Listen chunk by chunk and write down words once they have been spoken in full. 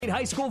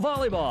High school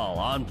volleyball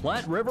on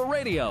Platte River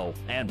Radio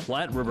and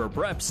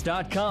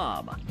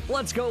PlatteRiverPreps.com.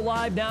 Let's go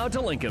live now to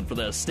Lincoln for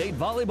the state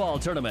volleyball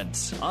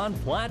tournament on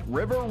Platte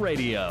River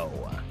Radio.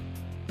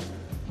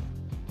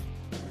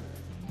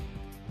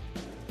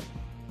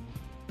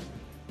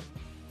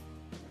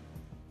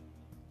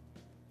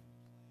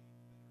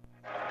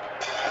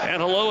 And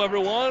hello,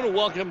 everyone.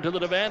 Welcome to the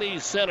Devaney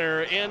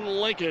Center in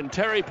Lincoln.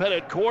 Terry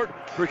Pettit Court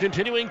for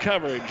continuing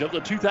coverage of the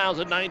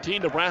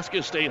 2019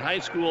 Nebraska State High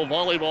School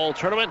Volleyball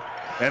Tournament.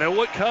 And in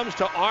what comes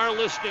to our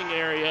listening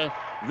area,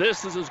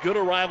 this is as good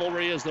a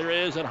rivalry as there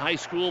is in high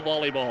school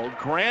volleyball.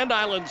 Grand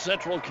Island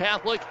Central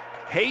Catholic,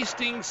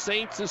 Hastings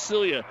St.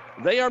 Cecilia.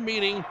 They are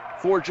meeting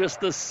for just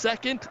the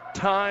second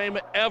time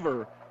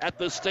ever at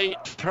the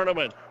state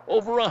tournament.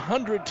 Over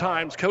 100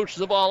 times Coach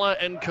Zavala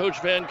and Coach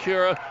Van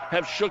Cura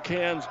have shook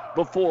hands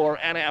before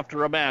and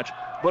after a match.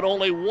 But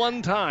only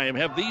one time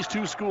have these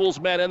two schools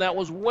met, and that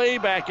was way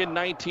back in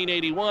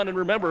 1981. And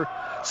remember,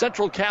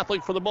 Central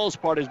Catholic, for the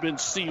most part, has been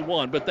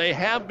C1, but they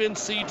have been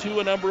C2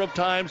 a number of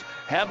times,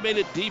 have made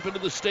it deep into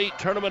the state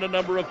tournament a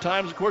number of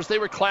times. Of course, they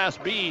were Class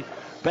B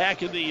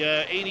back in the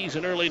 80s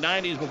and early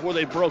 90s before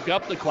they broke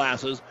up the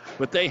classes,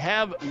 but they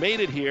have made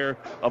it here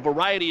a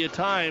variety of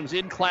times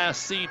in Class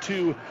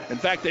C2. In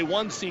fact, they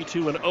won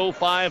C2 in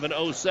 05 and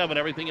 07,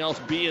 everything else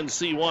B and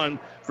C1.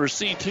 For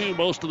C2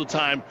 most of the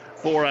time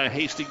for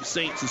Hastings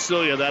St.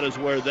 Cecilia, that is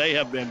where they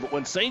have been. But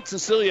when St.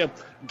 Cecilia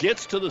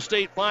gets to the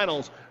state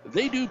finals,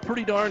 they do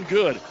pretty darn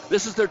good.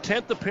 This is their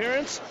 10th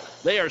appearance.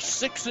 They are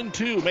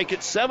 6-2, make it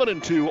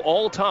 7-2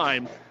 all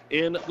time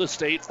in the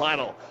state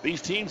final.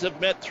 These teams have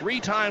met 3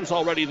 times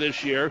already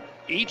this year.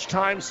 Each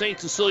time St.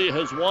 Cecilia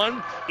has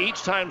won.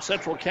 Each time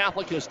Central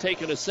Catholic has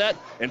taken a set.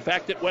 In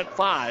fact, it went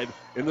 5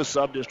 in the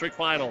sub-district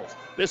finals.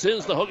 This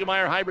is the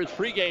Hoegemeyer Hybrids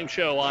pregame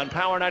show on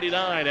Power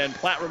 99 and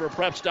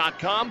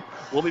PlatteRiverPreps.com.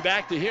 We'll be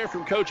back to hear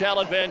from Coach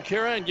Alan Van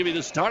Cura and give you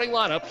the starting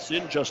lineups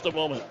in just a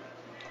moment.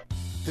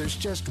 There's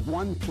just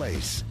one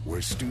place where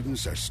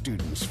students are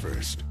students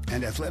first,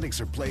 and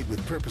athletics are played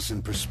with purpose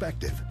and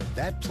perspective.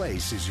 That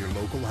place is your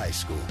local high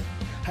school.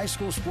 High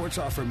school sports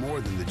offer more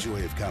than the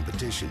joy of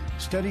competition.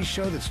 Studies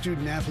show that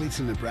student athletes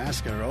in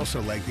Nebraska are also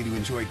likely to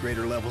enjoy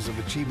greater levels of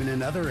achievement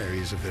in other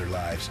areas of their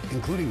lives,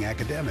 including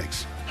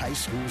academics. High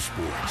school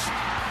sports,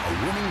 a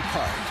winning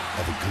part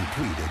of a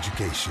complete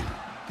education.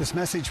 This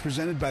message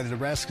presented by the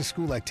Nebraska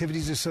School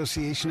Activities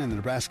Association and the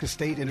Nebraska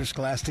State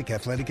Interscholastic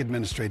Athletic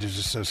Administrators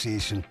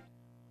Association.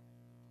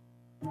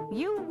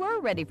 You were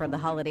ready for the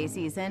holiday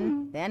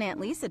season. Then Aunt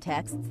Lisa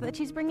texts that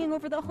she's bringing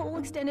over the whole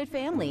extended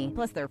family,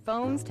 plus their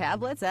phones,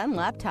 tablets, and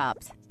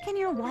laptops. Can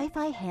your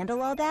Wi-Fi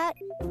handle all that?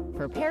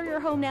 Prepare your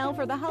home now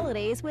for the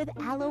holidays with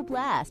Allo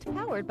Blast,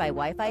 powered by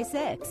Wi-Fi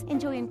 6.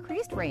 Enjoy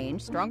increased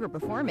range, stronger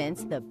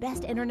performance, the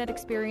best internet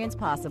experience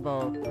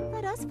possible.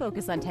 Let us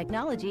focus on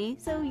technology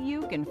so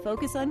you can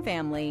focus on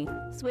family.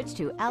 Switch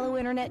to Allo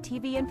Internet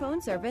TV and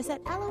phone service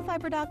at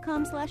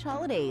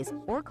allofiber.com/holidays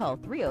or call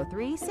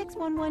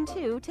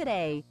 303-6112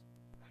 today.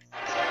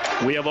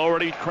 We have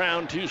already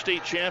crowned 2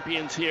 state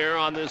champions here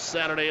on this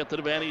Saturday at the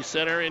Devaney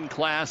Center in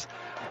Class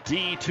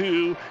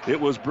D2. It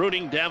was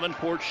Bruning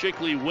Davenport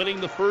Shickley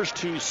winning the first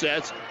 2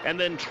 sets and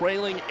then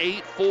trailing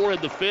 8-4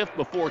 in the 5th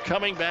before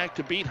coming back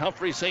to beat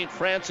Humphrey St.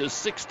 Francis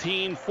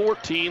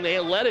 16-14. They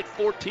led it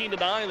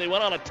 14-9. They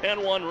went on a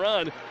 10-1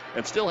 run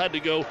and still had to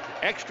go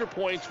extra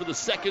points for the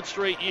second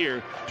straight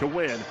year to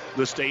win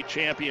the state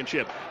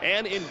championship.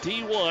 And in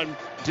D1,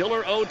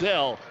 Diller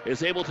Odell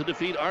is able to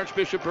defeat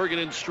Archbishop Bergen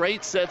in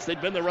straight sets. They'd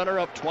been the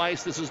runner-up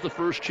twice. This is the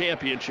first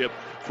championship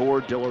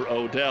for Diller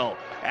Odell.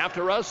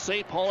 After us,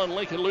 St. Paul and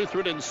Lincoln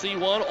Lutheran in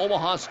C1,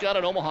 Omaha Scott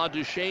and Omaha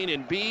Duchesne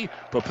in B,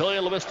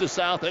 Papillion, La Vista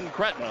South, and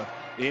Kretna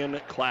in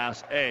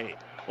Class A.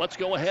 Let's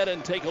go ahead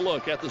and take a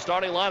look at the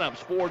starting lineups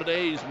for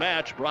today's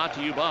match, brought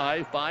to you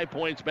by 5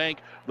 Points Bank,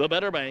 the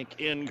better bank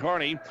in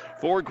Kearney,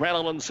 for Grand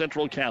Island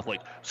Central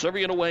Catholic.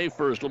 Serving it away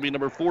first will be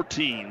number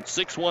 14,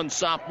 6'1"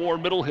 sophomore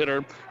middle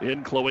hitter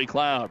in Chloe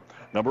Cloud.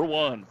 Number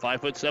 1,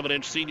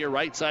 5'7" senior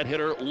right side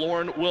hitter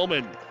Lauren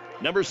Willman.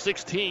 Number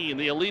 16,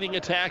 the leading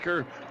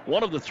attacker,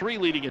 one of the 3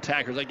 leading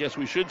attackers, I guess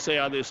we should say,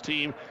 on this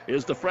team,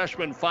 is the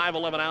freshman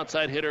 5'11"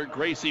 outside hitter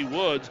Gracie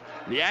Woods.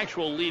 The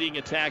actual leading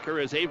attacker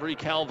is Avery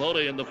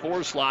Calvota in the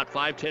 4 slot.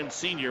 5'10"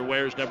 senior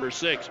wears number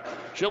 6.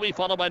 She'll be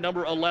followed by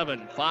number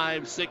 11,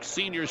 5'6"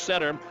 senior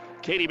center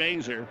Katie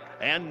Mazer.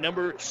 And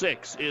number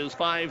 6 is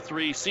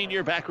 5'3"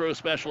 senior back row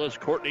specialist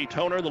Courtney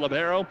Toner. The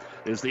libero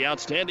is the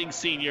outstanding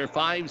senior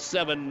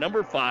 5'7",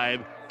 number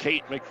 5,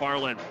 Kate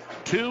McFarland.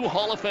 2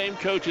 Hall of Fame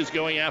coaches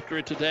going after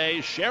it today.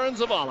 Sharon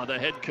Zavala, the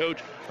head coach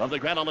of the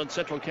Grand Island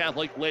Central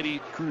Catholic Lady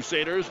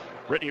Crusaders.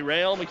 Brittany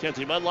Rail,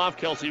 Mackenzie Mudloff,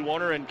 Kelsey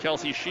Warner, and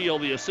Kelsey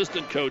Shield, the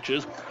assistant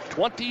coaches.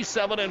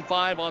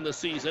 27-5 on the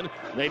season.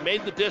 They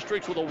made the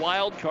districts with a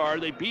wild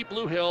card. They beat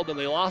Blue Hill, then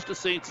they lost to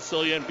St.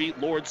 Cecilia and beat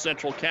Lord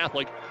Central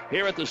Catholic.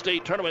 Here at the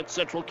state tournament,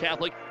 Central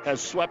Catholic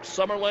has swept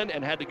Summerlin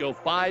and had to go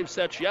 5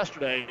 sets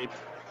yesterday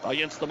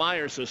against the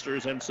Meyer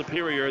sisters and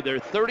Superior. Their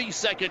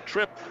 32nd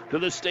trip to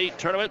the state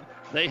tournament.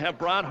 They have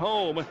brought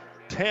home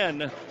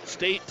 10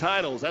 state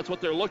titles. That's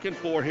what they're looking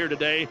for here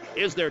today,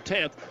 is their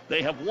 10th.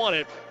 They have won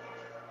it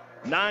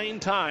 9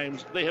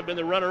 times. They have been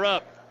the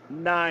runner-up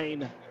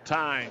 9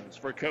 times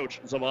for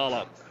Coach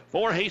Zavala.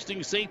 For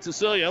Hastings St.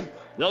 Cecilia,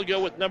 they'll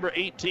go with number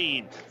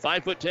 18.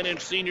 5'10"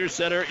 senior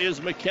center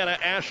is McKenna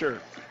Asher.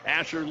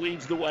 Asher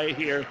leads the way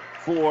here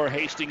for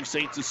Hastings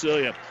St.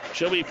 Cecilia.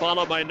 She'll be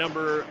followed by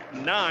number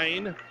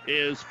 9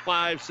 is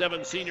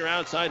 5'7" senior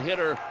outside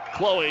hitter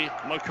Chloe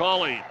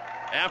McCauley.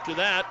 After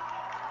that,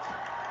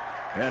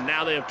 and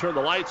now they have turned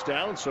the lights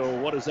down, so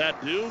what does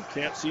that do?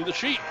 Can't see the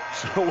sheet.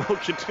 So we'll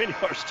continue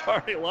our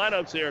starting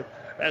lineups here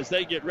as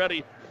they get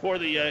ready for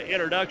the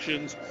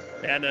introductions,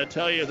 and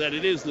tell you that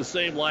it is the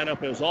same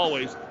lineup as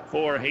always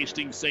for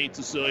Hastings St.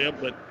 Cecilia,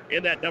 but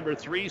in that number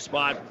 3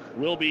 spot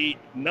will be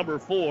number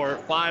 4,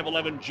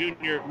 5'11"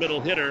 junior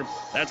middle hitter.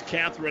 That's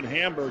Catherine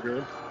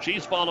Hamburger.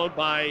 She's followed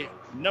by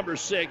number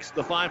 6,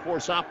 the 5'4"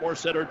 sophomore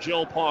setter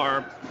Jill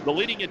Parr. The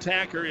leading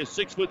attacker is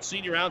 6'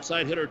 senior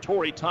outside hitter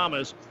Tori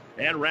Thomas.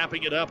 And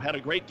wrapping it up, had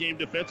a great game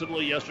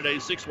defensively yesterday,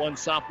 6'1"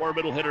 sophomore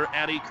middle hitter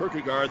Addie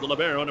Kierkegaard. The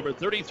libero, number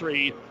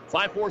 33,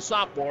 5'4"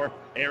 sophomore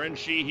Aaron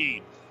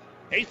Sheehy.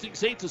 Hastings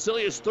St.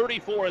 Cecilia is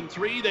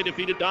 34-3. They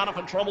defeated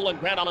Doniphan, Trumbull, and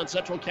Grand Island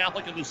Central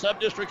Catholic in the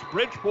sub-districts.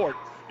 Bridgeport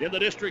in the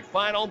district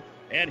final.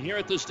 And here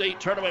at the state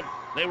tournament,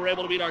 they were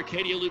able to beat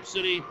Arcadia Loop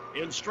City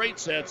in straight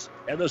sets,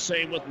 and the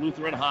same with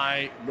Lutheran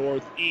High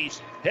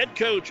Northeast. Head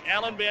coach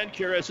Alan Van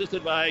Cura,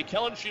 assisted by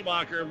Kellen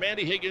Schumacher,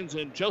 Mandy Higgins,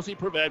 and Josie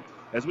Prevet.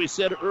 As we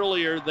said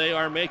earlier, they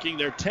are making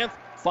their 10th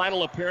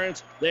final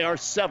appearance. They are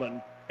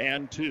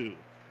 7-2.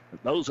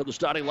 Those are the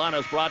starting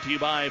lineups brought to you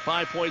by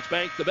 5 Points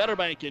Bank, the better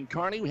bank in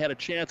Kearney. We had a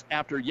chance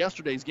after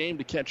yesterday's game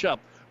to catch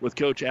up with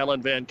Coach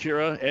Alan Van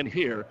Cura, and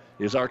here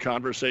is our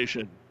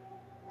conversation.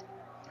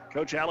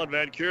 Coach Alan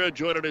Van Cura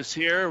joining us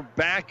here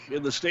back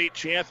in the state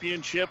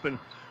championship. And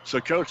so,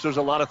 Coach, there's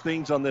a lot of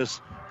things on this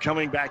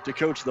coming back to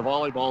coach the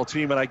volleyball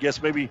team, and I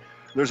guess maybe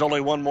there's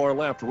only one more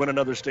left to win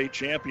another state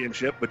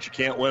championship, but you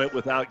can't win it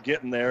without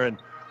getting there. And,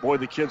 boy,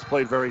 the kids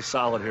played very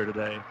solid here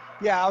today.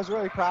 Yeah, I was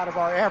really proud of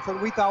our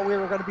effort. We thought we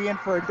were going to be in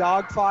for a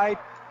dogfight.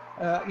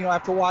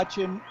 After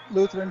watching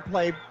Lutheran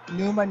play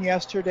Newman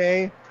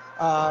yesterday,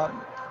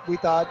 we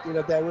thought,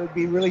 that it would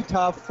be really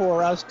tough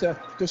for us to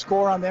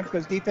score on them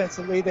because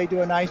defensively they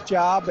do a nice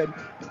job,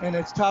 and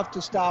it's tough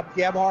to stop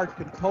Gebhardt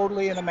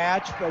totally in a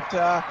match. But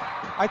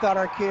I thought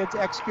our kids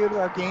executed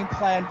our game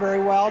plan very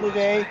well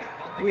today.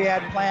 We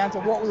had plans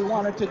of what we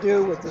wanted to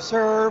do with the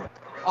serve,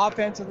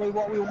 offensively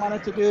what we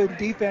wanted to do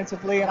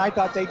defensively, and I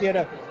thought they did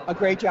a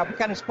great job. We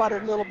kind of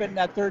sputtered a little bit in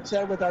that third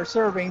set with our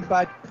serving,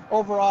 but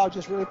overall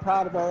just really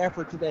proud of our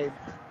effort today.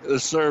 The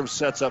serve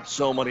sets up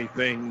so many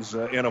things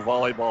in a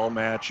volleyball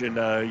match,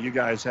 and you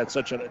guys had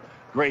such a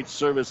great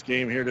service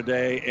game here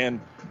today, and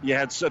you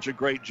had such a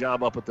great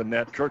job up at the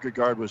net.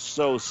 Kierkegaard was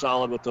so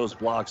solid with those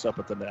blocks up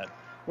at the net.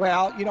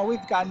 Well,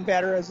 we've gotten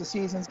better as the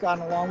season's gone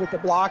along with the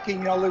blocking.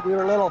 We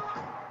were a little,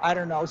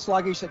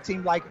 sluggish, it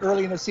seemed like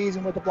early in the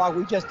season with the block.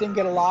 We just didn't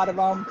get a lot of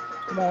them.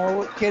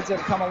 Kids have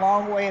come a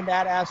long way in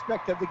that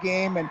aspect of the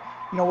game, and,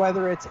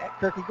 whether it's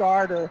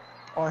Kierkegaard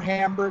or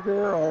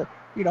Hamburger or,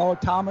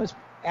 Thomas,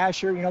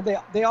 Asher,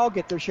 they all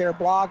get their share of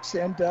blocks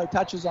and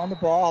touches on the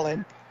ball,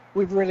 and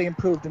we've really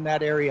improved in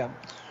that area.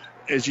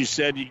 As you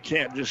said, you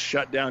can't just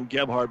shut down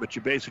Gebhardt, but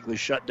you basically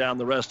shut down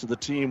the rest of the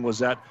team. Was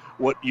that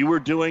what you were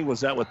doing?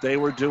 Was that what they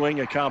were doing?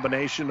 A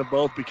combination of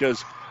both?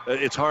 Because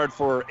it's hard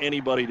for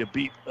anybody to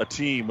beat a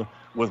team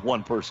with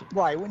one person.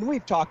 Right. When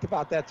we've talked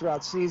about that throughout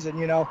the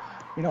season,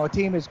 a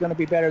team is going to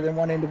be better than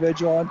one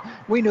individual, and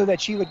we knew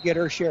that she would get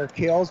her share of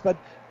kills, but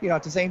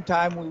at the same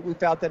time we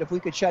felt that if we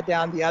could shut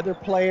down the other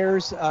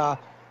players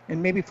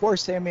and maybe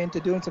force them into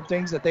doing some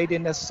things that they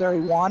didn't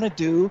necessarily want to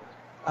do,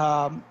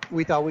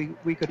 we thought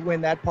we could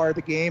win that part of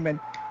the game. And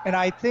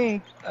I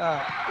think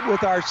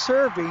with our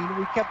serving,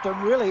 we kept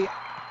them really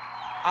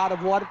out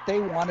of what they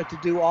wanted to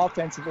do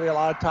offensively a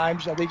lot of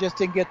times. They just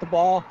didn't get the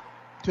ball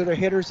to their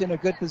hitters in a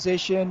good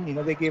position.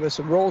 They gave us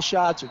some roll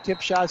shots or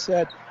tip shots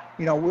that,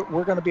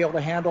 we're going to be able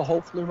to handle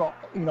hopefully,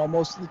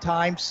 most of the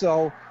time.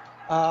 So,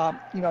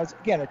 it's,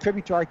 again, a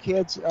tribute to our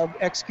kids of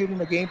executing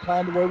the game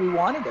plan the way we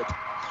wanted it.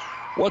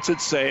 What's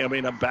it say?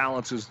 A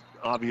balance is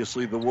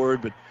obviously the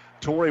word, but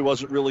Tori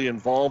wasn't really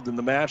involved in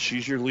the match.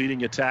 She's your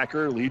leading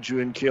attacker, leads you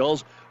in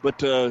kills,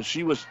 but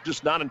she was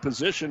just not in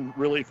position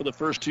really for the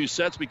first 2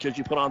 sets because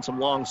you put on some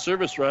long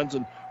service runs,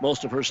 and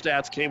most of her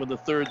stats came in the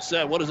third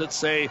set. What does it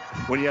say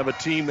when you have a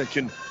team that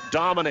can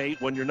dominate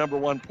when your number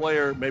one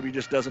player maybe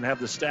just doesn't have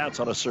the stats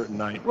on a certain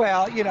night?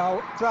 Well,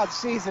 throughout the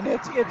season,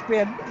 it's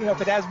been, if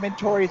it hasn't been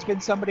Tori, it's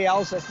been somebody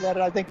else that's led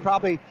it. I think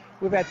probably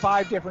we've had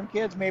 5 different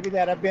kids maybe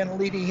that have been a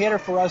leading hitter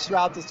for us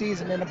throughout the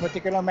season in a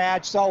particular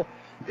match. So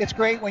it's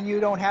great when you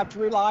don't have to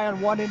rely on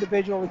one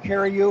individual to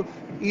carry you,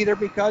 either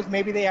because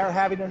maybe they are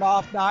having an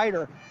off night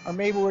or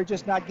maybe we're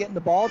just not getting the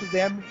ball to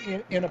them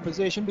in a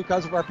position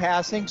because of our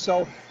passing.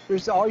 So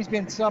there's always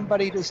been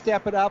somebody to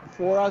step it up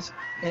for us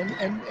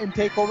and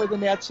take over the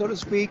net, so to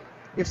speak,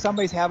 if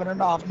somebody's having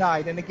an off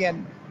night. And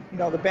again,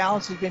 the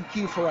balance has been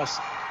key for us.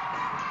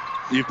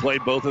 You've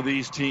played both of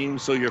these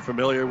teams, so you're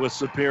familiar with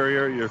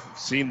Superior. You've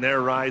seen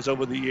their rise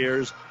over the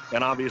years.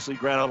 And obviously,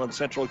 Grand Island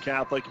Central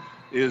Catholic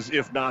is,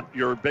 if not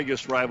your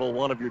biggest rival,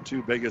 one of your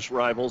two biggest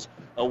rivals.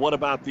 What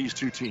about these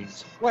two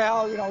teams?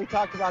 Well, we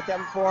talked about that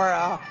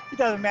before. It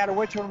doesn't matter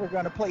which one we're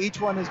going to play.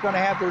 Each one is going to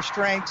have their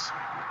strengths.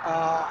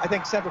 I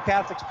think Central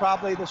Catholic's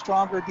probably the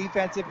stronger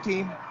defensive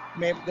team,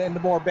 maybe than the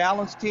more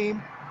balanced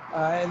team.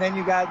 And then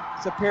you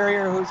got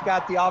Superior, who's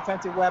got the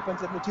offensive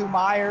weapons, and the two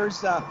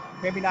Myers,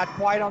 maybe not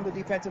quite on the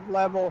defensive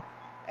level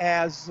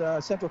as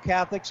Central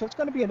Catholic. So it's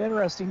going to be an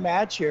interesting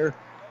match here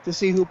to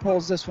see who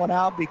pulls this one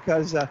out,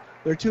 because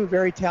they're two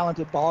very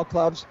talented ball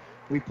clubs.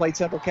 We played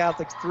Central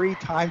Catholics 3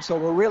 times, so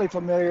we're really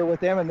familiar with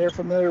them, and they're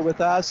familiar with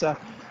us.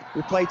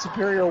 We played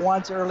Superior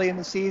once early in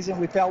the season.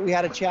 We felt we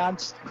had a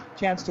chance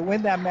to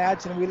win that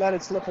match, and we let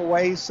it slip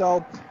away.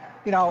 So,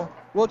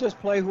 we'll just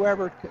play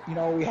whoever,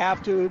 we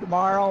have to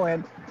tomorrow,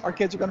 and our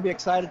kids are going to be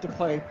excited to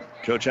play.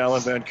 Coach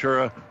Alan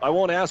Vancura, I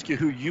won't ask you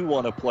who you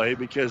want to play,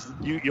 because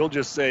you'll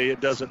just say it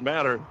doesn't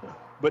matter.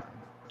 But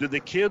do the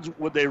kids,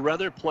 would they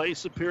rather play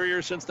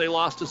Superior since they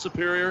lost to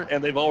Superior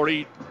and they've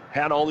already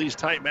had all these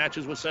tight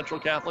matches with Central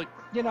Catholic?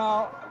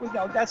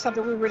 That's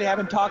something we really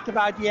haven't talked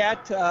about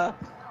yet.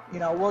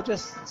 We'll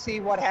just see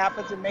what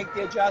happens and make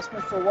the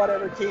adjustment for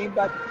whatever team.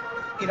 But,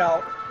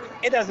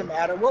 it doesn't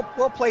matter.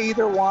 We'll play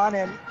either one.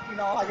 And,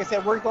 like I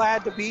said, we're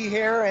glad to be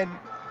here, and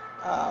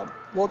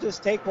we'll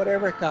just take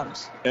whatever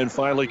comes. And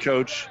finally,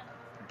 Coach,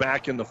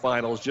 back in the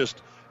finals,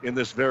 just in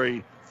this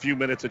very few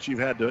minutes that you've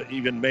had to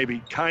even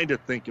maybe kind of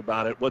think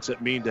about it, what's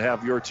it mean to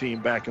have your team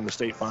back in the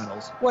state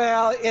finals?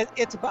 Well,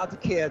 it's about the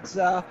kids.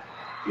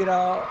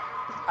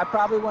 I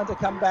probably want to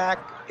come back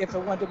if it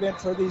wouldn't have been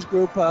for these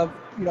group of,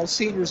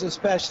 seniors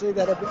especially,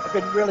 that have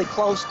been really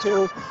close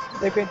to.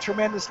 They've been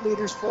tremendous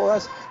leaders for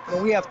us.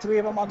 We have 3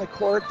 of them on the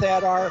court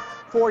that are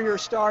 4-year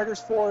starters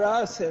for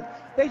us, and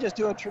they just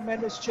do a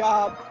tremendous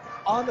job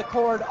on the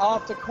court,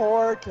 off the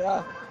court.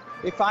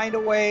 They find a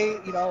way,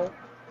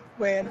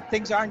 when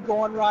things aren't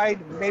going right.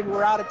 Maybe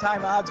we're out of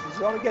timeouts because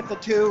we only get the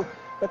 2,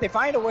 but they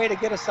find a way to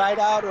get a side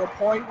out or a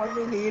point when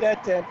we need it.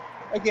 And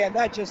again,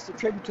 that's just a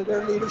tribute to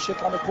their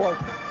leadership on the court.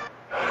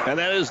 And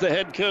that is the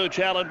head coach,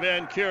 Alan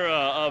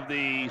Vancura, of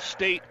the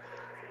state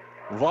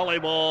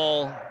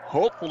volleyball,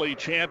 hopefully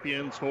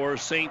champions for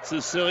St.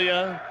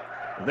 Cecilia.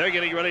 They're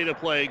getting ready to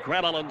play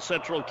Grand Island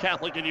Central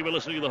Catholic, and you've been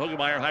listening to the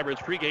Hoegemeyer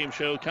Hybrids pregame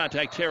show.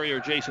 Contact Terry or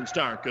Jason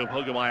Stark of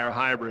Hoegemeyer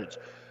Hybrids.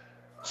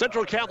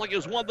 Central Catholic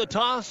has won the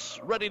toss,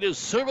 ready to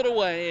serve it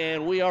away,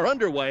 and we are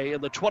underway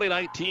in the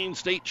 2019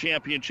 state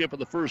championship.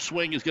 And the first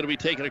swing is going to be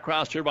taken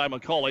across here by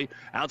McCauley.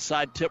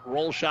 Outside tip,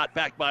 roll shot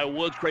back by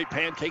Woods. Great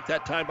pancake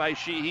that time by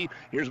Sheehy.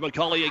 Here's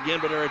McCauley again,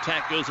 but her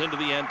attack goes into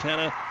the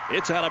antenna.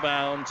 It's out of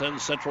bounds,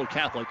 and Central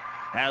Catholic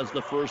has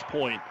the first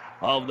point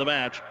of the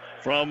match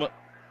from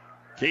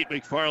Kate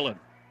McFarland.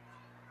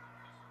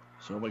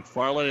 So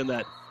McFarland in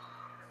that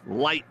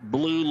light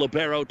blue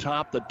libero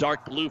top, the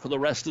dark blue for the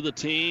rest of the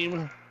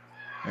team.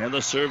 And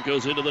the serve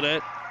goes into the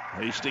net.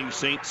 Hastings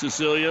St.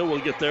 Cecilia will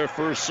get their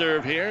first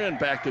serve here, and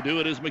back to do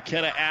it is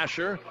McKenna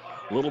Asher.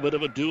 A little bit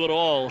of a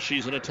do-it-all.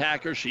 She's an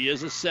attacker. She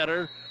is a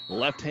setter,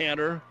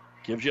 left-hander.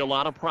 Gives you a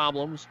lot of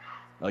problems.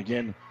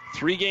 Again,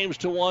 3 games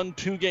to 1,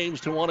 2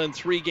 games to 1, and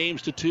 3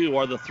 games to 2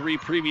 are the 3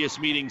 previous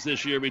meetings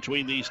this year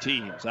between these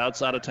teams.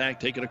 Outside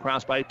attack taken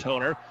across by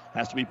Toner.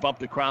 Has to be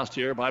bumped across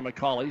here by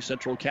McCauley.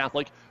 Central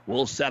Catholic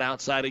will set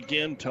outside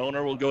again.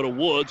 Toner will go to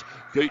Woods.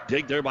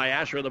 Dig there by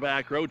Asher in the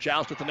back row.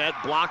 Joust at the net.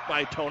 Blocked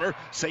by Toner.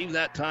 Saves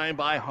that time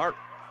by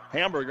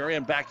Hamburger.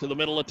 And back to the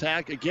middle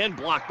attack. Again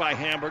blocked by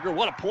Hamburger.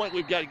 What a point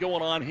we've got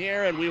going on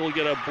here. And we will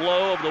get a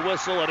blow of the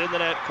whistle and in the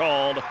net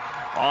called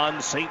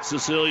on St.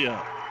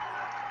 Cecilia.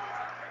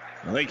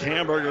 I think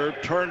Hamburger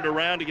turned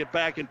around to get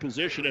back in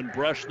position and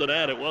brushed the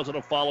net. It wasn't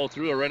a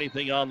follow-through or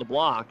anything on the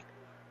block.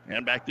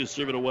 And back to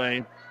serve it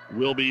away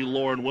will be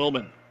Lauren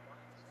Willman.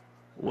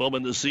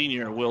 Willman, the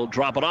senior, will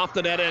drop it off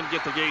the net and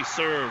get the gay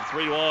serve.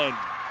 3-1.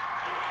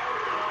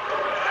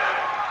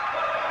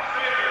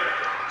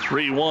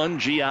 3-1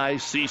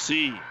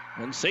 GICC.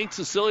 And St.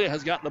 Cecilia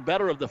has gotten the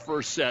better of the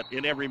first set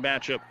in every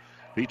matchup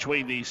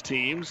between these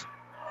teams.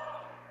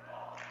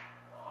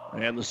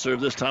 And the serve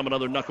this time,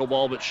 another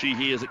knuckleball, but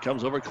Sheehy as it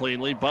comes over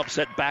cleanly. Bump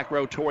set back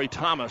row, Tori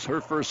Thomas.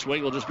 Her first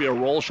swing will just be a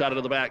roll shot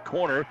into the back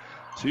corner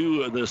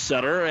to the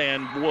center.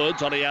 And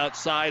Woods on the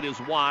outside is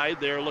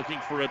wide. They're looking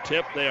for a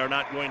tip. They are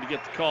not going to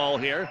get the call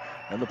here.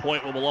 And the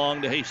point will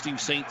belong to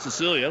Hastings St.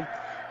 Cecilia.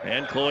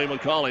 And Chloe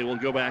McCauley will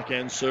go back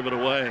and serve it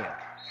away.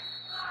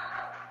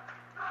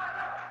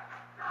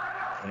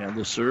 And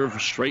the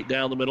serve straight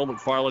down the middle.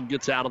 McFarland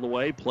gets out of the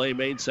way. Play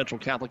made. Central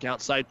Catholic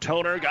outside.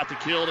 Toner got the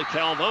kill to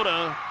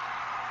Calvota.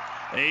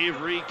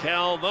 Avery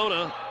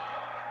Calvota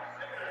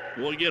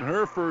will get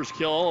her first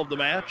kill of the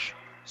match.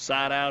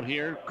 Side out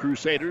here,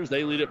 Crusaders.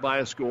 They lead it by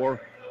a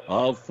score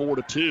of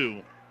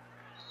 4-2.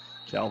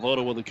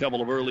 Calvota with a couple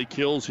of early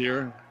kills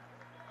here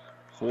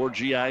for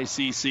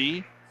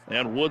GICC.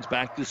 And Woods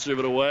back to serve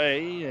it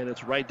away, and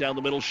it's right down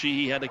the middle.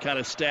 Sheehy had to kind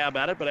of stab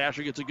at it, but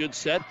Asher gets a good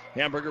set.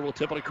 Hamburger will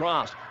tip it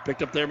across.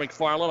 Picked up there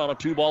McFarland on a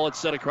 2-ball. It's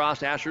set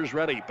across. Asher's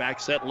ready. Back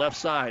set left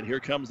side.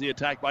 Here comes the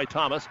attack by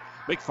Thomas.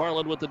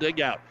 McFarland with the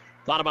dig out.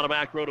 Thought about a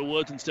back row to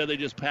Woods. Instead, they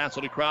just pass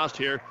it across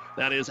here.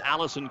 That is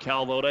Allison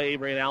Calvoda.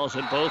 Avery and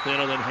Allison both in,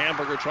 and then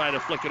Hamburger trying to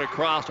flick it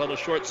across on the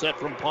short set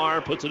from Parr.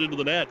 Puts it into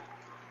the net.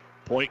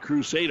 Point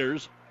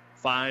Crusaders,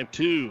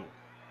 5-2.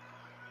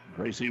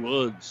 Gracie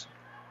Woods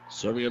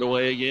serving it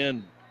away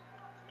again.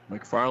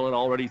 McFarland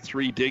already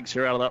 3 digs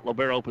here out of that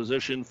libero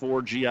position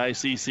for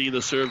GICC.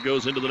 The serve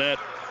goes into the net.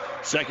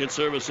 Second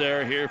service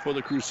error here for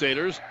the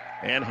Crusaders.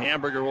 And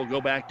Hamburger will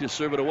go back to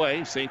serve it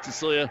away. St.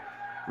 Cecilia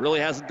really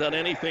hasn't done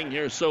anything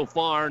here so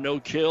far. No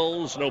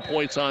kills, no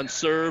points on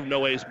serve,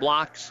 no ace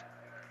blocks.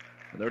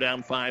 And they're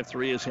down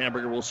 5-3 as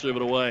Hamburger will serve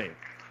it away.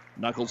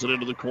 Knuckles it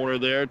into the corner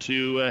there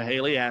to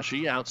Haley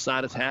Ashe.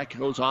 Outside attack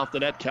goes off the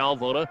net.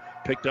 Calvoda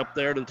picked up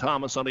there to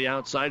Thomas on the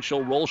outside.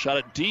 She'll roll shot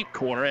it deep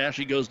corner.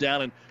 Ashe goes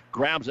down and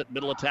grabs it.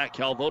 Middle attack.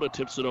 Calvoda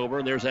tips it over.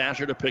 And there's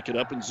Asher to pick it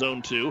up in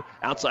zone 2.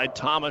 Outside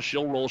Thomas.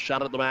 She'll roll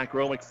shot at the back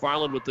row.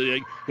 McFarland with the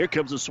dig. Here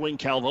comes the swing.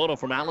 Calvoda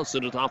from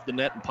Allison. It's off the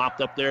net and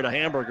popped up there to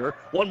Hamburger.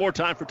 One more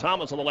time for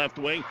Thomas on the left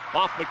wing.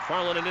 Off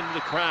McFarland and into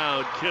the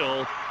crowd.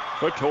 Kill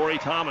for Tori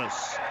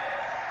Thomas.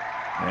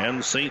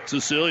 And St.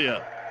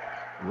 Cecilia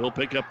will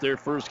pick up their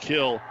first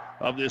kill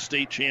of this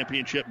state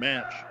championship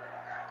match.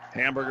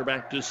 Hamburger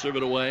back to serve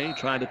it away.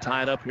 Trying to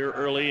tie it up here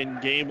early in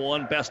game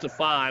 1. Best of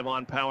 5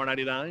 on Power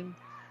 99.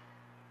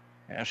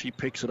 Ashe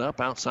picks it up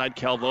outside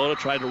Calvoda.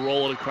 Tried to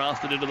roll it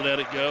across it into the net.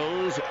 It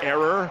goes.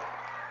 Error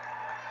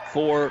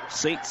for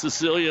St.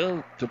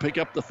 Cecilia to pick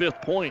up the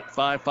 5th point.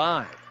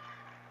 5-5.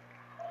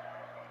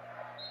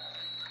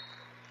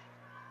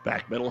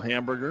 Back middle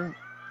Hamburger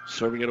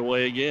serving it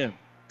away again.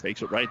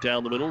 Takes it right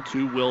down the middle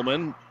to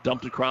Willman.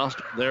 Dumped across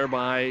there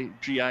by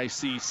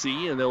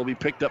GICC, and they'll be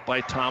picked up by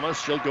Thomas.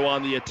 She'll go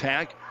on the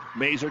attack.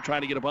 Mazer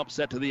trying to get a bump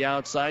set to the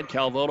outside.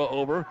 Calvoda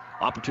over.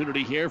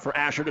 Opportunity here for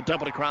Asher to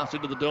dump it across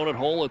into the donut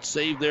hole. It's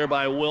saved there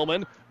by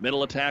Willman.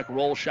 Middle attack,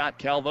 roll shot,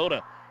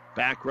 Calvoda.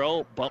 Back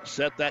row, bump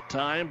set that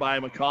time by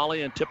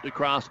McCauley and tipped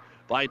across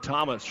by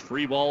Thomas.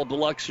 Free ball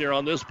deluxe here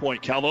on this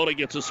point. Calvoda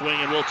gets a swing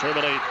and will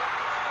terminate.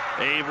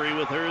 Avery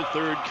with her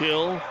 3rd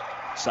kill.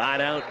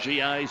 Side out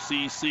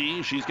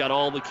GICC. She's got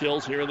all the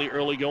kills here in the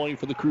early going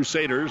for the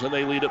Crusaders, and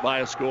they lead it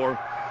by a score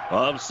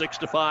of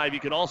 6-5. You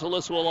can also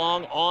listen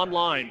along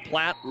online,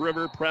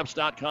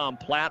 PlatteRiverPreps.com.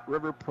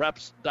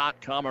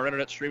 PlatteRiverPreps.com. Our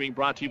internet streaming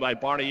brought to you by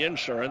Barney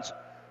Insurance,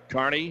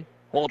 Kearney,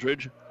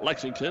 Holdridge,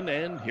 Lexington,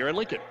 and here in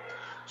Lincoln.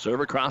 Serve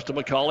across to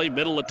McCauley.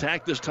 Middle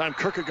attack. This time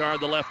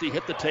Kierkegaard, the lefty,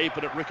 hit the tape,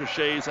 and it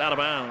ricochets out of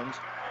bounds.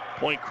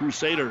 Point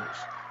Crusaders.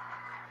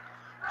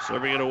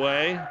 Serving it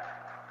away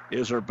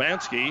is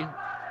Urbanski.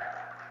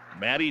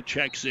 Maddie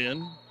checks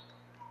in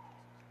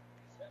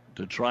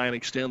to try and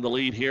extend the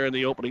lead here in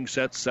the opening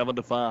set,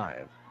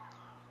 7-5.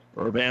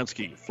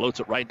 Urbanski floats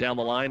it right down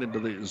the line into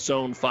the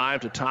zone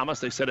 5 to Thomas.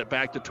 They set it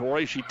back to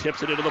Tori. She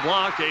tips it into the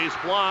block. Ace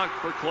block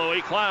for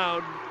Chloe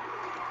Cloud.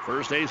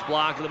 First ace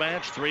block of the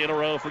match, 3 in a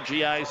row for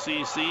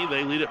GICC.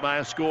 They lead it by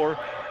a score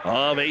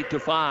of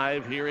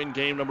 8-5 here in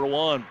game number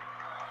 1.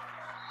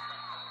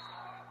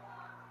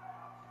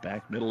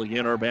 Back middle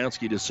again,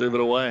 Urbanski to serve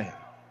it away.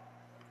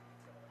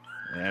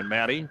 And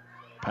Maddie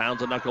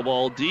pounds a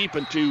knuckleball deep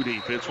and too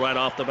deep. It's right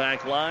off the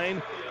back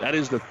line. That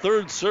is the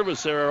 3rd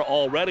service error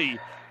already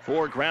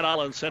for Grand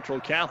Island Central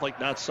Catholic.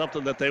 Not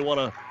something that they want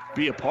to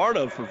be a part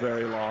of for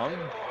very long.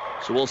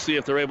 So we'll see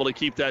if they're able to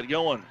keep that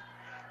going.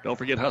 Don't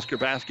forget Husker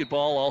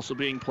basketball also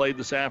being played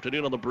this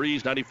afternoon on the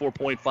Breeze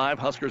 94.5.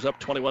 Huskers up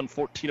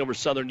 21-14 over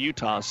Southern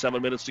Utah.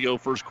 7 minutes to go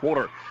first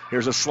quarter.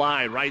 Here's a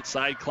slide. Right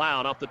side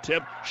Cloud off the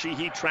tip.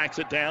 Sheehy tracks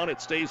it down.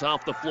 It stays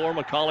off the floor.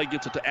 McCauley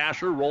gets it to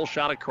Asher. Roll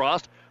shot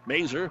across.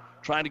 Mazer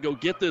trying to go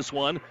get this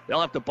one.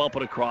 They'll have to bump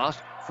it across.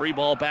 Free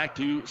ball back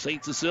to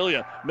St.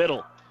 Cecilia.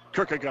 Middle.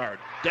 Kierkegaard.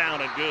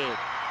 Down and good.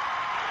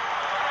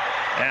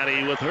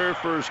 Addie with her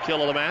first kill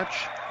of the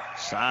match.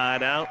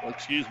 Side out.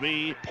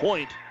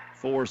 Point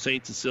for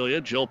St.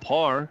 Cecilia. Jill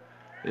Parr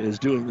is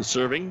doing the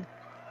serving.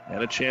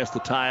 And a chance to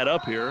tie it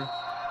up here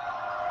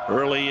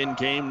early in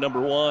game number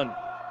 1.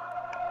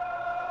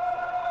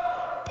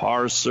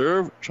 Parr's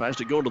serve tries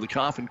to go to the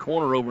coffin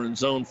corner over in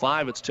zone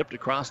 5. It's tipped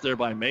across there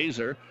by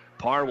Mazer.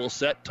 Parr will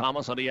set.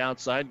 Thomas on the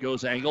outside.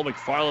 Goes angle.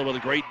 McFarland with a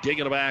great dig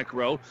in the back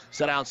row.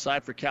 Set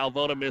outside for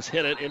Calvoda.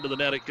 Hit it. Into the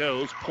net it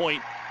goes.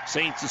 Point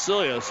St.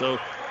 Cecilia. So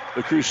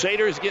the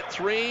Crusaders get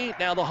 3.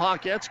 Now the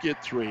Hawkettes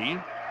get 3.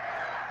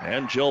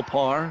 And Jill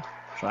Parr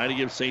trying to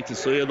give St.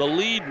 Cecilia the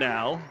lead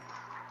now.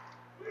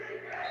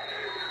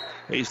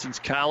 Hastings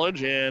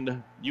College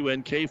and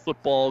UNK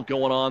football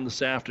going on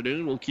this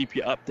afternoon. We'll keep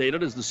you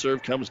updated as the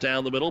serve comes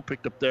down the middle.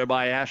 Picked up there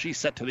by Ashe.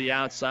 Set to the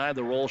outside.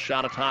 The roll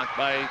shot attack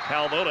by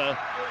Calvoda.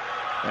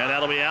 And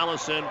that'll be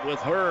Allison with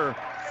her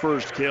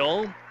first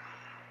kill.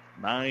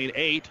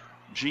 9-8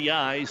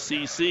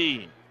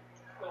 GICC.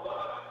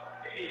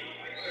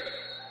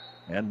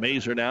 And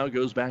Mazer now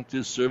goes back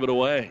to serve it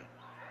away.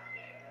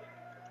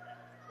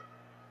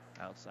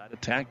 Outside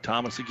attack,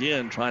 Thomas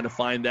again trying to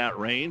find that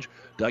range.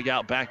 Dug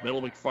out back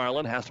middle,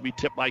 McFarland has to be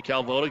tipped by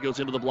Calvoda, goes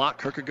into the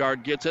block.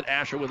 Kierkegaard gets it.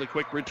 Asher with a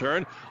quick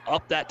return.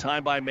 Up that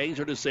time by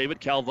Mazer to save it.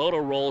 Calvoda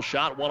roll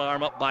shot, one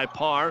arm up by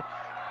Parr.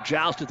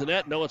 Joust at the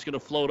net. No, it's going to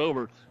float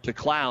over to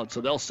Cloud.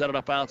 So they'll set it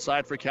up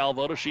outside for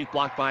Calvoda. She's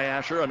blocked by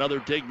Asher. Another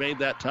dig made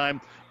that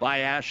time by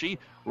Ashe.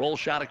 Roll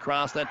shot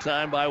across that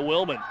time by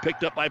Willman.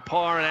 Picked up by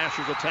Parr, and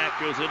Asher's attack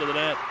goes into the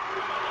net.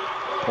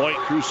 Point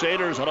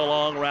Crusaders on a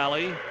long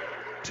rally.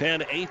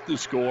 10-8 the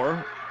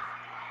score.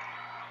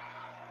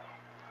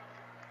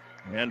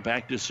 And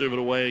back to serve it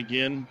away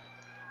again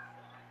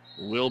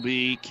will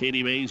be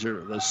Katie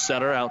Mazer, the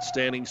setter,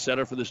 outstanding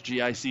setter for this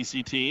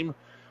GICC team.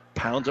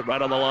 Pounds it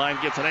right on the line,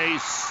 gets an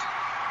ace.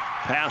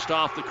 Passed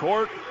off the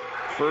court.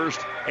 First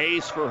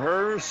ace for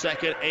her,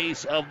 second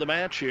ace of the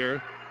match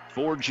here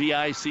for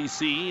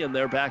GICC, and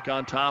they're back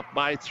on top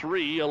by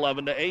 3,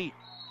 11-8.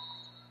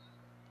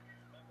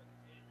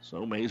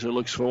 So Mazer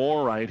looks for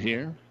more right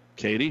here.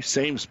 Katie,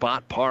 same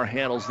spot. Parr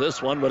handles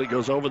this one, but it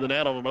goes over the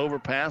net on an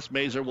overpass.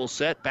 Mazer will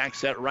set, back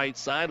set right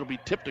side. It'll be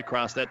tipped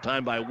across that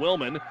time by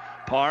Willman.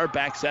 Parr,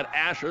 back set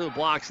Asher. The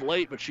block's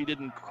late, but she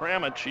didn't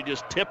cram it. She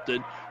just tipped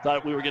it.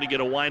 Thought we were going to get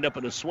a wind-up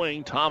and a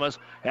swing. Thomas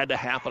had to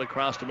half it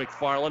across to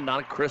McFarland. Not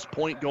a crisp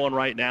point going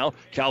right now.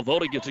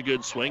 Calvoda gets a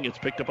good swing. It's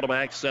picked up in the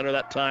back center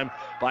that time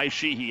by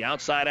Sheehy.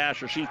 Outside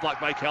Asher. She's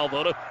blocked by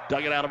Calvoda.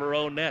 Dug it out of her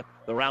own net.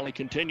 The rally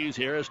continues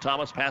here as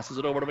Thomas passes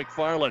it over to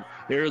McFarland.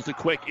 Here's the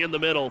quick in the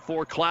middle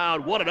for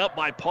Cloud. Won it up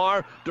by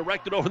Parr.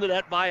 Directed over the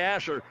net by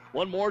Asher.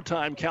 One more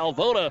time.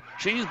 Calvoda.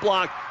 She's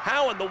blocked.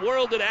 How in the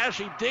world did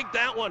Ashe dig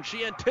that one?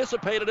 She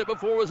anticipated it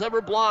before it was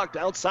ever blocked.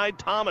 Outside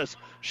Thomas.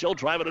 She'll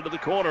drive it into the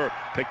corner.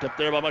 Picked up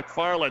there by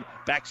McFarland.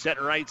 Back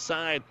set right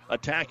side.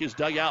 Attack is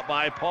dug out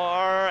by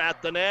Parr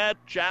at the net.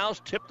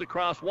 Joust tipped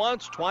across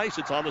once, twice.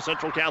 It's on the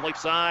Central Catholic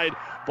side.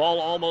 Ball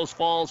almost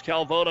falls.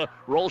 Calvoda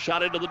roll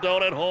shot into the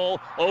donut hole.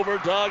 Over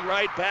dug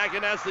right back,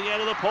 and that's the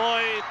end of the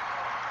point.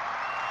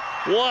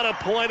 What a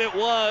point it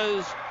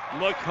was.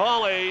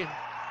 McCauley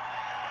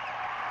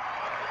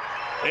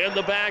in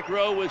the back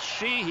row with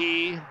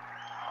Sheehy.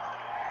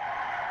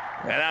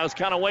 And I was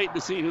kind of waiting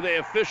to see who they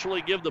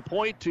officially give the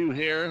point to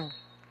here.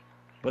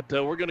 But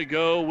we're going to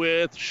go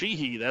with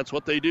Sheehy. That's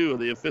what they do.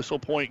 The official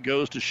point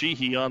goes to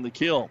Sheehy on the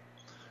kill.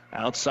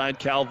 Outside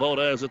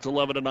Calvoda as it's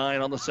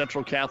 11-9 on the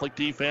Central Catholic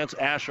defense.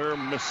 Asher,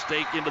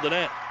 mistake into the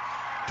net.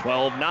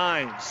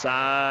 12-9,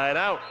 side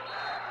out.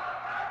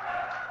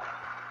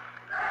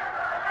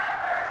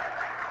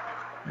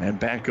 And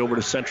back over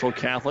to Central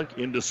Catholic.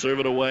 In to serve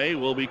it away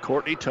will be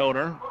Courtney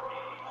Toner.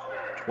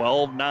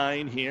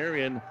 12-9 here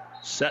in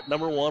set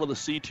number 1 of the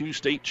C2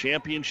 State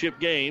Championship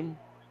game.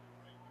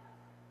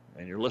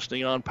 And you're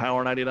listening on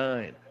Power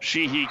 99.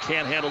 Sheehy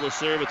can't handle the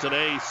serve. It's an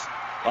ace.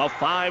 A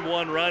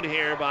 5-1 run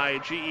here by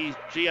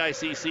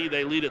GICC.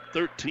 They lead at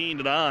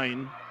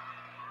 13-9.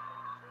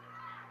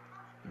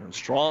 And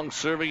strong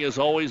serving has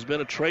always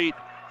been a trait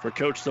for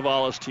Coach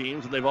Zavala's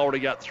teams, and they've already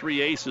got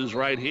 3 aces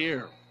right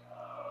here.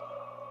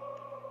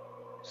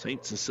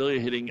 St. Cecilia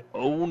hitting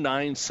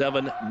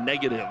 0.97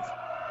 negative.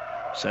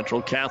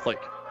 Central Catholic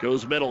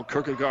goes middle.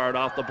 Kierkegaard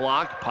off the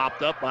block.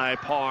 Popped up by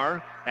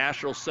Parr.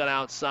 Asher will set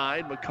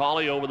outside.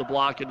 McCauley over the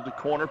block into the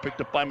corner. Picked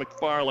up by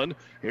McFarland.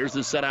 Here's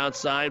the set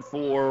outside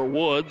for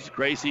Woods.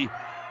 Gracie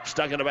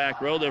stuck in the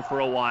back row there for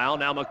a while.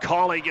 Now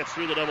McCauley gets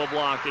through the double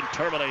block and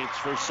terminates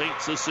for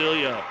St.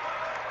 Cecilia.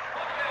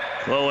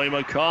 Chloe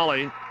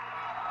McCauley,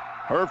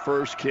 her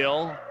first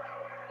kill,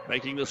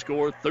 making the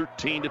score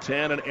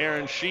 13-10, and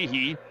Aaron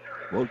Sheehy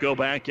will go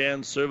back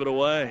and serve it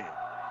away.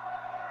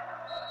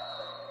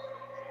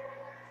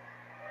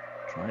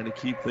 Trying to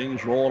keep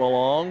things rolling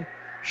along.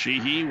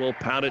 Sheehy will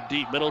pound it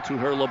deep middle to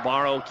her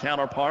Labaro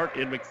counterpart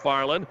in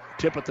McFarland.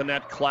 Tip at the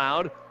net,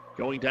 Cloud.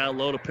 Going down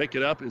low to pick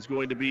it up is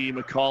going to be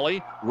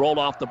McCauley. Rolled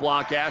off the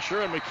block,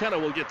 Asher, and McKenna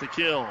will get the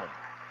kill.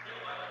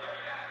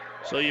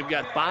 So you've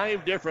got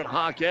 5 different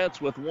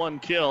Hawkettes with 1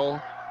 kill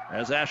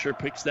as Asher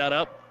picks that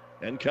up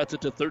and cuts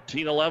it to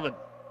 13-11.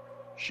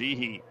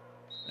 Sheehy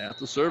at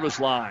the service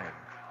line.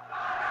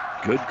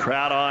 Good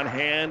crowd on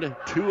hand.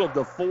 2 of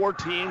the 4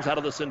 teams out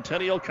of the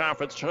Centennial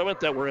Conference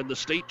Tournament that were in the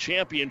state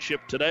championship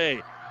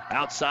today.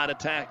 Outside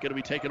attack going to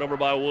be taken over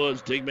by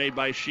Woods. Dig made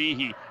by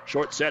Sheehy.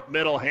 Short set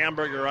middle.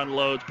 Hamburger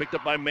unloads. Picked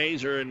up by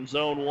Mazer in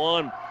zone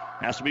 1.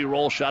 Has to be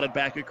roll shotted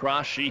back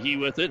across. Sheehy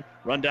with it.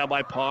 Run down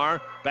by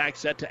Parr. Back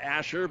set to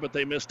Asher, but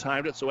they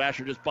mistimed it, so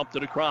Asher just bumped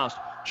it across.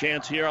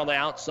 Chance here on the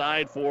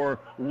outside for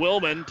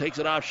Willman. Takes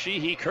it off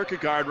Sheehy.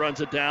 Kierkegaard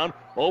runs it down.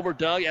 Over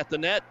Doug at the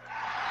net.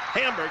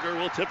 Hamburger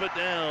will tip it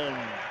down.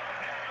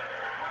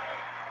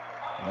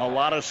 A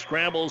lot of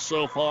scrambles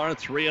so far.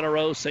 3 in a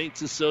row. St.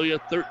 Cecilia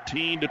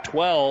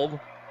 13-12.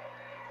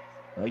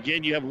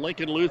 Again, you have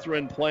Lincoln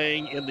Lutheran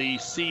playing in the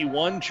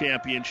C1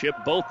 championship.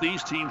 Both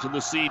these teams in the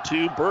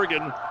C2.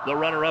 Bergen, the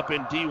runner-up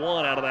in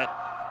D1 out of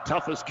that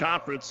toughest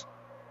conference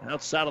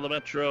outside of the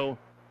Metro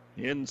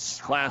in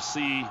Class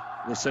C,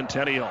 the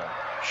Centennial.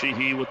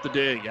 Sheehy with the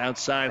dig.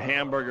 Outside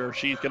Hamburger.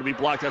 She's going to be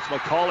blocked. That's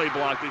McCauley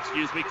blocked,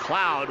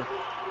 Cloud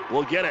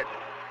will get it.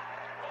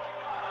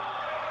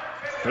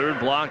 Third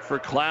block for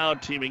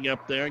Cloud teaming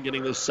up there,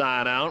 getting the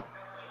side out.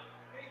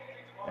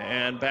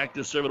 And back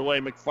to serve it away,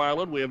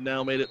 McFarland. We have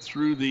now made it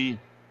through the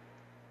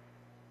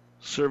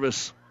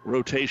service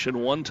rotation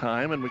one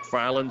time, and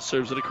McFarland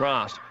serves it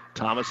across.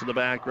 Thomas in the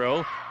back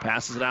row,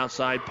 passes it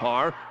outside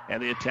Parr,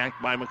 and the attack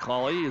by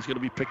McCauley is going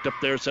to be picked up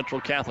there,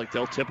 Central Catholic.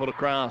 They'll tip it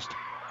across.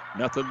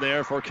 Nothing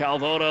there for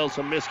Calvoda.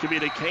 Some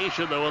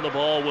miscommunication, though, and the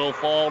ball will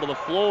fall to the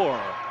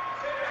floor.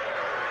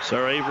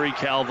 Sir Avery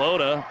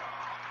Calvoda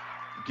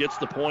gets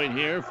the point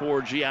here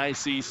for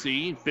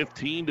GICC,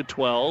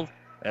 15-12,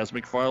 as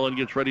McFarland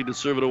gets ready to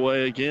serve it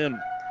away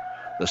again.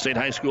 The State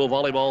High School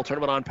Volleyball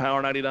Tournament on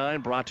Power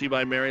 99, brought to you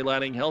by Mary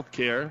Lanning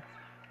Healthcare.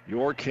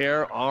 Your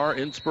care, our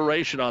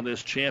inspiration on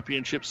this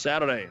championship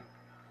Saturday.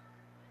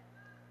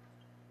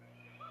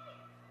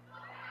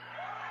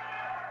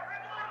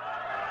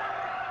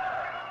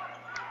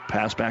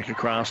 Pass back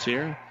across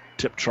here.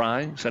 Tip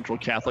try. Central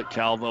Catholic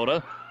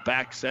Calvoda.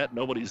 Back set.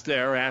 Nobody's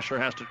there. Asher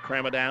has to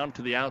cram it down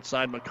to the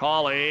outside.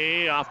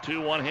 McCauley off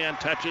to one-hand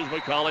touches.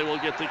 McCauley will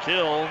get the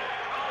kill.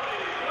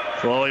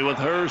 Chloe with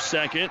her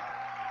second.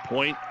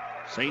 Point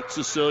St.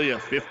 Cecilia,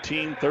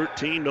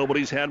 15-13.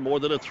 Nobody's had more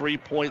than a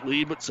 3-point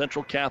lead, but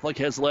Central Catholic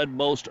has led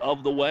most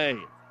of the way.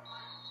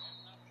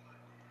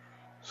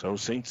 So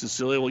St.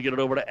 Cecilia will get it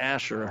over to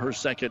Asher, her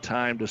second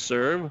time to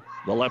serve.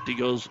 The lefty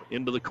goes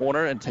into the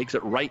corner and takes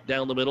it right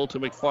down the middle to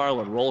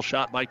McFarland. Roll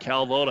shot by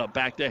Calvoda.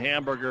 Back to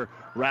Hamburger.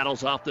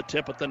 Rattles off the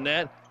tip at the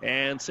net.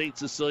 And St.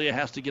 Cecilia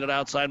has to get it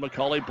outside.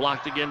 McCauley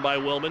blocked again by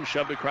Willman.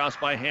 Shoved across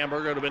by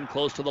Hamburger. It had been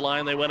close to the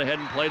line. They went ahead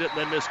and played it.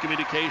 Then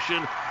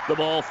miscommunication. The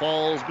ball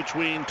falls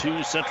between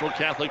two Central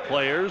Catholic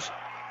players.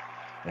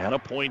 And a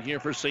point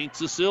here for St.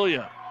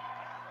 Cecilia.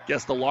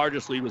 Guess the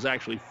largest lead was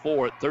actually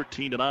 4 at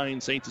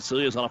 13-9. St.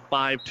 Cecilia's on a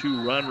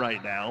 5-2 run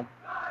right now.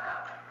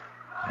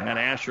 And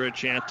Asher a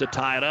chance to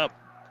tie it up.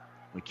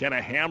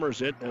 McKenna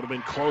hammers it. It would have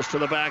been close to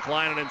the back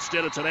line, and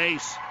instead it's an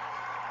ace.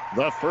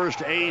 The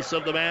first ace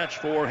of the match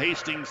for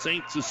Hastings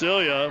St.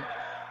 Cecilia.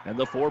 And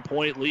the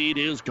 4-point lead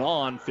is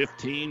gone,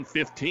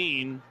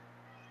 15-15.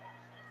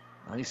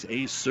 Nice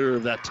ace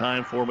serve that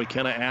time for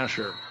McKenna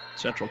Asher.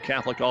 Central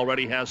Catholic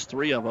already has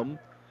 3 of them.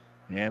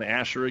 And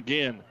Asher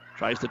again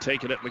tries to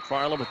take it at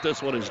McFarland, but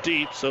this one is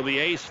deep. So the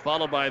ace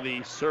followed by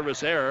the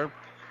service error.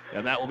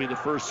 And that will be the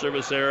first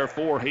service error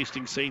for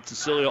Hastings St.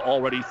 Cecilia,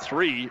 already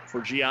 3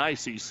 for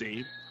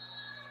GICC.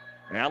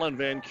 Alan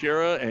Van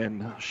Cura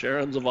and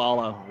Sharon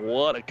Zavala.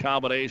 What a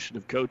combination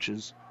of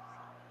coaches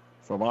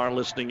from our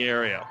listening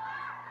area.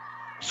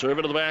 Serve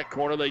it to the back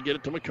corner. They get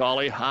it to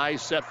McCauley. High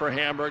set for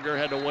Hamburger.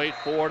 Had to wait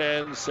for it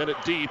and sent it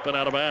deep and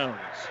out of bounds.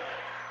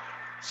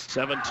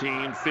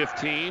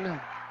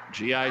 17-15.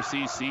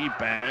 GICC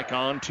back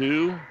on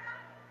to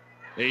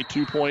a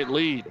 2-point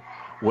lead.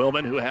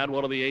 Willman, who had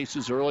one of the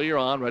aces earlier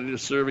on, ready to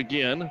serve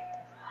again.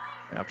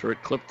 After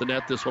it clipped the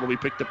net, this one will be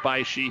picked up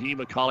by Sheehy.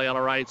 McCauley on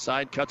the right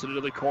side, cuts it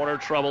into the corner.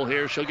 Trouble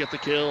here. She'll get the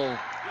kill.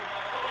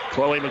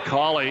 Chloe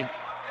McCauley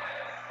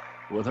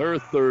with her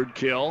third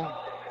kill.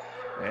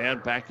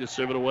 And back to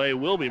serve it away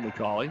will be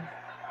McCauley.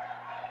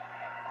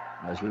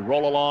 As we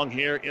roll along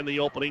here in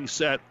the opening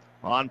set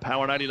on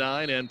Power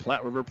 99 and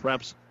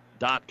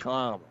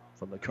PlatteRiverPreps.com.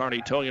 From the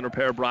Kearney Towing and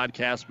Repair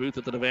broadcast booth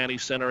at the Devaney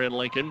Center in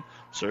Lincoln.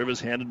 Serve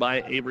is handed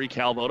by Avery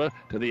Calvoda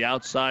to the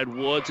outside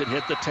Woods. It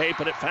hit the tape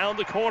and it found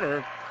the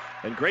corner.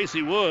 And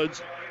Gracie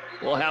Woods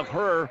will have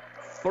her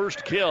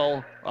first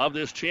kill of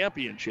this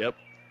championship,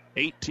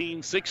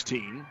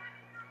 18-16.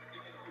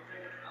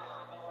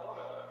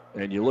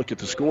 And you look at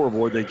the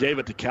scoreboard, they gave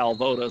it to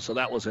Calvoda, so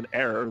that was an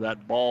error.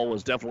 That ball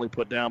was definitely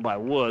put down by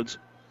Woods.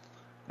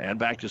 And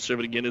back to serve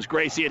it again is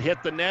Gracie. It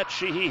hit the net.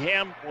 Sheehy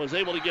Ham was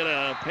able to get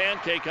a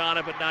pancake on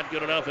it, but not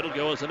good enough. It'll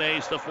go as an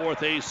ace, the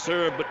 4th ace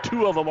serve, but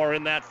 2 of them are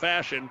in that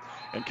fashion.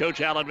 And Coach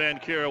Alan Van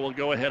Cura will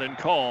go ahead and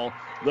call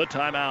the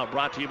timeout.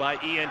 Brought to you by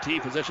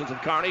ENT Physicians of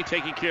Kearney,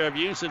 taking care of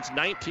you since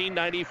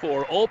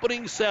 1994.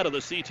 Opening set of the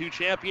C2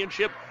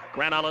 Championship.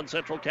 Grand Island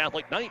Central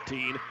Catholic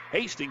 19,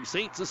 Hastings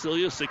St.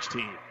 Cecilia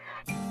 16.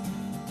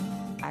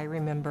 I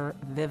remember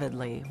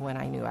vividly when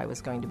I knew I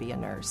was going to be a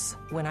nurse.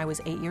 When I was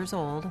 8 years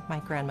old, my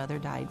grandmother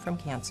died from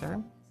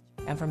cancer.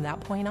 And from that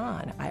point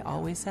on, I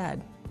always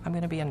said, I'm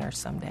going to be a nurse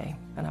someday,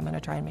 and I'm going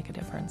to try and make a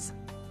difference.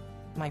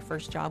 My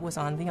first job was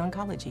on the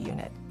oncology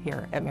unit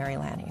here at Mary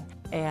Lanning.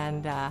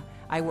 And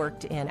I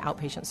worked in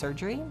outpatient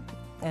surgery,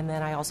 and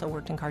then I also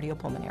worked in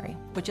cardiopulmonary,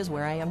 which is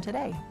where I am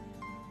today.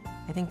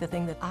 I think the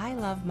thing that I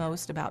love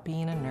most about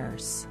being a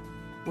nurse,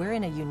 we're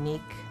in a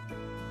unique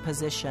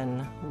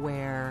position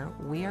where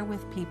we are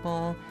with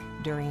people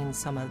during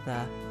some of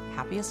the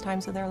happiest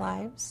times of their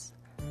lives,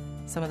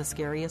 some of the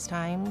scariest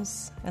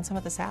times, and some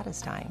of the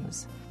saddest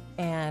times.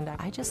 And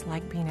I just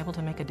like being able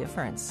to make a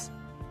difference.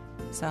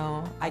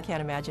 So I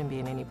can't imagine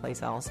being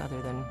anyplace else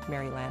other than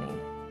Mary Lanning.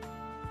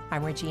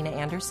 I'm Regina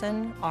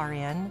Anderson,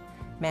 RN,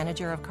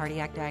 Manager of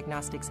Cardiac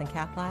Diagnostics and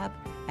Cath Lab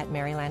at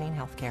Mary Lanning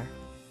Healthcare.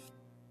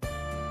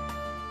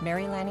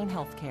 Mary Lanning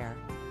Healthcare.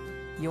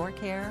 Your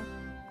care,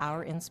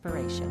 our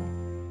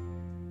inspiration.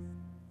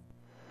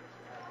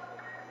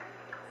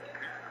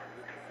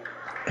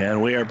 And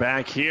we are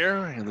back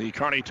here in the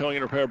Kearney Towing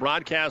and Repair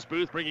broadcast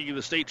booth, bringing you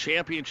the state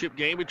championship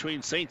game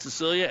between St.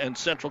 Cecilia and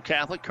Central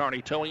Catholic.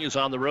 Kearney Towing is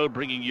on the road,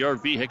 bringing your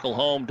vehicle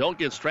home. Don't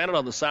get stranded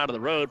on the side of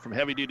the road. From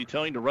heavy-duty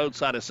towing to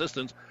roadside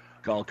assistance,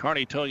 call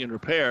Kearney Towing and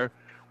Repair.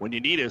 When you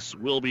need us,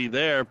 we'll be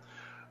there.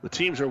 The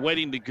teams are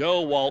waiting to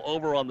go, while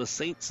over on the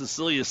St.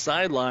 Cecilia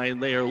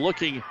sideline, they are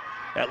looking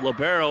at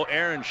libero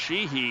Aaron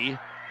Sheehy.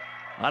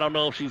 I don't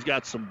know if she's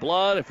got some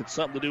blood, if it's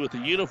something to do with the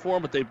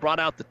uniform, but they brought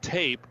out the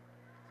tape.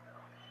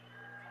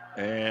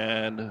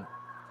 And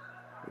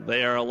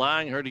they are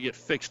allowing her to get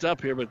fixed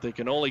up here, but they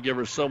can only give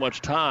her so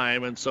much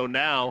time. And so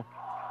now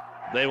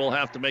they will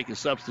have to make a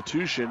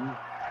substitution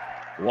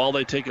while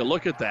they take a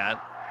look at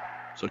that.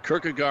 So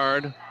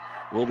Kierkegaard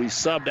will be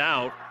subbed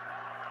out.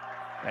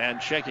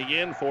 And checking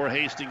in for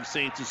Hastings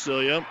St.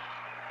 Cecilia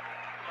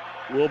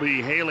will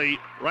be Haley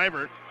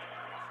Reibert.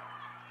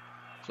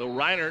 So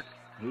Reinert,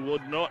 who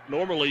would not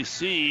normally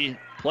see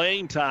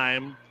playing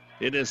time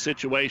in this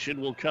situation,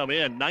 will come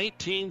in.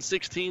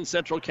 19-16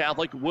 Central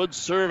Catholic. Woods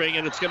serving,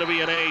 and it's going to be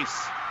an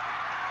ace.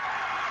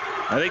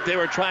 I think they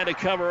were trying to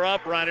cover up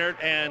Reinert,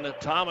 and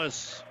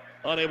Thomas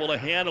unable to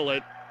handle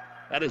it.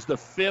 That is the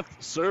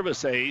 5th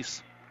service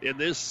ace in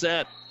this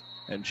set.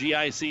 And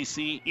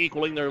GICC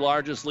equaling their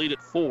largest lead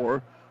at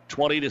 4,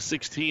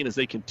 20-16, as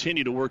they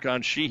continue to work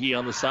on Sheehy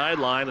on the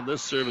sideline. And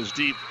this serve is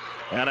deep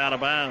and out of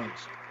bounds.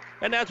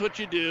 And that's what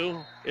you do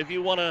if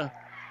you want to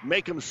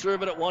make them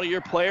serve it at one of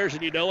your players,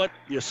 and you know it,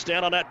 you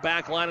stand on that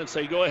back line and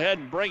say, go ahead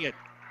and bring it.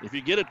 If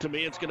you get it to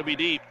me, it's going to be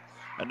deep.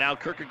 And now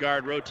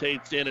Kierkegaard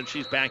rotates in, and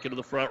she's back into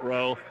the front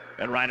row,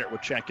 and Reinert will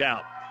check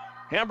out.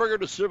 Hamburger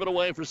to serve it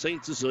away for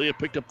St. Cecilia,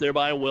 picked up there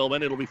by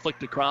Willman. It'll be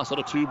flicked across on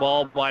a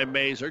 2-ball by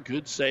Mazer.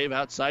 Good save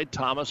outside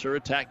Thomas. Her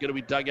attack going to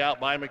be dug out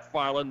by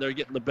McFarland. They're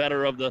getting the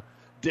better of the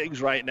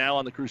digs right now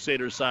on the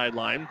Crusaders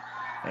sideline.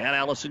 And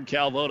Allison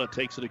Calvota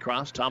takes it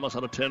across. Thomas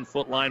on a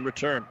 10-foot line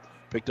return.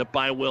 Picked up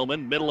by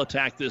Willman. Middle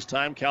attack this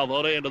time.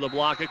 Calvota into the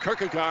block of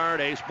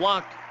Kierkegaard. Ace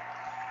block.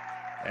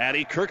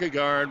 Addie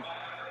Kierkegaard.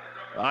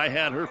 I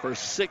had her for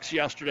 6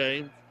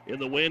 yesterday in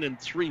the win in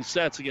 3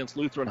 sets against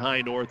Lutheran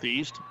High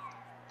Northeast.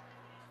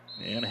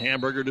 And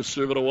Hamburger to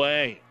serve it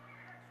away.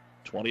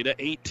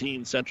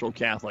 20-18 Central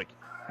Catholic.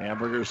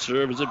 Hamburger's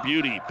serve is a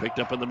beauty. Picked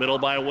up in the middle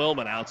by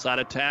Willman. Outside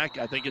attack.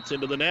 I think it's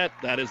into the net.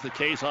 That is the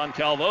case on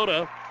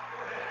Calvota.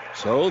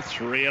 So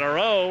 3 in a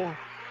row.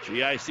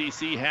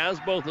 GICC has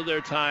both of their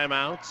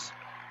timeouts.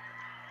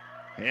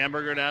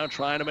 Hamburger now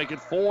trying to make it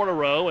 4 in a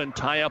row and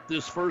tie up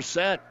this first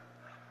set.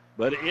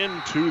 But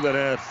into the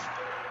net.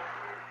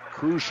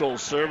 Crucial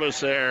service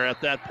there at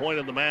that point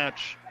of the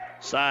match.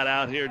 Side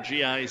out here,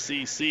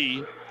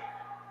 GICC.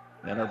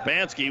 And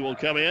Urbanski will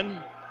come in.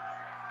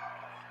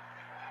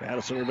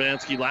 Madison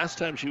Urbanski, last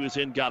time she was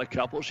in, got a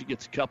couple. She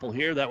gets a couple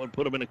here. That would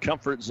put them in a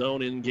comfort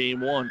zone in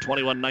game 1,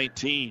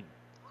 21-19.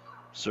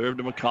 Serve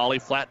to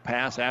McCauley, flat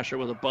pass. Asher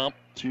with a bump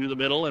to the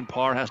middle, and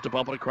Parr has to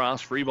bump it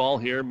across. Free ball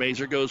here.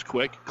 Mazer goes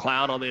quick.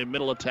 Cloud on the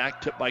middle attack,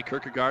 tipped by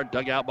Kierkegaard,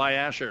 dug out by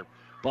Asher.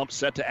 Bump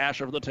set to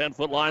Asher for the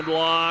 10-foot line,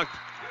 blocked,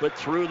 but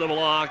through the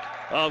block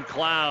of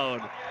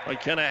Cloud.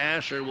 McKenna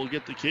Asher will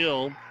get the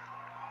kill.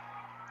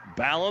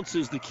 Balance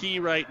is the key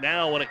right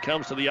now when it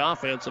comes to the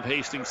offense of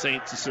Hastings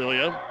St.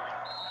 Cecilia.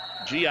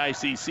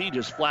 GICC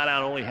just flat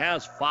out only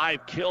has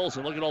 5 kills,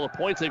 and look at all the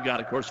points they've got.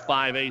 Of course,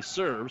 5 ace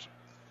serves.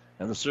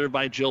 And the serve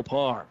by Jill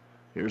Parr.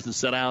 Here's the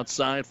set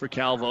outside for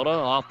Calvota.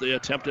 Off the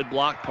attempted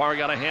block. Parr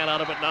got a hand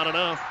out of it, not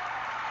enough.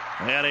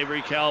 And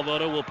Avery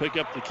Calvota will pick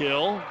up the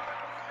kill.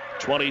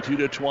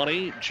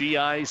 22-20,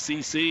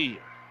 GICC.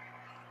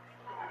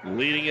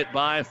 Leading it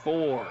by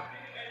 4.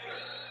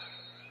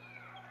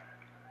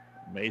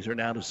 Mazer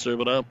now to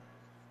serve it up.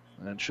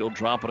 And she'll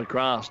drop it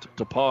across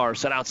to Parr.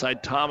 Set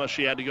outside Thomas.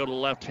 She had to go to the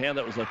left hand.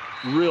 That was a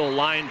real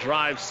line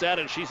drive set,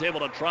 and she's able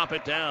to drop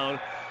it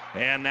down.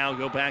 And now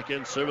go back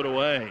and serve it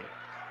away.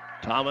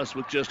 Thomas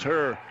with just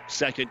her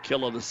second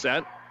kill of the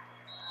set.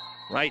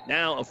 Right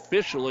now,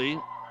 officially,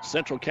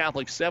 Central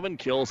Catholic 7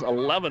 kills,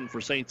 11 for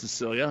St.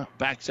 Cecilia.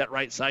 Back set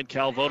right side,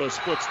 Calvota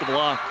splits the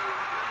block.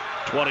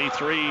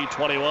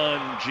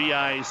 23-21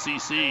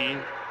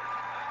 GICC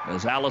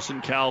as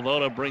Allison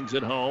Calvota brings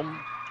it home.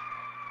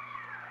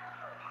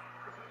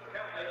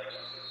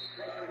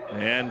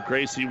 And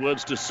Gracie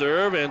Woods to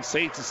serve, and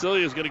St.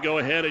 Cecilia is going to go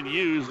ahead and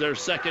use their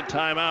second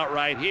timeout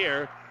right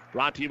here.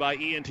 Brought to you by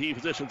ENT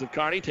Physicians of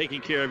Kearney, taking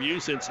care of you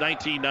since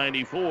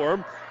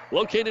 1994.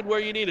 Located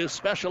where you need us,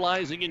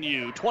 specializing in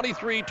you.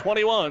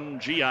 23-21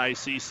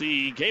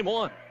 GICC, Game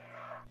 1.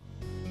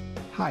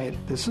 Hi,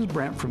 this is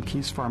Brent from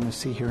Keys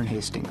Pharmacy here in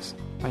Hastings.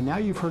 By now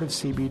you've heard of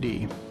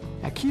CBD.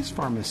 At Keys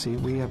Pharmacy,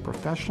 we have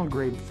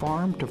professional-grade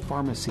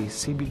farm-to-pharmacy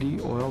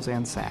CBD oils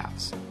and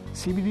salves.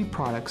 CBD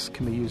products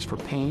can be used for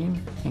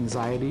pain,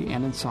 anxiety,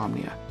 and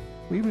insomnia.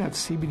 We even have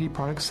CBD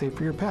products safe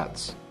for your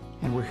pets.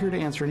 And we're here to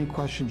answer any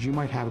questions you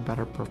might have about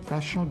our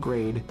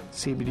professional-grade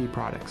CBD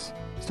products.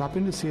 Stop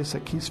in to see us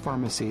at Keys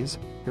Pharmacies,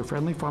 your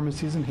friendly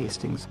pharmacies in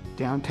Hastings,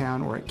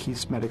 downtown, or at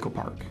Keys Medical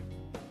Park.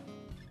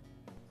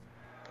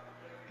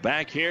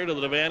 Back here to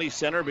the Devaney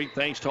Center, big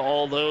thanks to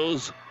all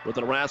those with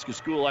the Nebraska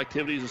School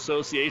Activities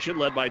Association,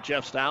 led by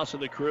Jeff Stouse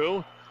and the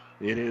crew.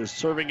 It is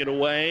serving it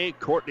away.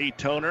 Courtney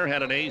Toner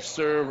had an ace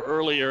serve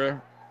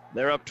earlier.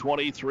 They're up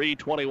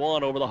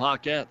 23-21 over the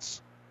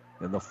Hawkettes.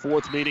 In the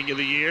fourth meeting of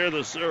the year,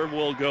 the serve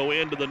will go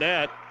into the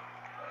net.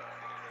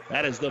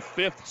 That is the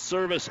fifth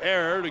service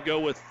error to go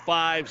with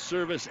 5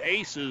 service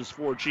aces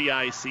for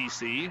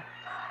GICC.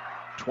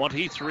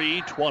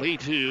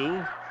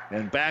 23-22.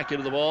 And back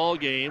into the ball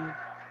game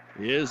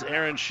is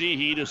Aaron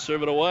Sheehy to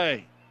serve it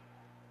away.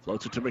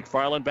 Floats it to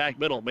McFarland, back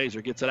middle.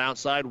 Mazer gets it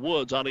outside.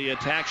 Woods on the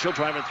attack. She'll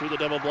drive it through the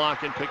double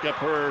block and pick up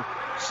her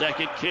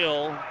second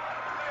kill.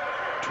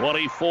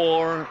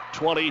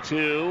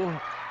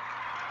 24-22.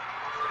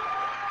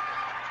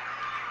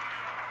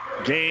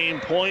 Game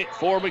point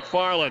for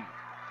McFarland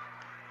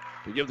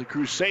to give the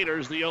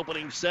Crusaders the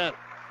opening set.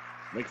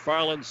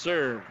 McFarland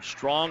serve.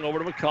 Strong over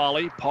to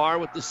McCauley. Parr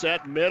with the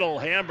set. Middle.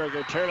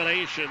 Hamburger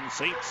termination.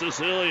 St.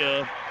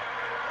 Cecilia.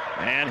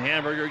 And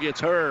Hamburger gets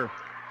her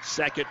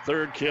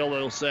third kill,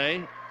 they'll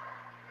say.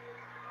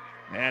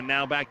 And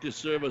now back to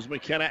serve as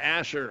McKenna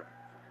Asher.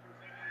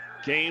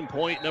 Game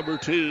point number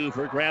 2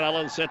 for Grand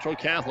Island Central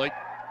Catholic.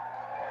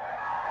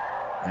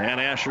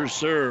 And Asher's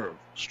serve.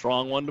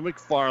 Strong one to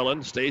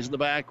McFarland. Stays in the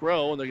back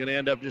row, and they're going to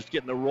end up just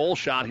getting a roll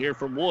shot here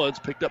from Woods.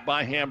 Picked up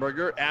by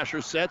Hamburger.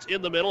 Asher sets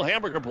in the middle.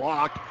 Hamburger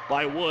blocked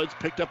by Woods.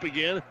 Picked up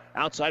again.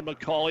 Outside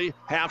McCauley.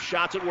 Half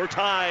shots, and we're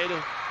tied.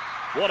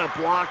 What a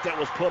block that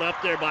was put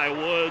up there by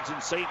Woods,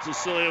 and St.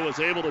 Cecilia was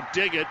able to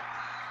dig it.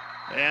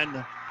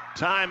 And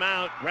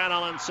timeout, Grand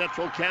Island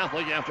Central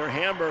Catholic after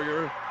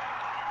Hamburger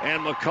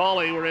and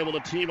McCauley were able to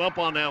team up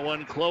on that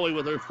one. Chloe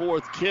with her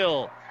 4th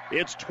kill.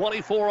 It's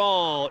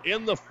 24-all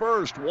in the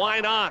first. Why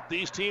not?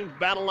 These teams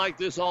battle like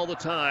this all the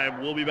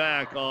time. We'll be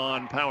back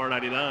on Power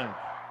 99.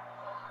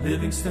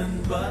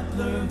 Livingston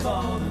Butler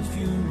Volleyball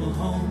Funeral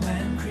Home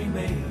and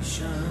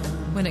Cremation.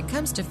 When it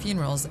comes to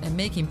funerals and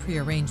making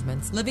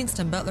pre-arrangements,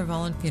 Livingston Butler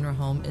Volleyball Funeral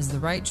Home is the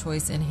right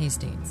choice in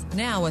Hastings.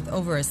 Now, with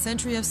over a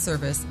century of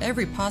service,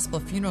 every possible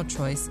funeral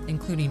choice,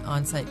 including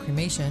on-site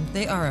cremation,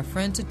 they are a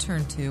friend to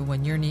turn to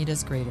when your need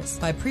is greatest.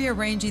 By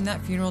pre-arranging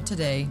that funeral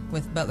today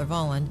with Butler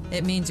Volleyball,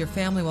 it means your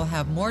family will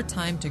have more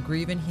time to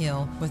grieve and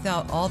heal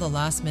without all the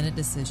last-minute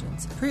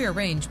decisions.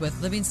 Pre-arrange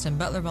with Livingston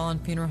Butler Volleyball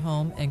Funeral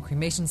Home and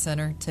Cremation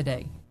Center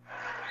today.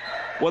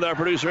 With our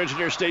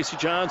producer-engineer Stacy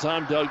Johns,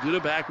 I'm Doug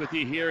Duda, back with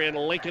you here in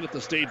Lincoln at the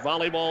state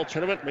volleyball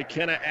tournament.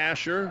 McKenna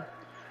Asher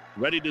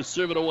ready to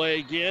serve it away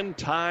again,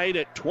 tied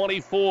at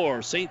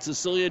 24. St.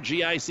 Cecilia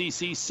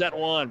GICC set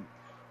 1.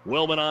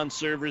 Willman on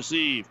serve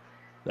receive.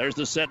 There's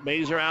the set.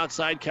 Mazer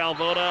outside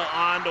Calvota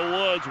on to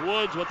Woods.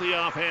 Woods with the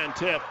offhand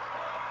tip.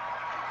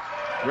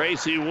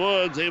 Gracie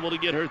Woods able to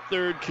get her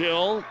 3rd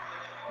kill.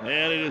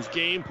 And it is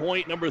game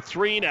point number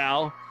 3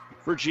 now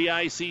for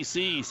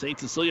GICC. St.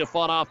 Cecilia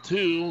fought off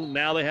 2.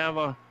 Now they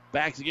have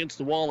backs against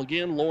the wall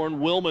again. Lauren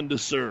Willman to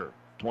serve.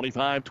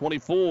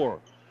 25-24.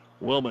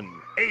 Willman.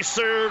 Ace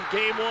serve.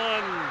 Game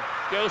 1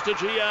 goes to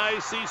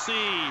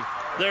GICC.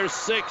 Their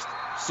 6th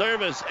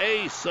service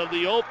ace of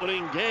the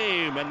opening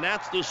game. And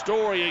that's the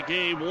story of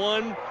game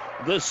 1.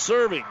 The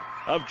serving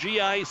of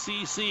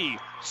GICC.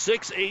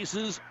 6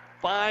 aces,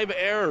 5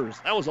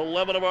 errors. That was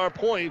 11 of our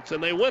points,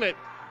 and they win it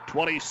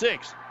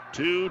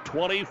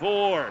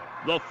 26-24.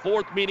 The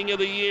 4th meeting of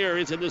the year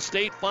is in the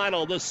state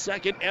final. The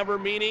 2nd ever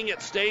meeting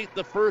at state,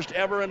 the 1st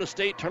ever in a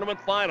state tournament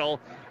final.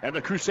 And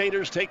the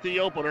Crusaders take the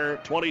opener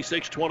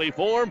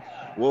 26-24.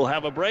 We'll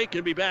have a break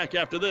and be back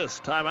after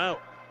this timeout.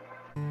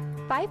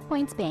 5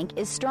 Points Bank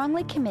is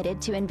strongly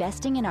committed to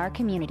investing in our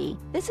community.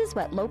 This is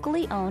what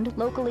locally owned,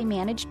 locally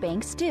managed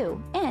banks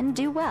do, and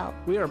do well.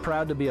 We are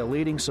proud to be a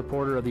leading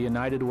supporter of the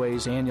United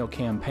Way's annual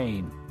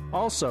campaign.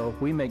 Also,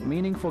 we make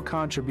meaningful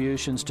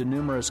contributions to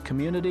numerous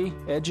community,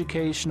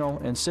 educational,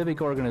 and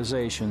civic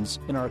organizations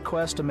in our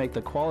quest to make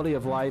the quality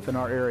of life in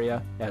our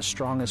area as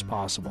strong as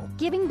possible.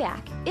 Giving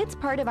back. It's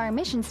part of our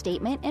mission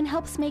statement and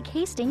helps make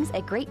Hastings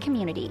a great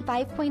community.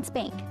 5 Points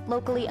Bank.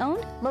 Locally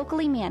owned,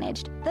 locally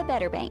managed. The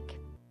better bank.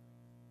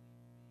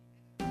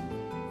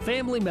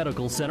 Family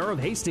Medical Center of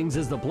Hastings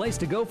is the place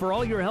to go for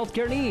all your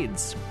healthcare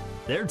needs.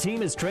 Their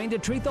team is trained to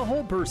treat the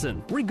whole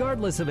person,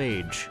 regardless of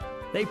age.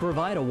 They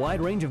provide a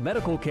wide range of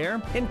medical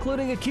care,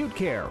 including acute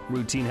care,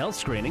 routine health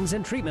screenings,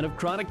 and treatment of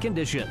chronic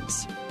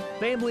conditions.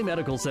 Family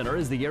Medical Center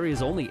is the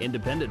area's only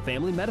independent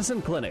family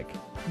medicine clinic.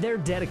 They're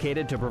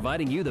dedicated to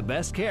providing you the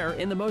best care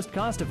in the most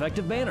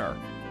cost-effective manner.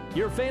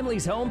 Your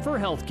family's home for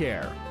health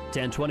care.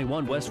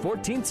 1021 West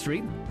 14th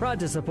Street, proud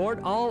to support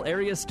all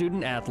area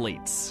student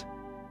athletes.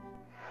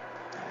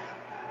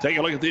 Take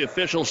a look at the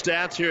official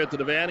stats here at the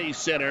Devaney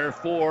Center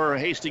for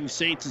Hastings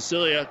St.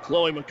 Cecilia.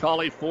 Chloe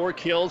McCauley, 4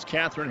 kills.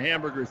 Catherine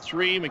Hamburger,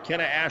 3.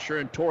 McKenna Asher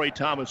and Tori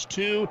Thomas,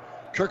 2.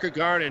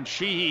 Kierkegaard and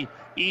Sheehy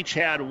each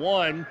had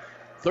 1.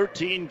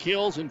 13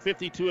 kills and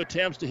 52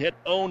 attempts to hit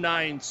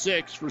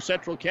 .096 for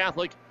Central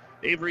Catholic.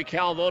 Avery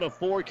Calvota,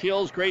 4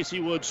 kills. Gracie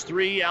Woods,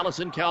 3.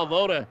 Allison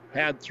Calvota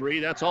had 3.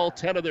 That's all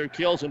 10 of their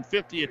kills in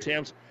 50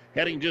 attempts,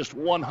 heading just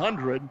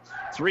 100.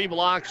 3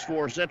 blocks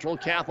for Central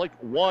Catholic,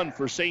 1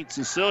 for St.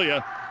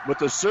 Cecilia. With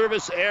the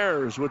service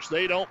errors, which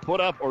they don't put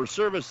up, or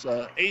service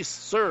ace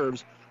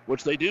serves,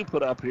 which they do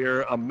put up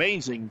here,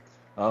 amazing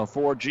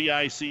for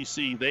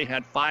GICC. They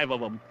had 5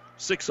 of them,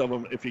 6 of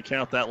them if you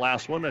count that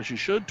last one, as you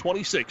should,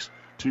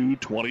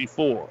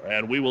 26-24.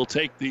 And we will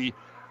take the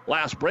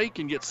last break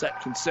and get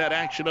set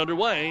action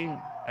underway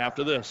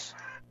after this.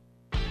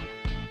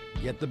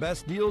 Get the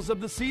best deals of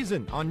the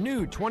season on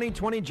new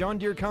 2020 John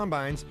Deere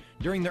combines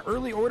during the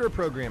early order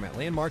program at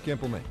Landmark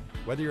Implement.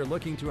 Whether you're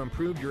looking to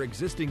improve your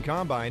existing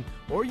combine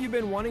or you've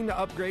been wanting to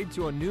upgrade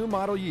to a new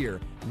model year,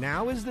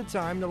 now is the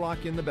time to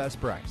lock in the best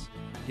price.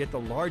 Get the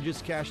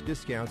largest cash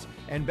discounts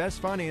and best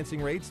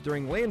financing rates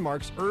during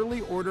Landmark's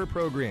early order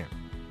program.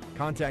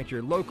 Contact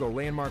your local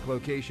Landmark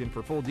location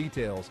for full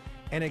details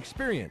and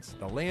experience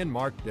the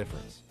Landmark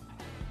difference.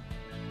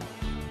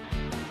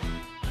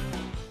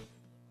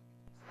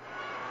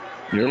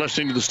 You're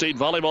listening to the State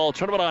Volleyball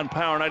Tournament on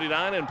Power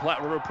 99 and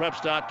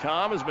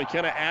PlatteRiverPreps.com as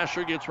McKenna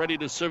Asher gets ready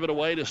to serve it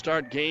away to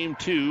start Game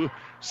 2.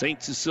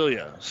 St.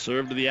 Cecilia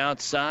serve to the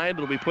outside.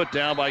 It'll be put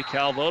down by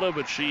Calvota,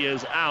 but she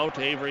is out.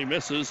 Avery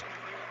misses.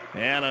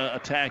 And an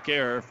attack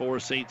error for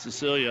St.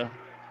 Cecilia.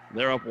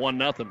 They're up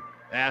 1-0.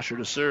 Asher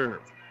to serve.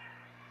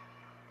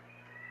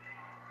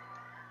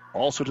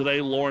 Also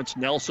today, Lawrence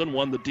Nelson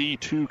won the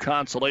D2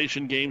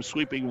 consolation game,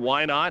 sweeping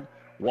Wynot.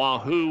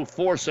 Wahoo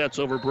 4 sets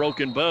over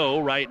Broken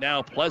Bow. Right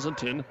now,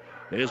 Pleasanton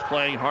is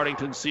playing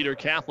Hartington Cedar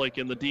Catholic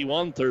in the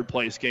D1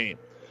 third-place game.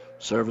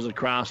 Serve is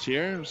across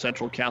here.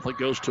 Central Catholic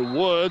goes to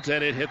Woods,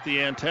 and it hit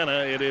the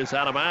antenna. It is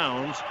out of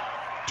bounds.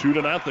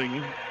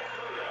 2-0.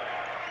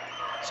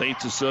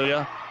 St.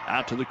 Cecilia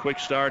out to the quick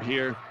start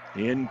here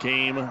in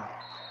game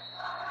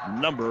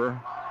number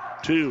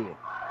 2.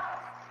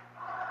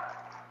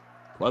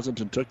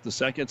 Pleasanton took the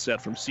second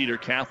set from Cedar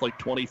Catholic,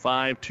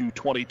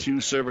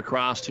 25-22. Serve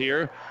across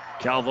here.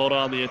 Calvota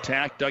on the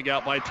attack, dug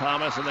out by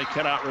Thomas, and they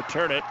cannot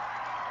return it.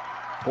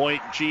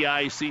 Point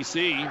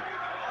GICC.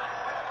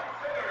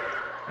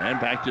 And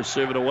back to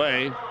serve it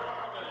away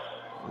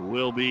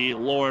will be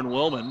Lauren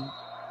Willman.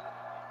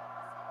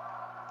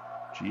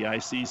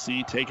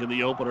 GICC taking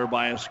the opener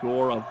by a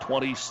score of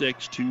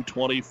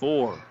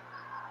 26-24.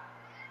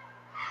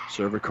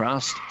 Serve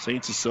across.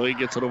 St. Cecilia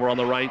gets it over on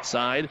the right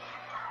side.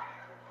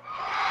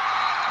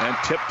 And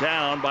tipped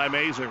down by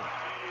Mazer.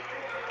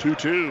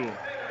 2-2.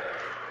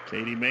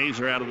 Katie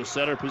Mazer out of the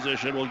center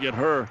position will get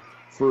her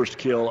first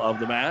kill of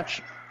the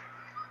match.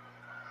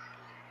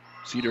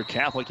 Cedar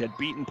Catholic had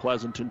beaten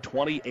Pleasanton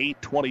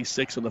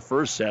 28-26 in the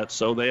first set,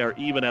 so they are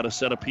even at a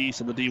set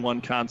apiece in the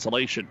D1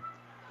 consolation.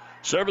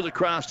 Serve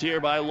across here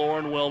by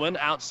Lauren Willman.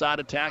 Outside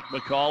attack,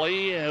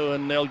 McCauley,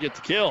 and they'll get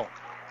the kill.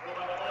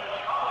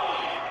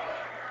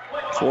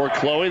 For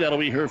Chloe, that'll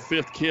be her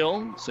 5th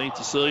kill. St.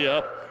 Cecilia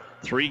up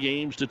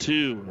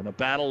 3-2 in a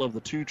battle of the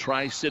two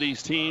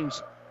Tri-Cities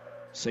teams.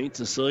 St.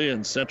 Cecilia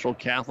and Central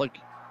Catholic.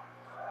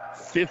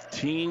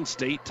 15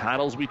 state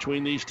titles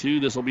between these two.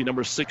 This will be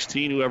number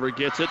 16, whoever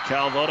gets it.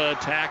 Calvota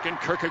attack, and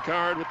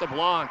Kierkegaard with the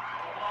block.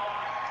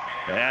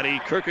 Addie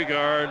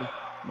Kierkegaard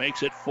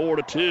makes it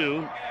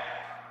 4-2.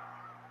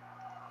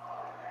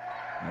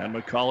 And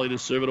McCauley to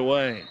serve it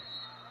away.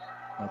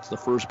 That's the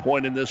first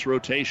point in this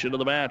rotation of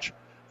the match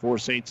for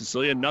St.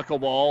 Cecilia.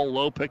 Knuckleball,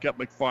 low pickup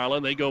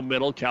McFarland. They go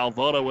middle.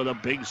 Calvota with a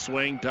big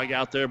swing, dug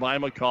out there by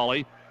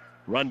McCauley.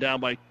 Run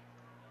down by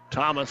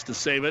Thomas to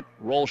save it.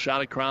 Roll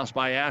shot across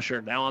by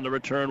Asher. Now on the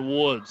return,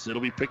 Woods.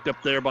 It'll be picked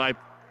up there by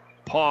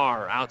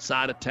Parr.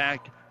 Outside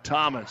attack,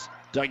 Thomas.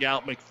 Dug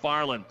out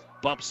McFarland.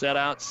 Bump set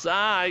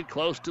outside,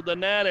 close to the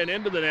net and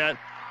into the net.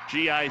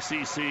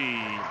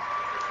 GICC.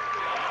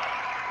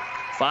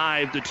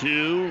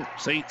 5-2,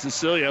 St.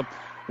 Cecilia.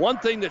 One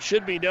thing that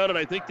should be noted,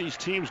 I think these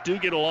teams do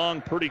get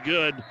along pretty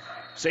good.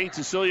 St.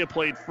 Cecilia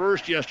played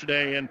first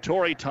yesterday, and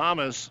Tori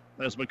Thomas,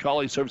 as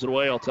McCauley serves it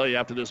away, I'll tell you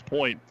after this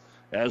point,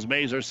 as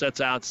Mazer sets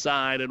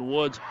outside, and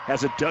Woods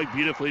has it dug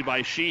beautifully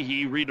by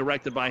Sheehy,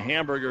 redirected by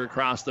Hamburger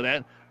across the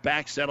net.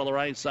 Back set on the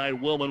right side,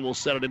 Willman will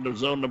set it into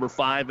zone number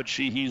 5, but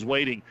Sheehy's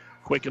waiting.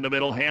 Quick in the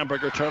middle,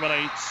 Hamburger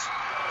terminates.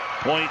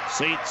 Point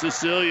St.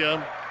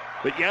 Cecilia.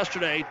 But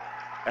yesterday,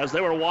 as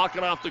they were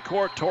walking off the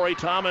court, Tori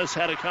Thomas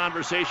had a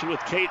conversation with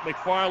Kate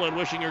McFarland,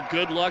 wishing her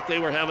good luck. They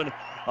were having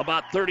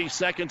about 30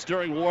 seconds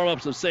during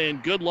warm-ups of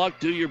saying, good luck,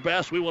 do your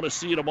best, we want to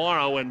see you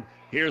tomorrow, and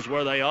here's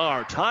where they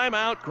are.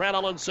 Timeout, Grand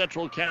Island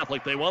Central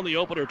Catholic. They won the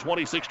opener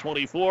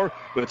 26-24,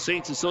 but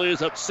St.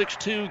 Cecilia's up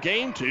 6-2,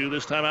 game 2.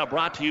 This timeout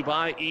brought to you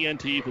by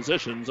ENT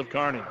Physicians of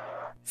Kearney.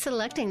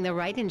 Selecting the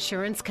right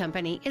insurance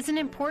company is an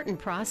important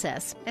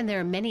process, and there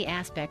are many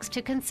aspects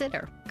to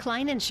consider.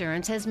 Klein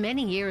Insurance has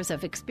many years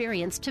of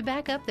experience to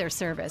back up their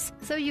service,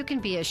 so you can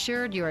be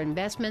assured your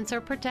investments are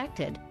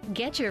protected.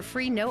 Get your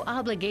free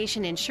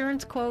no-obligation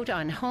insurance quote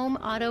on home,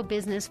 auto,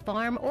 business,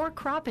 farm, or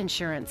crop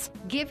insurance.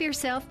 Give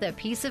yourself the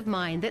peace of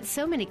mind that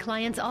so many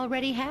clients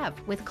already have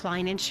with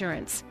Klein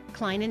Insurance.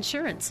 Klein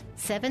Insurance,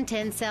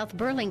 710 South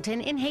Burlington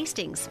in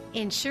Hastings.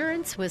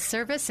 Insurance with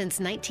service since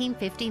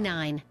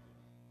 1959.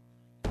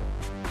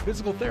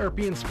 Physical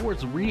Therapy and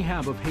Sports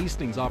Rehab of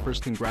Hastings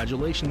offers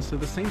congratulations to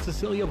the St.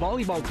 Cecilia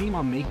volleyball team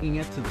on making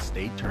it to the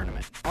state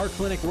tournament. Our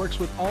clinic works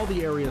with all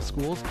the area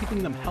schools,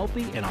 keeping them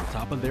healthy and on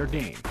top of their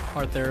game.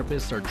 Our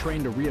therapists are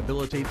trained to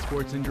rehabilitate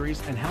sports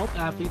injuries and help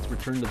athletes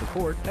return to the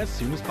court as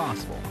soon as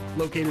possible.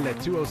 Located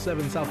at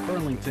 207 South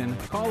Burlington,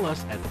 call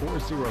us at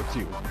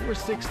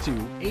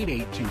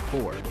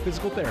 402-462-8824.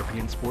 Physical Therapy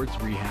and Sports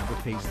Rehab of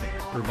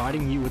Hastings,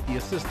 providing you with the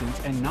assistance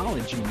and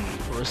knowledge you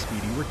need for a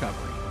speedy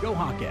recovery. Go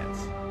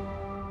Hawkets!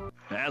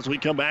 As we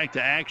come back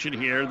to action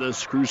here, the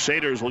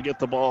Crusaders will get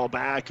the ball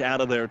back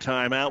out of their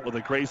timeout with a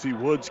Gracie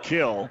Woods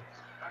kill.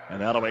 And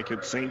that'll make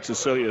it St.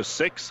 Cecilia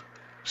 6,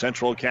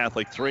 Central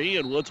Catholic 3.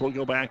 And Woods will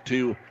go back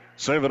to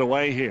serve it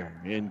away here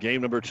in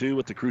game number 2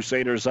 with the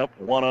Crusaders up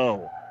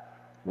 1-0.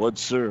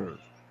 Woods serve.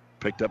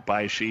 Picked up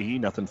by Sheehy.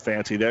 Nothing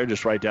fancy there.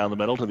 Just right down the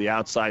middle to the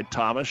outside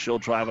Thomas. She'll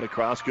drive it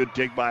across. Good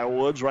dig by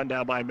Woods. Run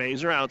down by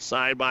Mazer.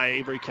 Outside by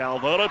Avery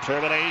Calvota.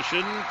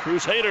 Termination.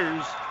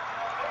 Crusaders.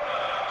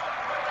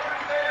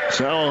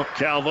 So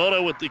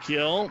Calvota with the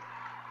kill.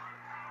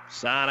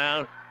 Side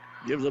out.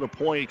 Gives it a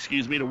point,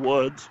 to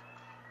Woods.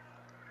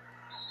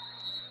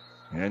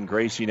 And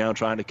Gracie now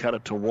trying to cut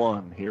it to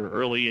 1 here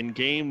early in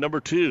game number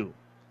 2.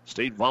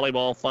 State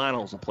Volleyball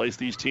Finals. A place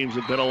these teams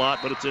have been a lot,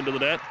 but it's into the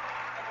net.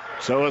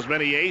 So as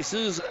many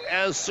aces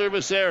as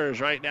service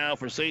errors right now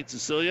for St.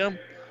 Cecilia.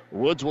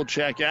 Woods will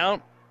check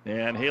out,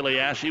 and Haley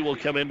Ashe will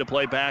come in to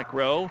play back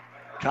row.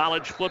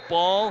 College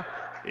football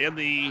in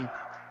the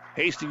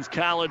Hastings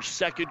College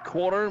second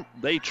quarter.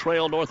 They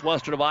trail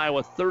Northwestern of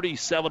Iowa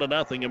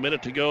 37-0. A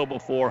minute to go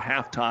before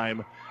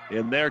halftime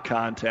in their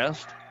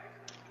contest.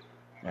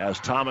 As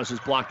Thomas is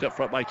blocked up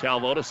front by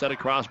Calvota, set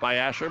across by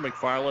Asher.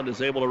 McFarland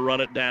is able to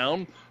run it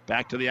down.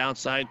 Back to the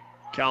outside.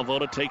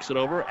 Calvota takes it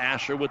over.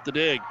 Asher with the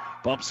dig.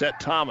 Bump set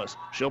Thomas.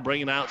 She'll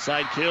bring an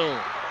outside kill.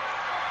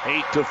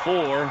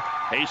 8-4.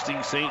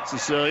 Hastings St.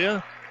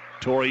 Cecilia.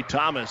 Tori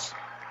Thomas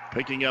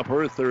picking up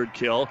her third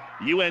kill.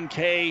 UNK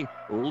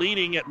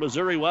leading at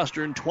Missouri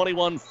Western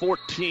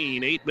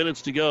 21-14. 8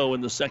 minutes to go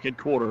in the second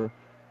quarter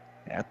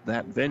at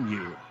that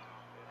venue.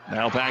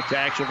 Now back to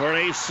action for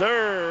an ace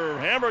serve.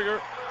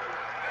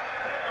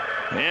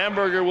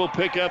 Hamburger will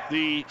pick up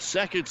the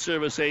second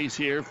service ace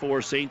here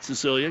for St.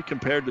 Cecilia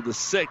compared to the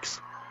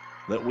 6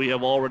 that we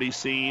have already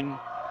seen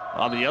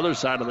on the other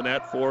side of the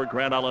net for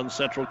Grand Island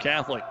Central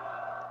Catholic.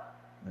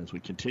 As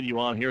we continue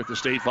on here at the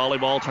state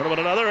volleyball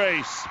tournament, another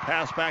ace.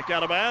 Pass back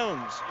out of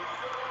bounds.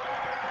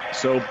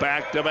 So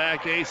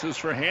back-to-back aces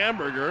for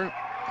Hamburger.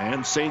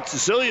 And St.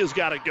 Cecilia's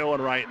got it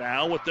going right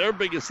now with their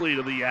biggest lead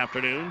of the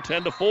afternoon,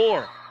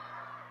 10-4.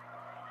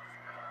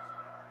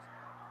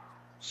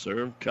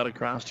 Serve cut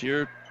across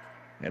here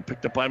and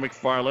picked up by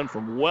McFarland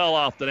from well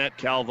off the net.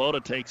 Calvota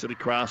takes it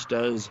across,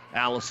 does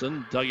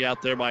Allison. Dug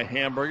out there by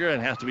Hamburger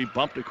and has to be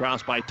bumped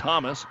across by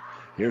Thomas.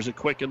 Here's a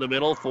quick in the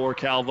middle for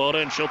Calvota,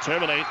 and she'll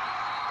terminate.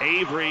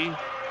 Avery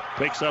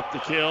picks up the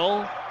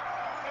kill.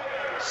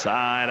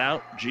 Side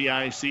out,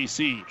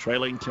 GICC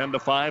trailing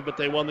 10-5, but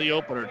they won the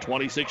opener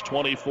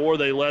 26-24.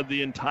 They led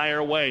the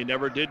entire way,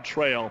 never did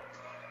trail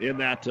in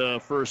that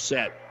first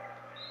set.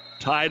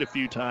 Tied a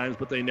few times,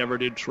 but they never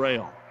did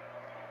trail.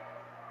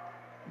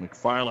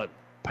 McFarland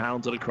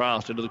pounds it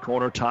across into the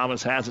corner.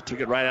 Thomas has it,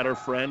 took it right at her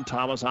friend.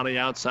 Thomas on the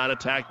outside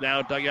attack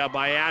now, dug out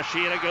by Ashe,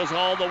 and it goes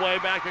all the way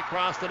back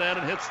across the net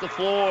and hits the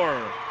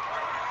floor.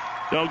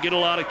 Don't get a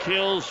lot of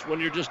kills when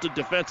you're just a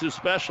defensive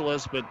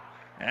specialist, but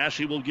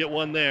Ashe will get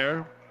one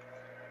there.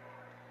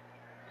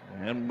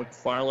 And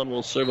McFarland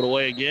will serve it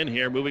away again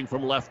here, moving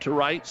from left to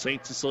right.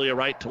 St. Cecilia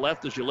right to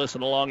left as you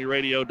listen along your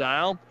radio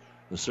dial.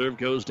 The serve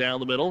goes down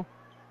the middle.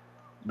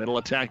 Middle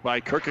attack by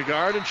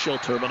Kierkegaard, and she'll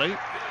terminate.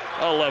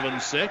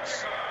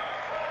 11-6.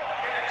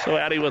 So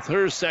Addie with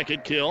her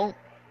second kill.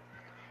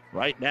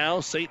 Right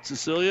now, St.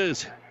 Cecilia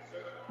has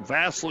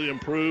vastly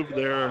improved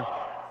their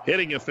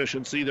hitting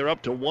efficiency. They're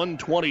up to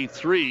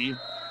 123.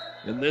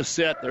 In this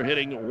set, they're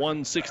hitting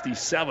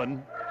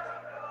 167.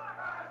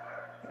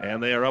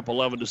 And they are up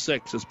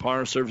 11-6 as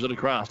Parr serves it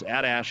across.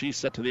 At Ashe,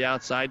 set to the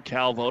outside.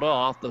 Calvota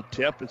off the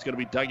tip. It's going to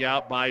be dug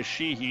out by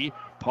Sheehy.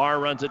 Parr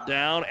runs it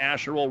down.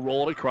 Asher will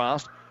roll it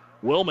across.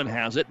 Willman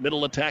has it.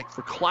 Middle attack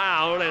for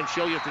Cloud, and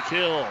she'll get the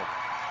kill.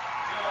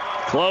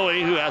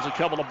 Chloe, who has a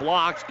couple of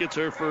blocks, gets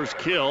her first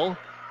kill.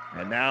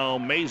 And now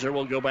Mazer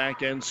will go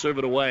back and serve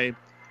it away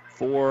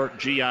for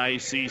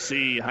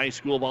GICC. High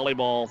school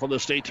volleyball from the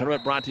state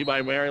tournament brought to you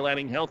by Mary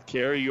Lanning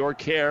Healthcare. Your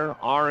care,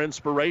 our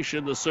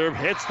inspiration. The serve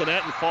hits the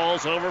net and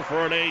falls over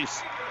for an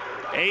ace.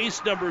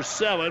 Ace number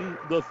 7,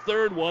 the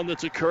third one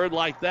that's occurred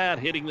like that,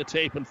 hitting the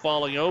tape and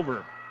falling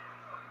over.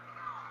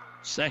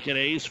 Second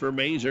ace for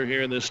Mazer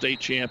here in the state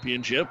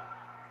championship.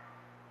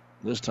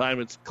 This time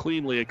it's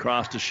cleanly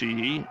across to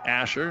Sheehy.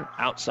 Asher,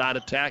 outside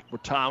attack for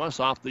Thomas.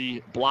 Off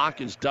the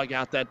block is dug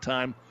out that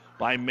time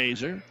by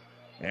Mazer.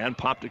 And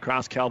popped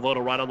across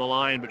Calvoda right on the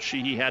line, but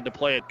Sheehy had to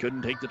play it.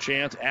 Couldn't take the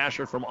chance.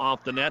 Asher from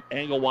off the net.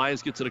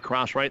 Angle-wise gets it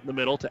across right in the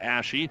middle to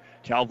Ashy.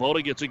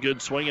 Calvoda gets a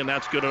good swing, and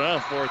that's good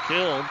enough for a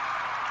kill.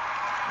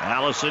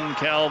 Allison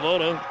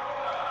Calvoda.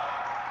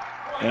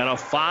 And a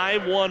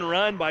 5-1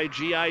 run by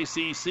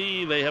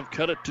GICC. They have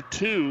cut it to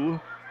 2,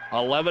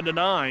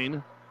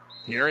 11-9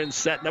 here in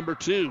set number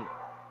 2.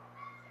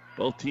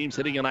 Both teams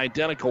hitting an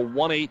identical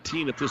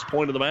 118 at this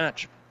point of the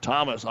match.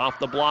 Thomas off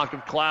the block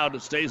of Cloud.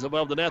 It stays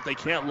above the net. They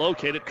can't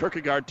locate it.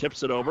 Kierkegaard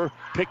tips it over.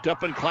 Picked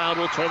up, and Cloud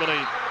will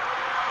terminate.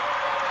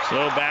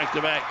 So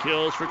back-to-back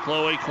kills for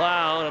Chloe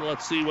Cloud. And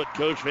let's see what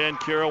Coach Van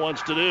Cura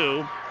wants to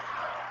do.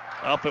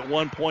 Up at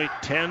 1 point,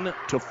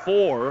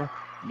 10-4.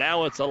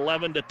 Now it's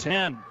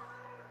 11-10.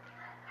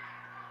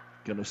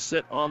 Going to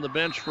sit on the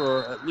bench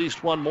for at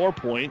least one more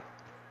point.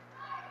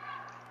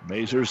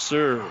 Mazer's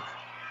serve.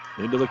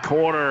 Into the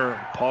corner.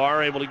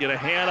 Parr able to get a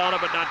hand on it,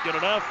 but not good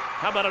enough.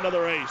 How about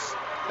another ace?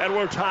 And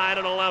we're tied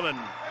at 11.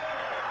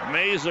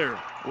 Mazer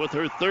with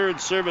her third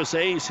service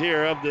ace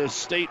here of this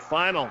state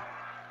final.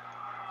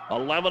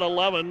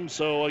 11-11,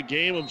 so a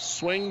game of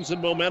swings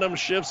and momentum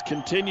shifts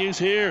continues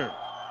here.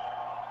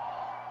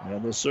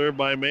 And the serve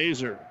by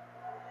Mazer.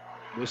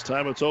 This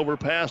time it's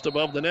overpassed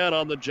above the net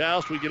on the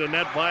joust. We get a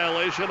net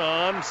violation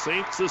on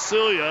St.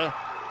 Cecilia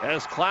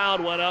as Cloud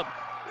went up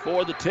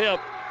for the tip.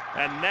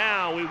 And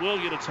now we will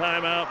get a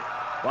timeout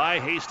by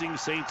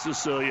Hastings St.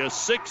 Cecilia.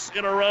 6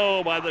 in a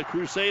row by the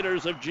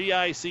Crusaders of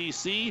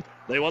GICC.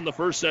 They won the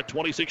first set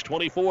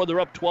 26-24. They're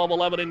up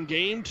 12-11 in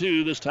game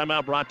 2. This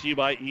timeout brought to you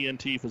by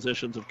ENT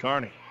Physicians of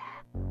Kearney.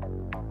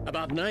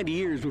 About 90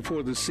 years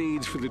before the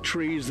seeds for the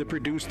trees that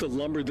produce the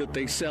lumber that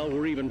they sell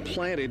were even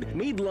planted,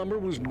 Mead Lumber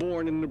was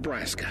born in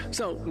Nebraska.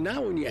 So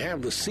now when you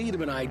have the seed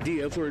of an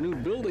idea for a new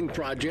building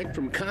project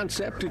from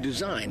concept to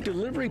design,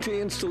 delivery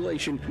to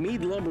installation,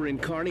 Mead Lumber in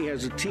Kearney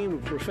has a team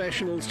of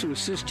professionals to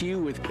assist you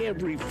with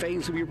every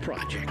phase of your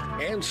project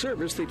and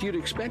service that you'd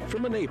expect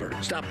from a neighbor.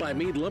 Stop by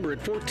Mead Lumber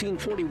at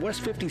 1440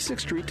 West 56th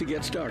Street to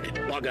get started.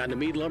 Log on to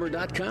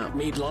meadlumber.com.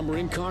 Mead Lumber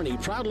in Kearney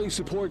proudly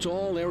supports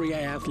all area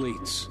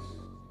athletes.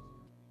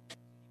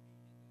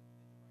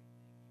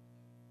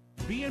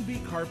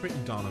 B&B Carpet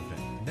in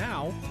Donovan,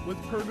 now with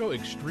Pergo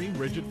Extreme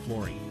Rigid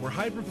Flooring, where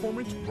high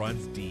performance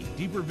runs deep.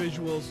 Deeper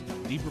visuals,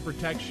 deeper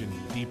protection,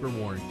 deeper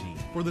warranty.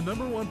 For the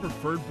 #1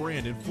 preferred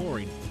brand in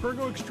flooring,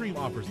 Pergo Extreme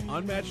offers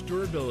unmatched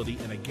durability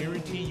and a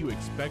guarantee you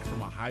expect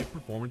from a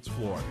high-performance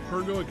floor.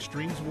 Pergo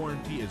Extreme's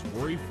warranty is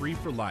worry-free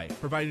for life,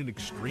 providing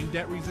extreme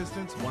debt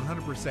resistance,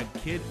 100%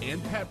 kid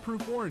and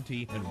pet-proof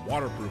warranty, and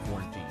waterproof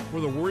warranty. For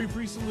the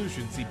worry-free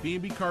solution, see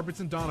B&B Carpets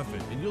in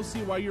Donovan, and you'll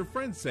see why your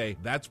friends say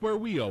that's where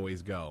we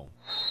always go.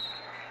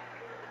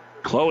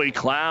 Chloe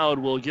Cloud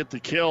will get the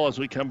kill as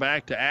we come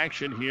back to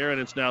action here,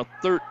 and it's now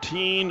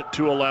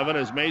 13-11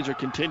 as Mazer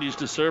continues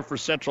to serve for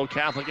Central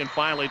Catholic, and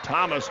finally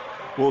Thomas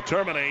will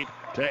terminate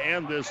to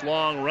end this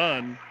long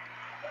run.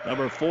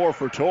 Number 4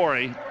 for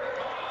Torrey,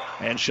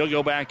 and she'll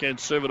go back and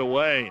serve it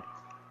away.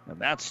 And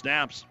that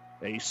snaps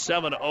a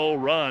 7-0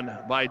 run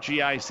by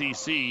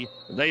GICC.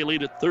 They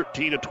lead at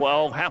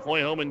 13-12,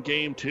 halfway home in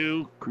game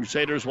 2.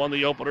 Crusaders won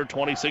the opener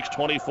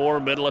 26-24.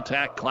 Middle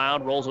attack,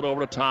 Cloud rolls it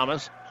over to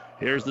Thomas.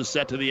 Here's the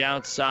set to the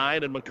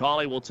outside, and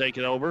McCauley will take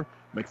it over.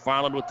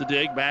 McFarland with the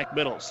dig, back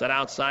middle. Set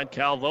outside,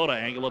 Calvoda.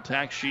 Angle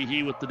attack,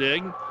 Sheehy with the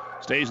dig.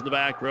 Stays in the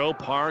back row.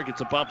 Parr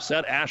gets a bump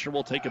set. Asher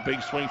will take a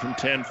big swing from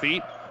 10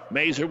 feet.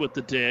 Mazer with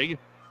the dig.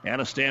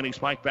 And a standing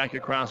spike back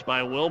across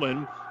by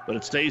Willman, but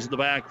it stays in the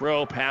back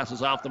row.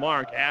 Passes off the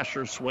mark.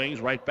 Asher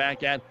swings right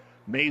back at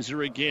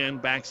Mazer again.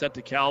 Back set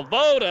to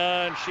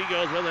Calvoda, and she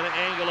goes with an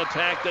angle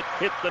attack that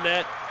hit the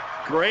net.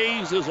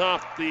 Grazes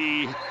off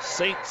the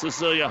St.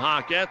 Cecilia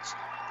Hawkettes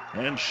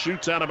and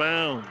shoots out of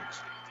bounds.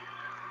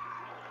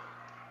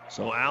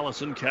 So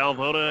Allison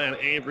Calvoda and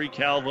Avery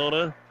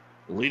Calvoda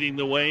leading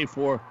the way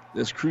for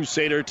this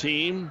Crusader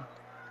team.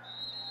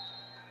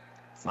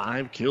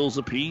 5 kills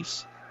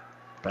apiece.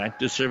 Back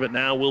to serve it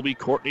now will be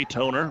Courtney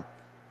Toner.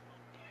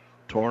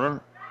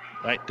 Turner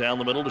right down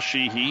the middle to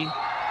Sheehy.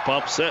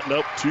 Bump set.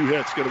 Nope, 2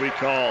 hits going to be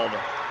called.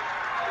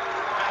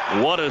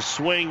 What a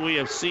swing we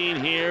have seen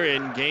here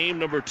in game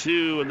number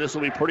 2, and this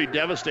will be pretty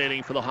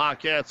devastating for the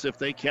Hawkettes if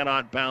they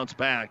cannot bounce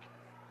back.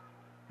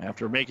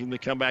 After making the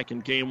comeback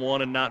in game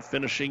 1 and not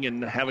finishing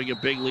and having a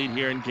big lead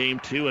here in game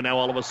 2, and now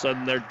all of a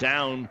sudden they're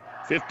down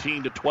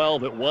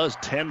 15-12. It was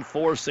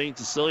 10-4 St.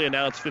 Cecilia.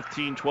 Now it's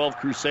 15-12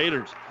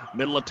 Crusaders.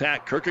 Middle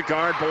attack,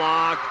 Kierkegaard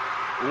blocked.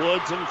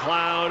 Woods and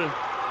Cloud.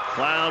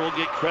 Cloud will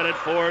get credit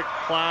for it.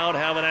 Cloud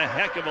having a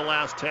heck of a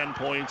last 10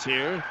 points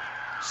here.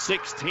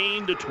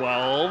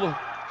 16-12.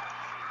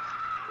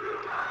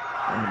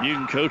 And you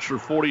can coach for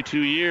 42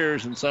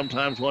 years and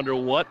sometimes wonder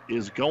what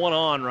is going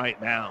on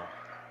right now.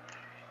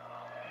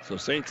 So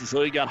St.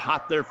 Cecilia got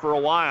hot there for a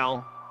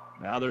while.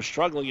 Now they're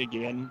struggling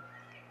again.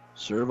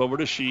 Serve over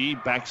to She.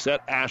 Back set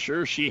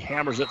Asher. She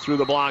hammers it through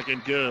the block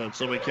and good.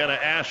 So McKenna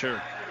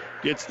Asher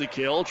gets the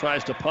kill.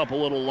 Tries to pump a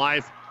little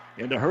life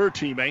into her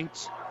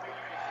teammates.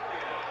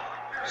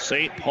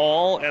 St.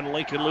 Paul and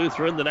Lincoln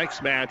Lutheran, the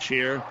next match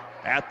here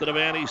at the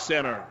Devaney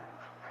Center.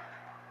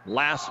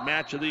 Last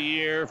match of the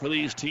year for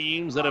these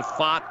teams that have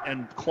fought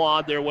and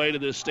clawed their way to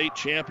this state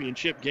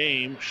championship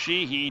game.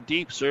 Sheehy,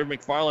 deep serve.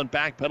 McFarland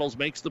backpedals,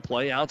 makes the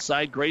play.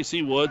 Outside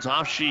Gracie Woods,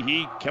 off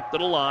Sheehy, kept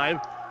it alive.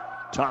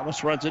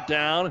 Thomas runs it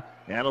down,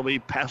 and it'll be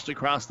passed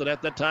across the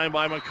net that time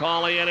by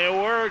McCauley, and it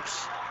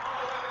works.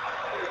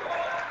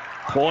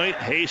 Point,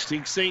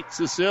 Hastings St.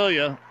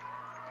 Cecilia.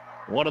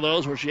 One of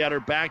those where she had her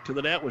back to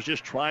the net, was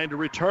just trying to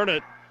return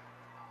it,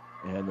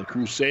 and the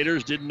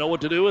Crusaders didn't know what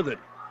to do with it.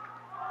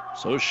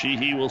 So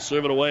Sheehy will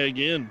serve it away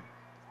again.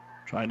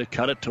 Trying to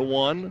cut it to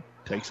one.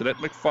 Takes it at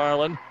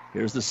McFarland.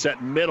 Here's the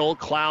set middle.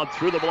 Cloud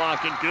through the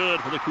block and good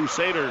for the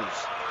Crusaders.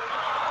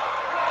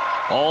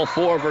 All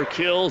four of her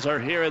kills are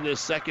here in this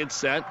second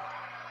set.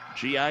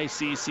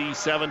 GICC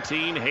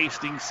 17,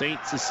 Hastings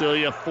St.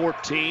 Cecilia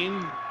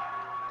 14.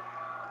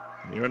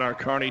 Here in our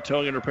Kearney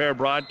Towing and Repair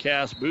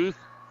broadcast booth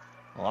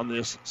on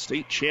this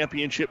state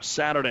championship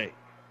Saturday.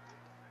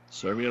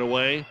 Serving it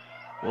away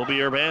will be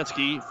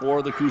Urbanski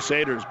for the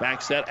Crusaders.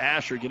 Back set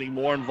Asher getting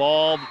more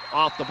involved.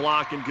 Off the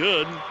block and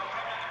good.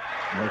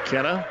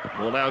 McKenna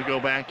will now go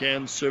back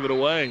and serve it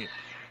away.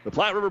 The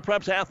Platte River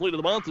Preps Athlete of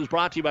the Month is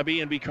brought to you by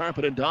B&B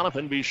Carpet in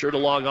Donovan. Be sure to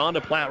log on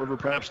to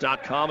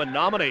PlatteRiverPreps.com and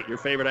nominate your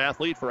favorite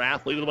athlete for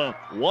Athlete of the Month.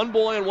 One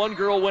boy and one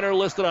girl winner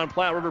listed on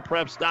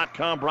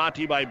PlatteRiverPreps.com. Brought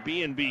to you by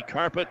B&B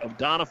Carpet of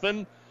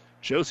Donovan.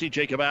 Josie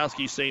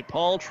Jacobowski, St.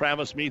 Paul,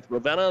 Travis Meath,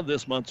 Ravenna,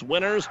 this month's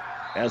winners.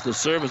 As the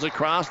serve is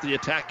across, the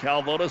attack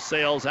Calvota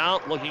sails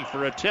out, looking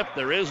for a tip.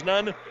 There is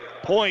none.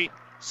 Point,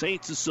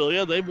 St.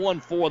 Cecilia. They've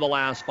won 4 of the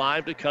last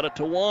 5 to cut it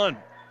to 1.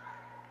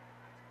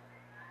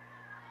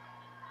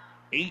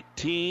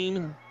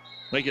 18,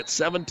 make it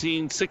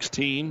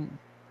 17-16.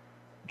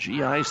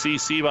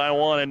 GICC by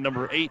 1, and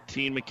number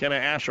 18, McKenna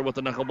Asher with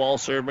the knuckleball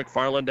serve.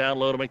 McFarland down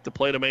low to make the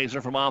play to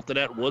Mazer from off the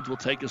net. Woods will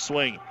take a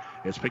swing.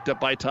 It's picked up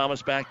by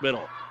Thomas back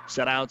middle.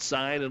 Set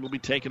outside, and it'll be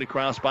taken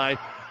across by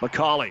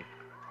McCauley.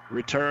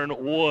 Return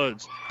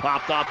Woods.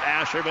 Popped off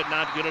Asher, but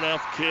not good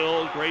enough.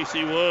 Kill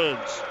Gracie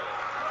Woods.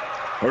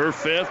 Her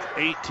 5th,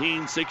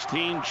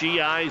 18-16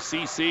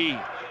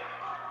 GICC.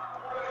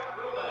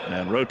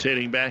 And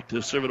rotating back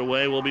to serve it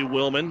away will be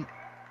Willman.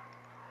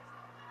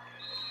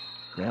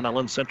 Grand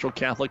Island Central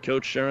Catholic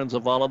coach Sharon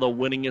Zavala, the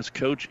winningest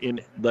coach in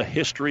the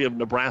history of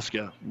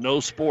Nebraska. No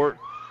sport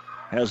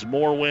has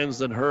more wins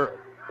than her,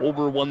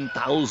 over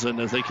 1,000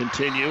 as they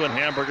continue. And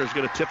Hamburger's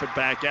going to tip it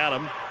back at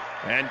him.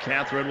 And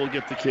Catherine will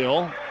get the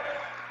kill.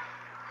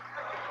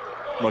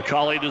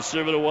 McCauley to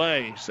serve it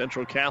away.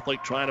 Central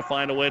Catholic trying to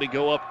find a way to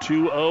go up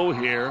 2-0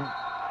 here.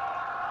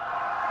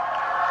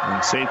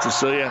 And St.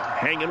 Cecilia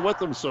hanging with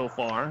them so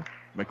far.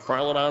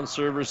 McFarland on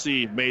serve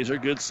receive. Mazer,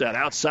 good set.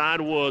 Outside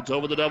Woods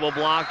over the double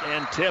block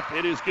and tip.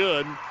 It is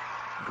good.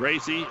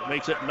 Gracie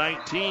makes it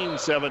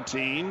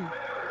 19-17.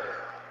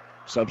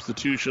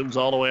 Substitutions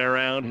all the way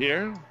around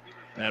here.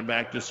 And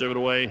back to serve it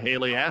away,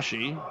 Haley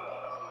Ashe.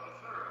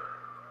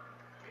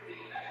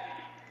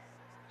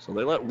 So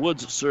they let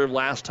Woods serve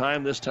last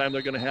time. This time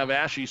they're going to have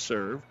Ashe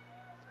serve.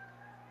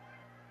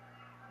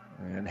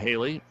 And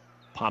Haley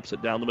pops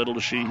it down the middle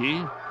to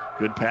Sheehy.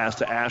 Good pass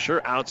to Asher.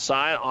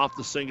 Outside, off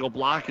the single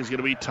block is going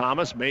to be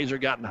Thomas. Mazer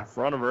got in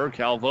front of her.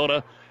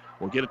 Calvota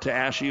will get it to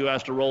Ashe, who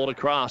has to roll it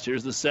across.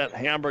 Here's the set.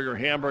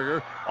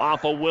 Hamburger.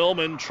 Off of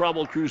Willman.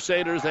 Trouble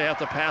Crusaders. They have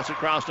to pass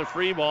across to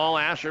free ball.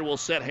 Asher will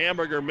set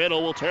Hamburger.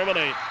 Middle will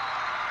terminate.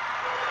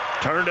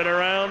 Turned it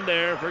around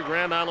there for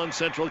Grand Island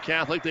Central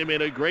Catholic. They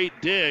made a great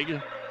dig,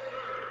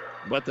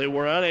 but they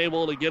were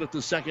unable to get it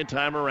the second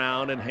time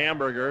around, and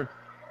Hamburger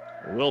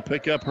will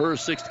pick up her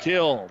 6th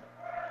kill.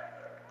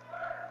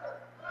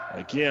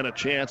 Again, a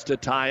chance to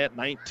tie it,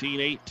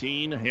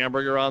 19-18.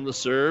 Hamburger on the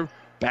serve.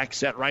 Back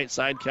set right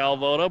side,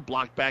 Calvota.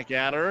 Blocked back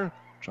at her.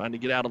 Trying to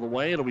get out of the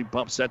way. It'll be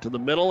bump set to the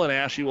middle, and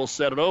Ashe will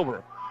set it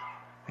over.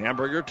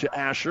 Hamburger to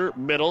Asher.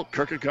 Middle.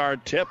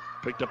 Kierkegaard tip.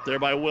 Picked up there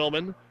by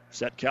Willman.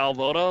 Set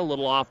Calvota. A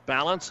little off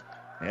balance.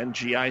 And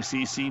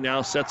GICC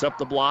now sets up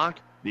the block.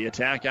 The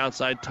attack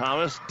outside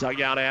Thomas. Dug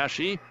out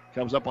Ashe.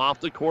 Comes up off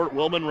the court.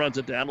 Willman runs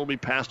it down. It'll be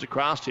passed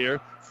across here.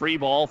 Free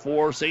ball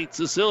for St.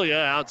 Cecilia.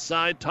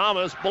 Outside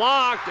Thomas.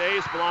 Blocked.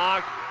 Ace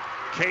block.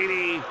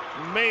 Katie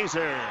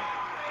Mazer.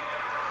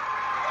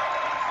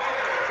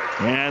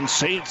 And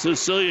St.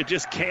 Cecilia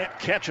just can't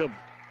catch them.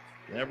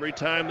 Every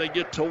time they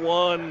get to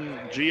one,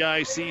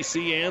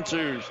 GICC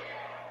answers.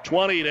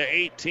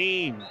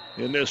 20-18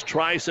 in this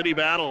Tri-City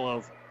battle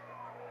of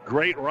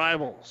great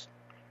rivals.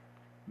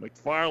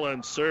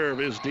 McFarland's serve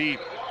is deep.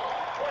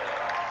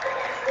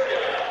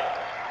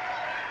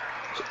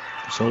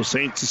 So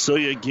St.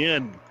 Cecilia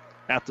again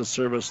at the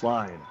service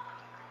line.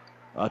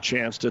 A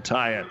chance to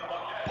tie it.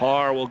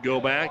 Parr will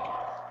go back.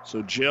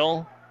 So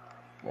Jill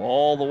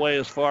all the way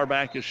as far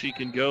back as she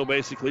can go,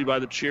 basically by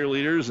the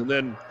cheerleaders. And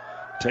then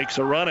takes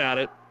a run at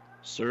it.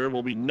 Serve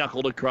will be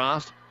knuckled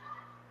across.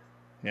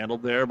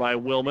 Handled there by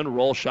Willman.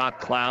 Roll shot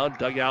Cloud.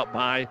 Dug out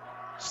by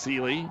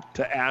Seeley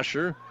to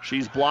Asher.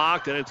 She's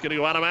blocked, and it's going to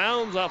go out of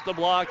bounds off the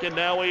block, and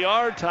now we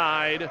are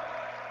tied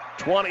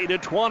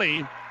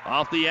 20-20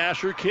 off the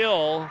Asher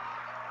kill.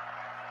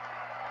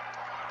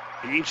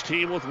 Each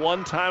team with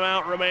one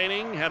timeout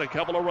remaining. Had a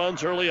couple of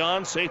runs early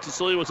on. St.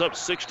 Cecilia was up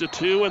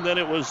 6-2, and then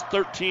it was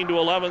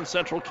 13-11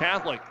 Central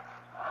Catholic.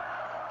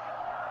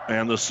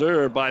 And the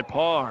serve by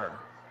Parr.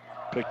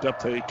 Picked up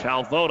to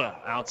Calvota.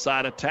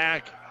 Outside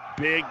attack.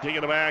 Big dig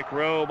in the back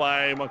row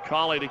by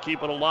McCauley to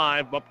keep it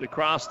alive. Bumped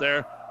across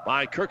there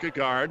by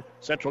Kierkegaard.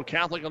 Central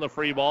Catholic on the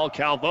free ball.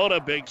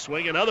 Calvota, big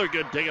swing. Another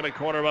good dig in the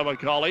corner by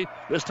McCauley.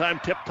 This time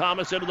tipped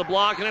Thomas into the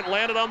block, and it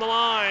landed on the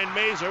line.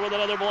 Mazer with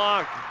another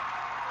block.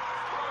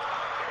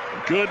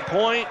 Good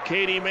point.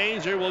 Katie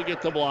Mazer will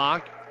get the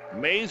block.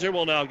 Mazer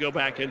will now go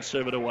back and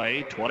serve it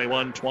away.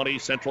 21-20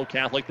 Central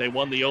Catholic. They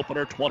won the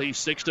opener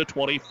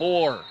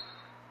 26-24.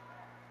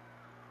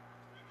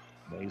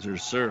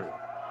 Mazer's serve.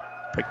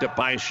 Picked up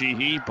by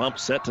Sheehy. Bump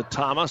set to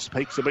Thomas.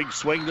 Takes a big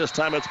swing. This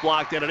time it's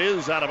blocked, and it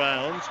is out of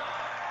bounds.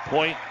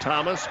 Point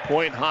Thomas.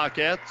 Point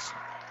Hawkettes.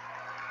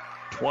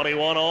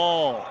 21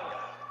 all.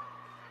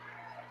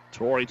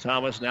 Tori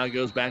Thomas now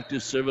goes back to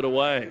serve it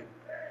away.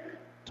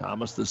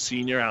 Thomas, the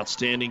senior,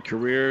 outstanding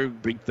career.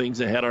 Big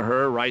things ahead of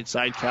her. Right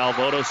side,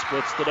 Calvota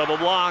splits the double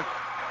block.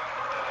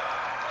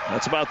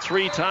 That's about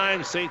 3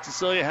 times St.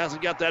 Cecilia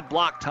hasn't got that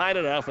block tight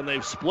enough, and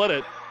they've split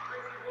it.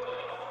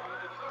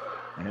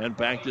 And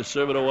back to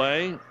serve it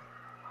away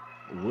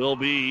will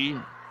be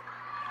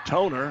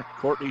Toner,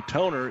 Courtney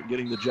Toner,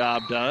 getting the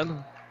job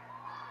done.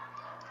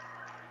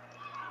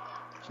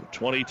 So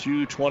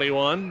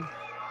 22-21,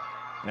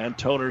 and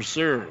Toner's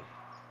serve.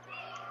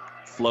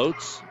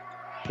 Floats.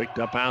 Picked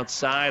up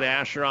outside.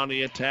 Asher on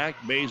the attack.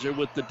 Mazer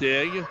with the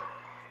dig.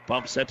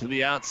 Bump set to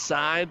the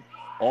outside.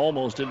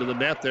 Almost into the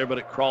net there, but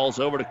it crawls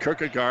over to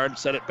Kierkegaard.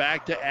 Set it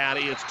back to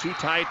Addy. It's too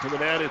tight to the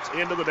net. It's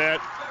into the net.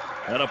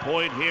 And a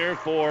point here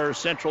for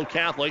Central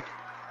Catholic.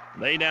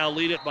 They now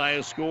lead it by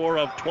a score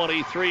of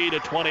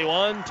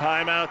 23-21.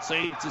 Timeout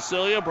St.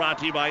 Cecilia, brought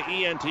to you by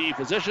ENT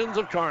Physicians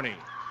of Kearney.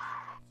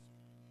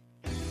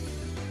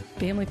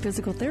 Family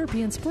Physical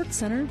Therapy and Sports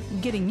Center,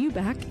 getting you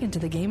back into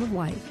the game of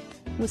life.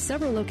 With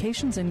several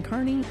locations in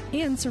Kearney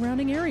and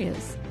surrounding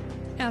areas.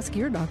 Ask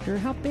your doctor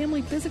how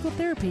Family Physical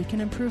Therapy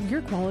can improve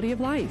your quality of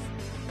life.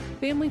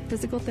 Family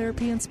Physical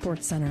Therapy and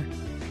Sports Center.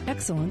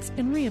 Excellence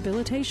in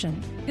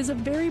Rehabilitation is a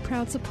very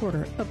proud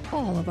supporter of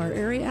all of our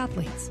area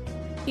athletes,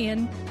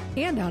 in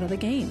and out of the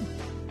game.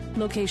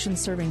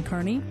 Locations serving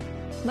Kearney,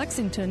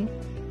 Lexington,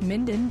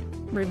 Minden,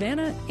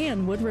 Ravenna,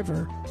 and Wood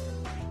River.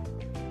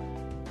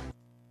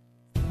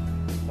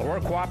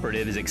 Aurora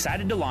Cooperative is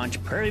excited to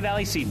launch Prairie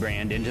Valley Seed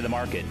brand into the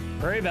market.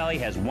 Prairie Valley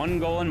has one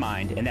goal in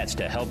mind, and that's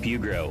to help you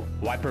grow.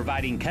 While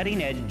providing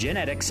cutting-edge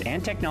genetics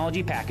and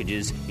technology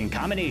packages in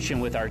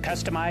combination with our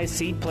customized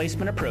seed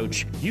placement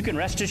approach, you can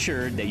rest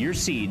assured that your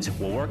seeds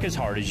will work as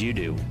hard as you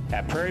do.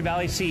 At Prairie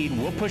Valley Seed,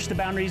 we'll push the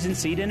boundaries in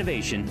seed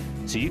innovation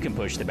so you can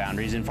push the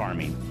boundaries in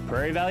farming.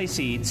 Prairie Valley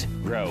Seeds,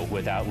 grow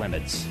without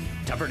limits.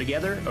 Tougher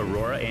together,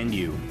 Aurora and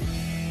you.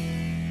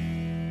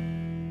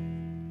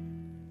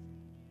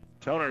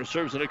 Toner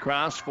serves it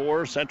across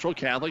for Central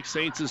Catholic.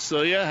 St.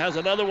 Cecilia has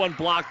another one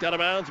blocked out of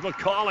bounds.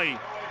 McCauley,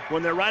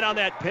 when they're right on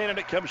that pin and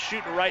it comes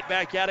shooting right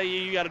back at you,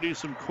 you got to do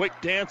some quick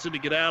dancing to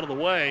get out of the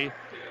way.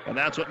 And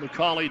that's what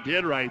McCauley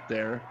did right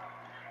there.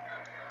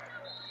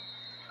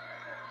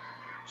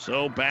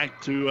 So back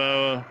to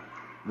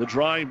the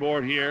drawing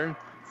board here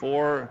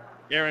for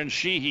Aaron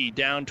Sheehy,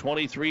 down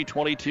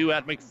 23-22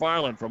 at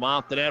McFarland. From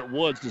off the net,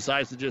 Woods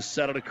decides to just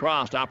set it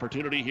across.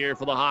 Opportunity here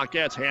for the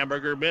Hawkettes.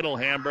 Hamburger middle.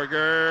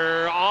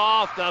 Hamburger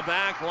off the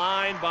back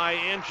line by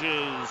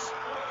inches.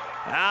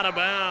 Out of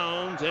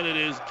bounds, and it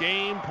is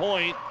game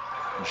point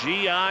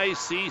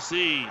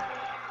GICC.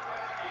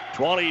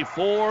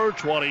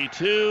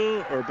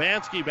 24-22.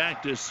 Urbanski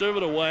back to serve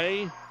it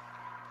away.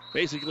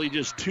 Basically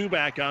just 2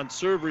 back on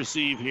serve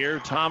receive here.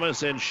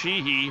 Thomas and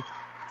Sheehy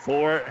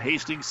for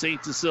Hastings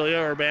St. Cecilia.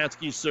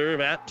 Urbanski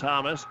serve at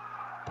Thomas.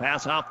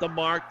 Pass off the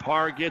mark.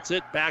 Parr gets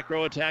it. Back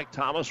row attack.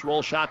 Thomas.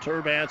 Roll shot to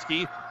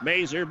Urbanski.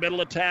 Mazer.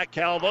 Middle attack.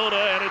 Calvota.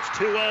 And it's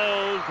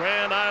 2-0.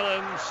 Grand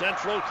Island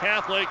Central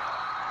Catholic.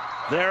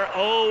 They're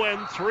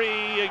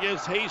 0-3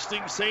 against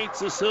Hastings St.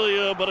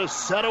 Cecilia, but a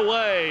set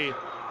away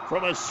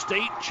from a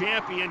state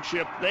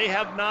championship. They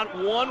have not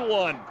won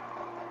one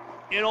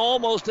in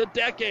almost a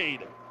decade,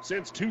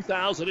 since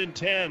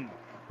 2010.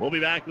 We'll be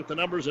back with the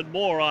numbers and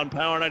more on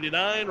Power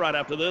 99 right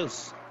after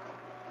this.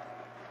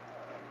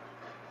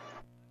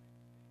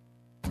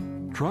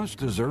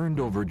 Trust is earned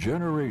over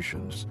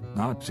generations,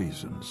 not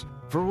seasons.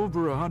 For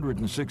over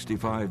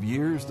 165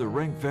 years, the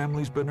Rank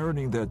family's been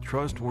earning that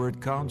trust where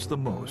it counts the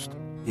most,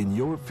 in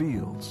your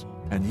fields.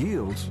 And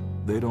yields,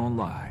 they don't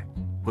lie.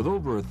 With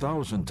over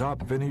 1,000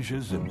 top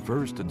finishes in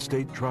first and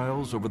state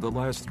trials over the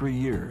last 3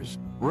 years,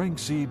 Rank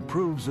Seed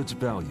proves its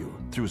value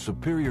through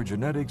superior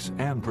genetics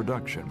and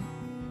production.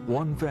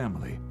 One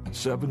family,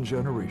 7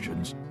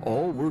 generations,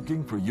 all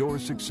working for your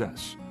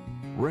success.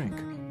 Rank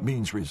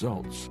means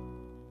results.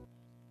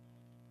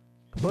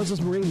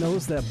 Buzz's Marine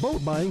knows that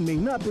boat buying may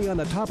not be on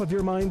the top of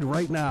your mind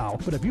right now,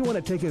 but if you want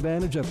to take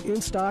advantage of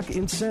in-stock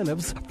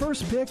incentives,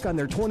 first pick on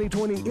their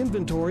 2020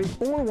 inventory,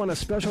 or want to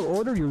special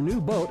order your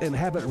new boat and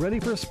have it ready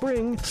for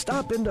spring,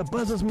 stop into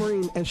Buzz's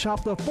Marine and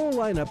shop the full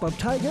lineup of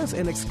Tigers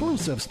and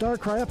exclusive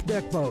StarCraft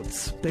deck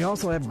boats. They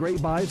also have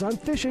great buys on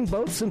fishing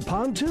boats and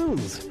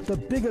pontoons. The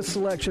biggest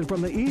selection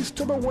from the east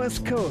to the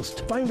west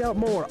coast. Find out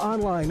more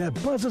online at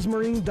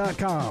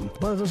buzzesmarine.com.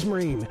 Buzz's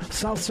Marine,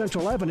 South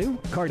Central Avenue,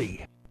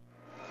 Kearney.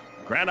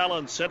 Grand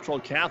Island Central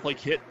Catholic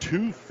hit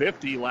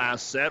 250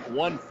 last set,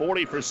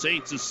 140 for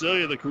St.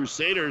 Cecilia. The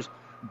Crusaders,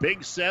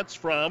 big sets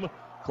from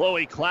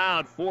Chloe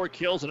Cloud, 4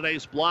 kills and an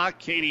ace block.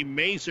 Katie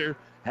Mazer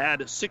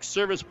had 6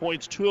 service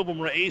points, 2 of them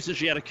were aces.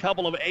 She had a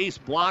couple of ace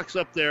blocks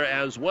up there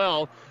as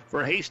well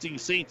for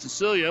Hastings St.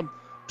 Cecilia.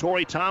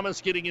 Tori Thomas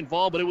getting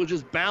involved, but it was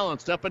just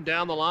balanced up and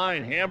down the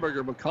line.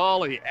 Hamburger,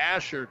 McCauley,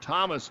 Asher,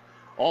 Thomas,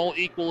 all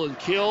equal in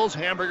kills.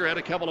 Hamburger had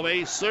a couple of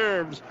ace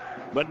serves,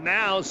 but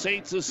now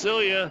St.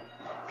 Cecilia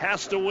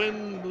has to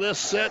win this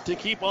set to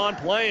keep on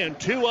playing.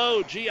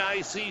 2-0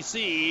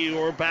 GICC.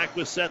 We're back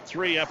with set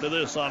 3 after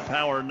this on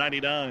Power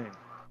 99.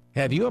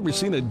 Have you ever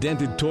seen a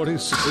dented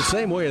tortoise? The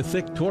same way a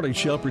thick tortoise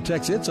shell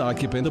protects its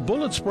occupant, the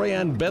bullet spray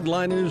on bed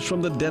liners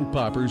from the Dent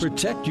Poppers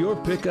protect your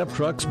pickup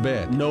truck's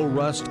bed. No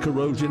rust,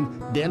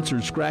 corrosion, dents, or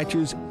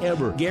scratches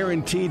ever.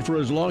 Guaranteed for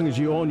as long as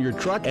you own your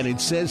truck, and it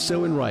says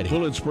so in writing.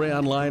 Bullet spray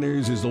on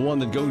liners is the one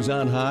that goes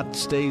on hot,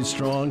 stays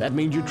strong. That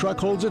means your truck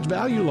holds its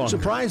value longer.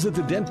 Surprised that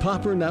the Dent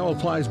Popper now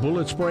applies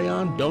bullet spray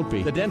on? Don't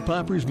be. The Dent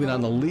Popper's been on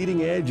the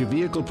leading edge of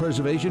vehicle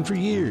preservation for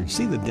years.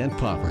 See the Dent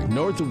Popper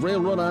north of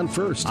Railroad on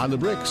First, on the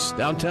Bricks,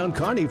 downtown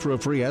Kearney for a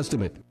free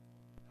estimate.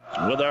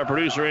 With our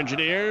producer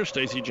engineer,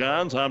 Stacy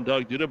Johns, I'm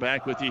Doug Duda,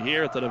 back with you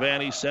here at the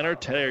Devaney Center,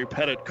 Terry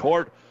Pettit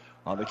Court,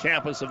 on the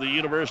campus of the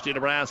University of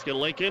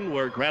Nebraska-Lincoln,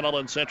 where Grand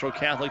Island Central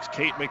Catholic's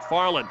Kate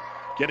McFarland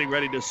getting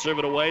ready to serve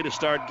it away to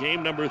start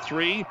game number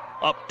 3,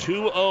 up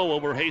 2-0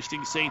 over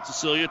Hastings St.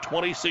 Cecilia,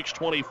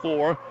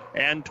 26-24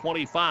 and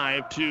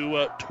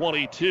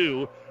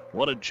 25-22.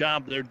 What a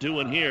job they're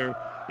doing here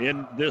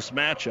in this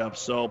matchup.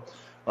 So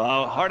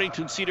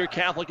Hartington, Cedar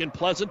Catholic, and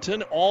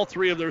Pleasanton, all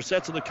 3 of their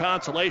sets in the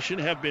consolation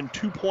have been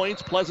 2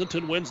 points.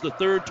 Pleasanton wins the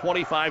third,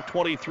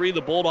 25-23.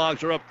 The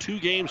Bulldogs are up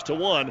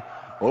 2-1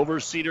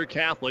 over Cedar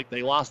Catholic.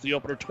 They lost the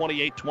opener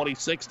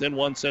 28-26, then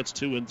won sets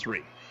 2 and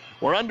 3.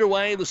 We're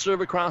underway. The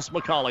serve across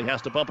McCauley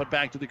has to bump it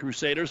back to the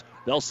Crusaders.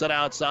 They'll set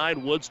outside.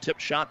 Woods tip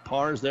shot,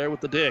 pars there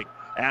with the dig.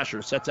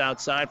 Asher sets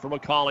outside for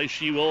McCauley.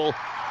 She will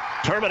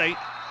terminate.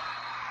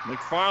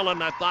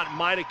 McFarland, I thought,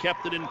 might have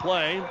kept it in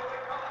play.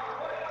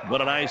 But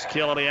a nice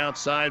kill on the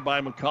outside by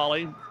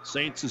McCauley.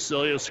 St.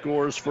 Cecilia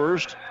scores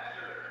first.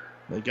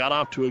 They got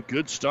off to a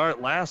good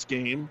start last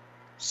game,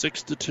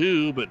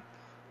 6-2, but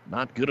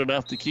not good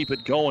enough to keep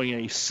it going.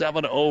 A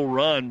 7-0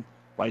 run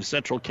by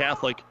Central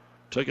Catholic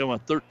took them a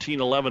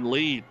 13-11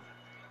 lead.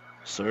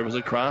 Serves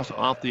across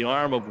off the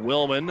arm of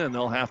Willman, and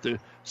they'll have to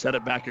set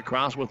it back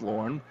across with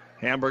Lauren.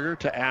 Hamburger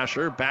to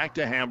Asher, back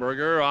to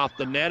Hamburger, off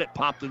the net. It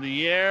popped in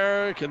the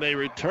air. Can they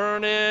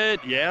return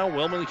it? Yeah,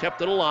 Willman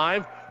kept it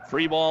alive.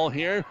 Free ball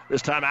here,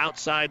 this time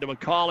outside to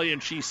McCauley,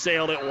 and she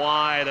sailed it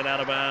wide and out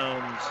of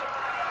bounds.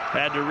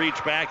 Had to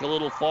reach back a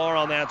little far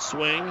on that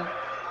swing,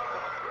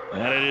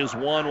 and it is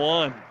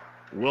 1-1.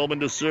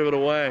 Willman to serve it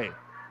away.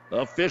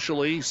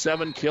 Officially,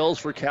 7 kills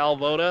for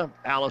Calvota,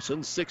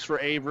 Allison, 6 for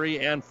Avery,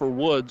 and for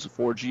Woods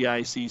for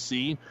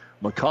GICC.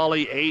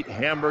 McCauley, 8,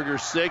 Hamburger,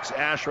 6,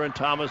 Asher and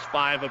Thomas,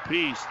 5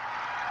 apiece.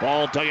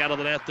 Ball dug out of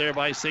the net there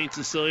by St.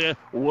 Cecilia.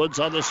 Woods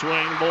on the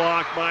swing,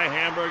 blocked by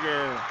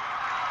Hamburger.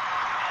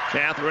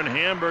 Catherine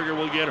Hamburger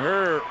will get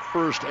her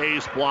first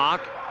ace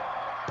block.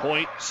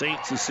 Point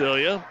St.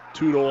 Cecilia,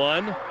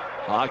 2-1.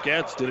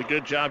 Hawkettes did a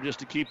good job just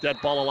to keep that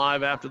ball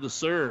alive after the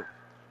serve.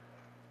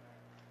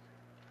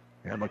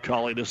 And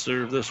McCauley to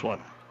serve this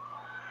one.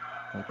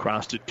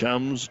 Across it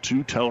comes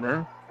to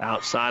Toner.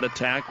 Outside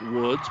attack,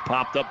 Woods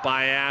popped up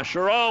by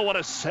Asher. Oh, what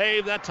a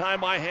save that time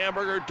by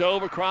Hamburger.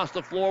 Dove across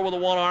the floor with a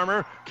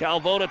one-armer.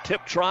 Calvota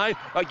tip try.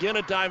 Again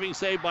a diving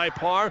save by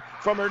Parr.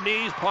 From her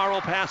knees, Parr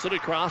will pass it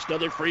across.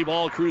 Another free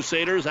ball,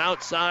 Crusaders.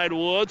 Outside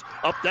Woods.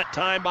 Up that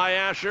time by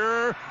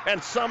Asher.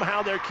 And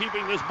somehow they're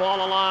keeping this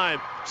ball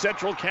alive.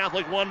 Central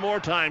Catholic one more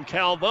time.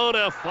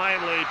 Calvota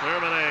finally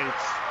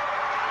terminates.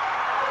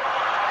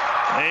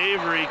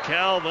 Avery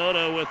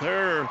Calvota with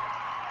her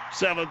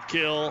 7th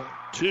kill.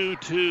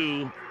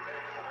 2-2.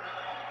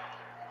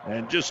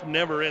 And just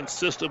never in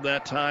system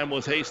that time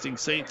was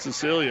Hastings St.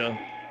 Cecilia.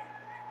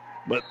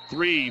 But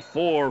 3,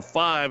 4,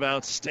 5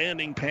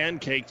 outstanding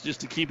pancakes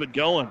just to keep it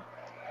going.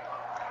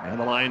 And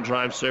the line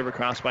drive serve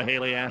across by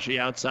Haley Ashe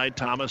outside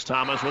Thomas.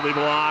 Thomas will be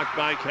blocked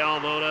by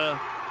Calvota.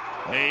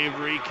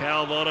 Avery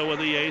Calvota with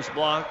the ace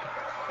block.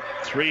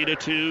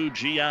 3-2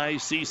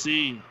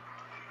 GICC.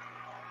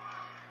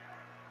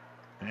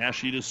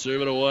 Ashe to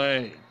serve it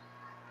away.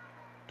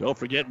 Don't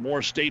forget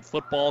more state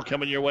football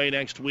coming your way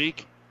next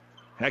week.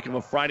 Heck of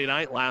a Friday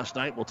night last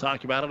night. We'll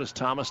talk about it as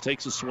Thomas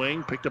takes a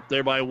swing. Picked up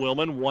there by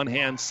Willman.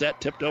 One-hand set.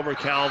 Tipped over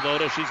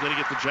Calvoda. She's going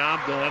to get the job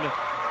done.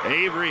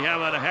 Avery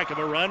having a heck of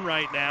a run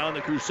right now, and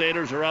the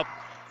Crusaders are up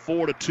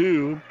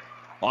 4-2.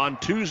 On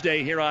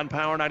Tuesday here on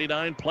Power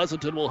 99,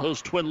 Pleasanton will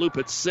host Twin Loop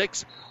at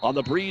 6. On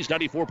the Breeze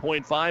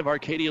 94.5,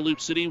 Arcadia Loop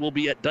City will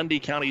be at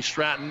Dundee County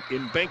Stratton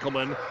in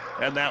Benkelman,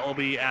 and that will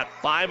be at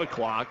 5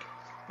 o'clock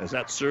as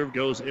that serve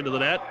goes into the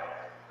net.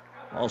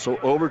 Also,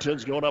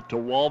 Overton's going up to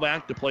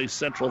Walbach to play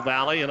Central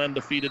Valley, an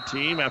undefeated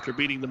team after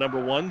beating the number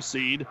 1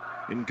 seed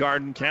in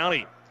Garden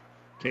County.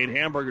 Kate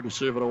Hamburger to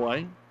serve it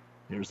away.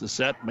 Here's the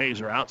set.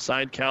 Mazer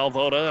outside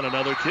Calvoda, and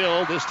another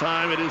kill. This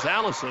time it is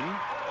Allison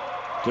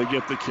to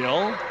get the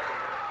kill.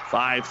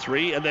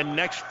 5-3. And then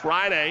next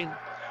Friday,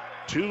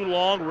 2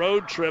 long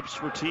road trips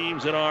for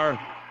teams in our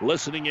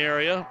listening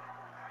area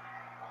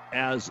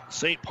as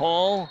St.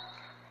 Paul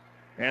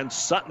and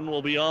Sutton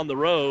will be on the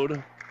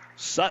road.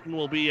 Sutton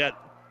will be at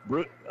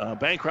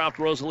Bancroft,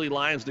 Rosalie,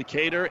 Lyons,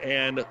 Decatur,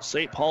 and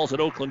St. Paul's at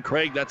Oakland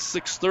Craig. That's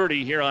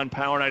 6:30 here on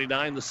Power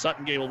 99. The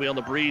Sutton game will be on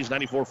the Breeze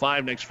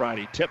 94.5 next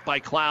Friday. Tipped by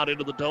Cloud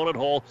into the donut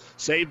hole.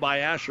 Saved by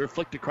Asher.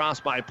 Flicked across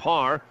by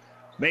Parr.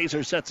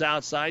 Mazer sets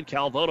outside.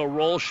 Calvoda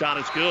roll. Shot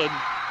is good.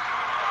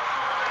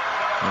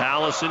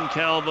 Allison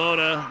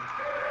Calvoda.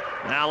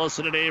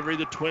 Allison and Avery,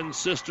 the twin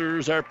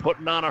sisters, are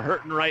putting on a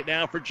hurting right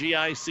now for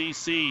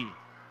GICC.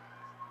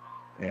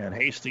 And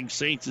Hastings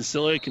St.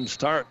 Cecilia can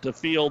start to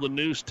feel the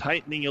noose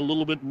tightening a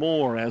little bit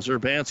more as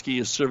Urbanski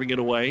is serving it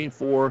away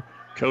for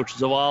Coach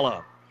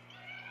Zavala.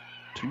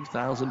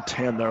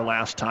 2010, their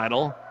last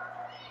title.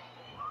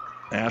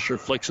 Asher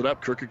flicks it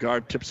up.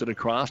 Kierkegaard tips it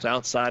across.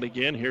 Outside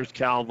again. Here's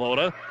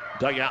Calvoda.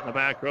 Dug out in the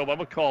back row by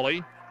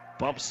McCauley.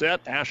 Bump set.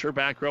 Asher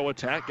back row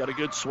attack. Got a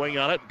good swing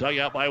on it. Dug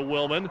out by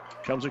Willman.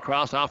 Comes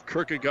across off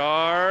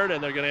Kierkegaard,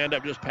 and they're going to end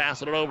up just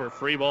passing it over.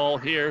 Free ball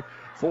here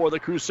for the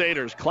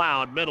Crusaders.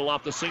 Cloud, middle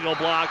off the single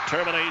block.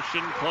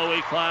 Termination,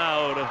 Chloe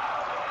Cloud.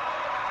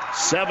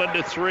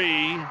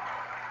 7-3.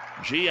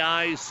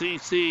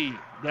 GICC.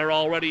 They're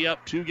already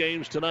up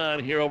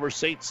 2-0 here over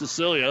St.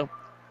 Cecilia.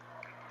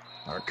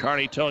 Our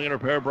Kearney Towing and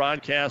Repair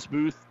broadcast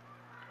booth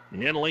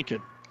in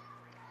Lincoln.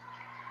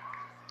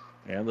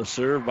 And the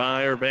serve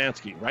by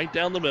Urbanski. Right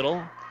down the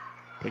middle.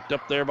 Picked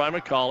up there by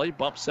McCauley.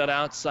 Bump set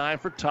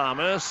outside for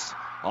Thomas.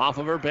 Off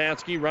of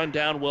Urbanski. Run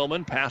down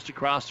Willman. Passed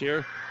across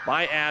here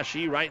by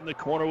Ashe. Right in the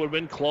corner would have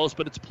been close,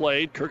 but it's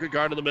played.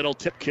 Kierkegaard in the middle.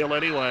 Tip kill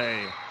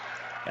anyway.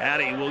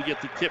 Addie will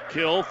get the tip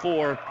kill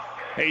for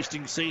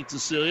Hastings St.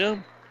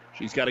 Cecilia.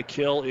 She's got a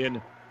kill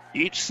in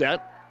each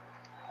set.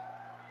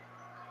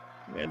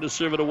 And to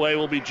serve it away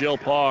will be Jill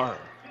Parr.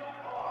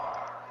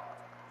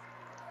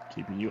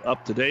 Keeping you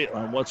up to date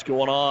on what's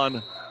going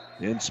on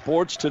in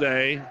sports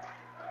today.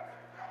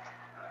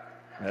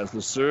 As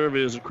the serve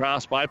is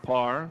across by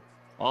Parr.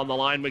 On the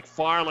line,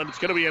 McFarland. It's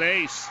going to be an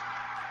ace.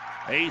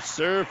 Ace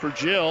serve for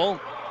Jill.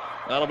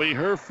 That'll be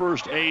her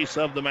first ace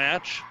of the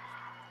match.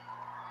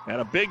 And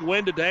a big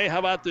win today. How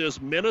about this?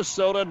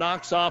 Minnesota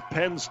knocks off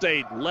Penn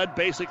State. Led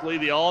basically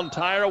the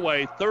entire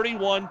way.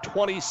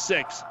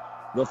 31-26.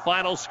 The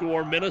final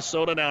score.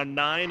 Minnesota now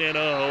 9-0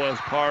 as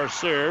Parr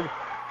serve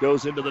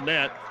goes into the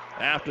net.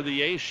 After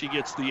the ace, she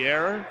gets the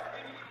error.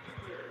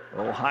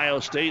 Ohio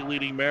State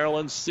leading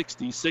Maryland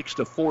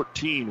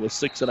 66-14 with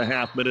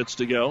 6.5 minutes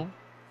to go.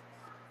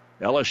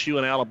 LSU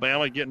and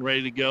Alabama getting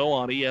ready to go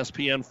on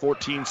ESPN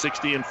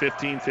 1460 and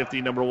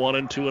 1550, number 1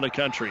 and 2 in the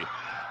country.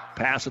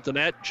 Pass at the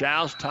net,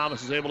 joust.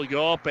 Thomas is able to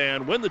go up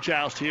and win the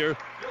joust here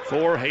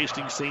for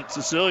Hastings St.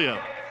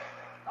 Cecilia.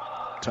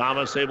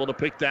 Thomas able to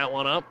pick that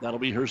one up. That'll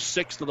be her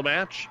 6th of the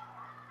match.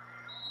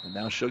 And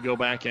now she'll go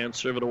back and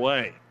serve it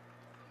away.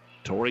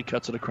 Torrey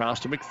cuts it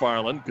across to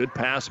McFarland. Good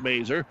pass,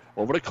 Mazer.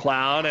 Over to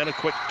Cloud and a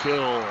quick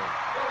kill.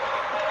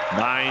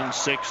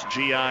 9-6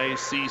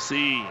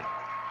 GICC.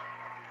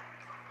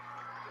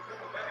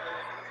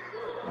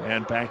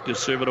 And back to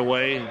serve it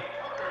away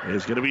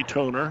is going to be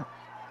Toner.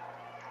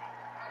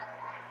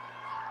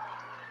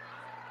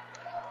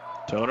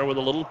 Toner with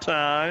a little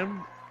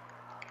time.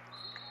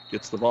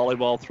 Gets the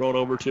volleyball thrown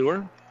over to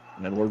her.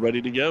 And we're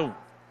ready to go.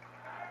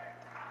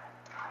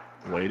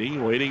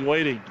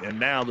 Waiting. And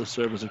now the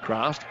serve is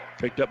across.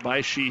 Picked up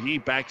by Sheehy.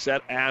 Back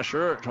set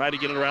Asher. Tried to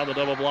get it around the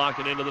double block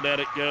and into the net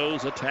it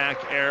goes.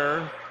 Attack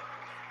error.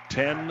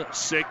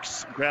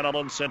 10-6 Grand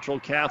Island Central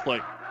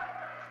Catholic.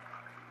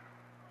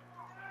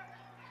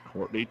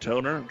 Courtney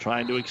Toner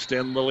trying to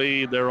extend the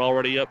lead. They're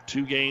already up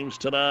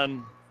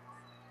 2-0.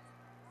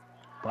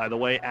 By the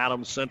way,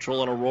 Adams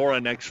Central and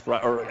Aurora next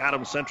Friday, or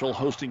Adams Central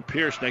hosting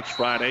Pierce next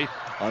Friday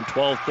on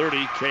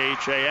 12:30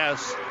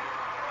 KHAS.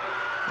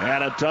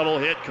 And a double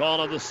hit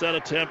call on the set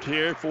attempt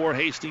here for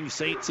Hastings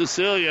St.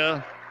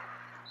 Cecilia.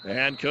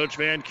 And Coach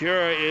Van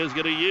Cura is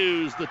going to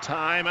use the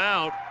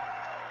timeout.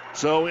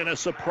 So in a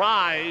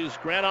surprise,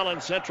 Grand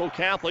Island Central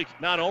Catholic,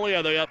 not only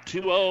are they up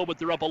 2-0, but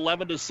they're up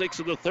 11-6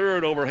 in the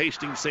third over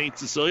Hastings St.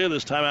 Cecilia.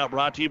 This timeout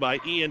brought to you by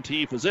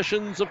ENT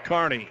Physicians of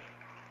Kearney.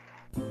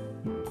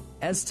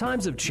 As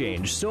times have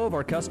changed, so have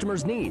our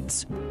customers'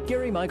 needs.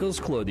 Gary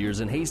Michaels Clothiers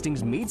in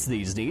Hastings meets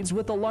these needs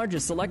with the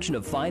largest selection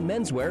of fine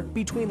menswear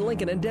between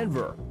Lincoln and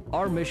Denver.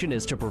 Our mission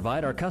is to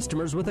provide our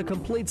customers with a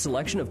complete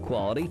selection of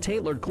quality,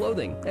 tailored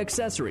clothing,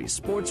 accessories,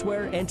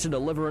 sportswear, and to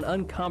deliver an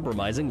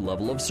uncompromising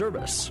level of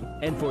service.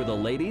 And for the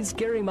ladies,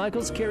 Gary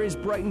Michaels carries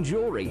Brighton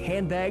jewelry,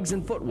 handbags,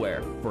 and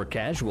footwear. For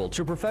casual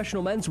to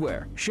professional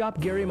menswear,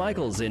 shop Gary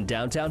Michaels in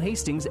downtown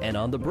Hastings and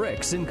on the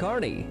Bricks in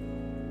Kearney.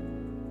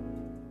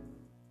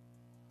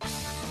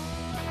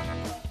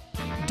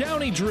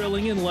 Downey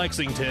Drilling in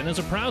Lexington is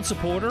a proud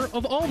supporter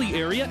of all the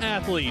area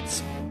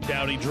athletes.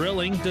 Downey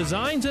Drilling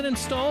designs and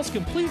installs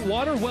complete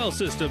water well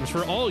systems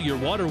for all your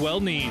water well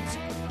needs.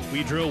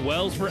 We drill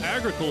wells for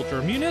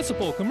agriculture,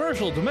 municipal,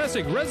 commercial,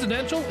 domestic,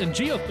 residential, and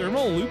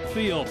geothermal loop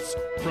fields.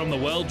 From the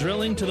well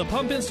drilling to the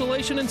pump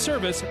installation and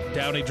service,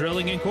 Downey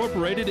Drilling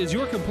Incorporated is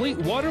your complete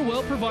water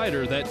well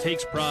provider that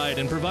takes pride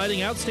in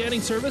providing outstanding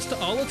service to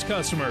all its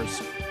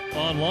customers.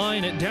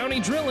 Online at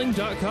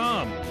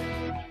downeydrilling.com.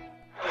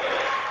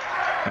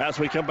 As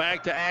we come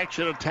back to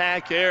action,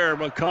 attack air,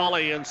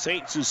 McCauley and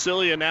St.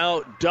 Cecilia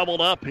now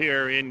doubled up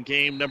here in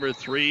game number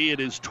 3. It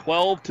is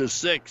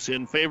 12-6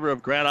 in favor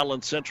of Grand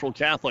Island Central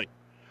Catholic.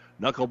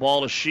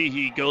 Knuckleball to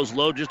Sheehy, goes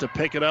low just to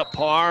pick it up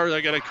par.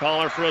 They're going to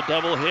call her for a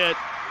double hit.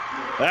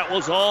 That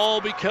was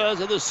all because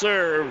of the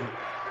serve.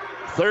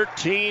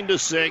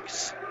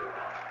 13-6.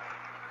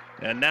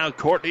 And now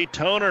Courtney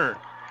Toner,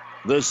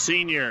 the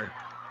senior,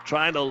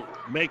 trying to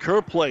make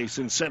her place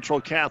in Central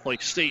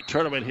Catholic State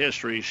Tournament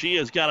history. She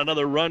has got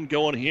another run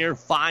going here,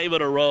 5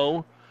 in a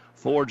row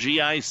for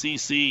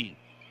GICC.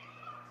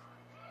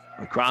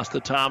 Across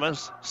to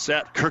Thomas,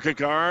 set,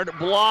 Kierkegaard,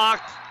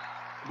 blocked,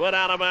 but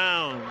out of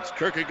bounds.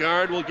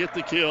 Kierkegaard will get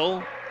the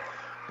kill.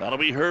 That'll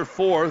be her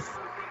 4th.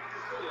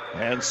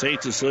 And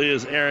St.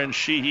 Cecilia's Aaron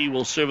Sheehy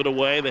will serve it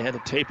away. They had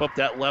to tape up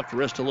that left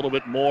wrist a little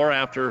bit more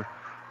after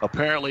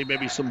apparently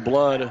maybe some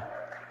blood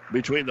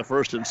between the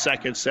first and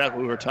second set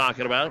we were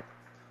talking about.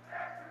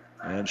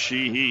 And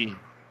Sheehy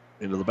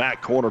into the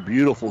back corner.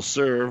 Beautiful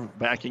serve.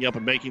 Backing up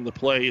and making the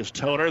play is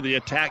Toner. The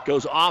attack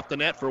goes off the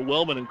net for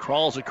Willman and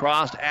crawls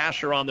across.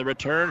 Asher on the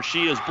return.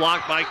 She is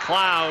blocked by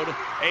Cloud.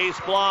 Ace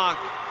block.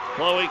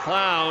 Chloe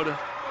Cloud.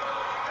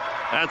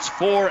 That's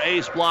 4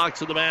 ace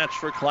blocks in the match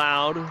for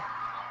Cloud.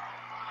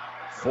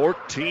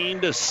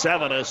 14-7.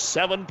 A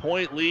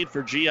 7-point lead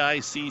for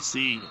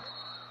GICC.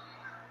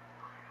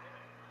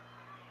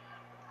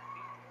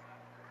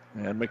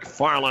 And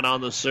McFarland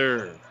on the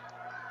serve.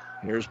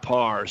 Here's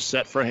Parr,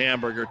 set for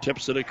Hamburger,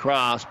 tips it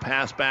across,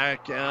 pass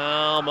back,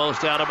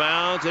 almost out of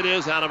bounds. It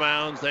is out of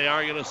bounds. They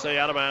are going to say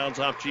out of bounds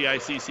off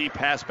GICC.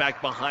 Pass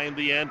back behind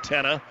the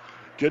antenna.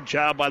 Good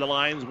job by the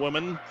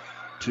lineswoman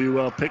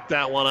to pick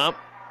that one up.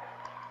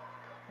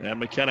 And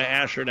McKenna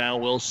Asher now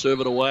will serve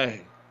it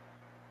away.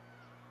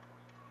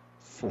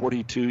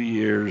 42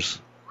 years,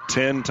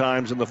 10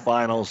 times in the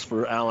finals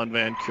for Alan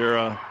Van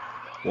Cura.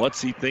 What's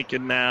he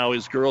thinking now?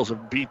 His girls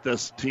have beat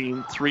this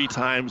team 3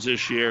 times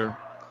this year.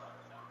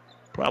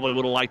 Probably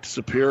would have liked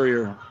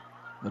Superior,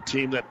 the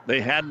team that they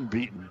hadn't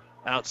beaten.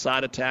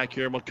 Outside attack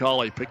here,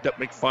 McCauley picked up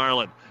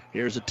McFarland.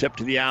 Here's a tip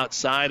to the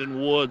outside,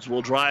 and Woods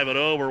will drive it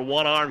over.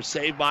 One arm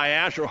saved by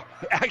Asher.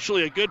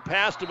 Actually, a good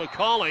pass to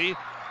McCauley.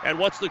 And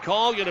what's the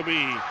call going to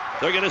be?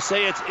 They're going to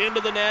say it's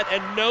into the net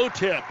and no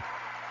tip.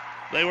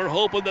 They were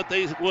hoping that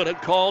they would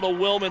have called a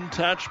Willman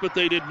touch, but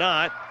they did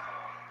not.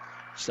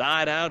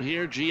 Side out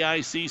here,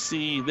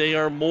 GICC. They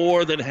are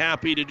more than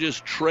happy to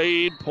just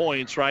trade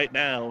points right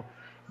now.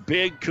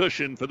 Big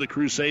cushion for the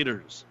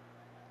Crusaders.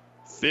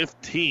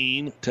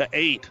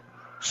 15-8.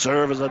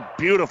 Serve is a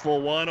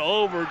beautiful one.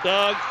 Over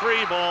Doug.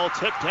 Free ball.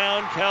 Tip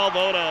down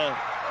Calvota.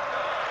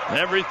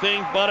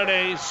 Everything but an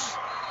ace.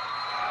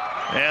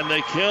 And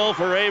the kill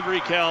for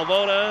Avery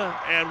Calvota.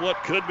 And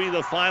what could be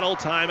the final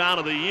timeout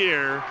of the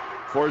year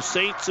for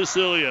St.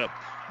 Cecilia.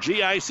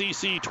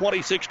 GICC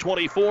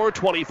 26-24,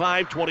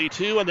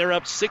 25-22, and they're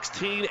up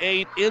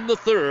 16-8 in the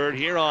third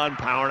here on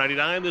Power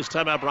 99. This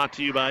time out brought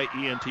to you by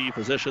ENT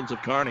Physicians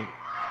of Kearney.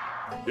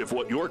 If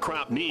what your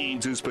crop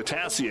needs is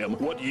potassium,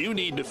 what you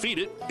need to feed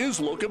it is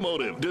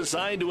Locomotive.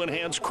 Designed to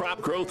enhance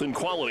crop growth and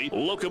quality,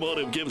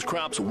 Locomotive gives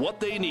crops what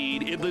they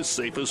need in the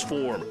safest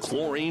form.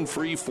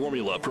 Chlorine-free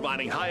formula,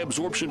 providing high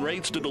absorption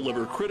rates to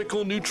deliver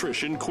critical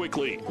nutrition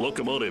quickly.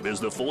 Locomotive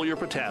is the foliar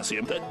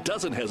potassium that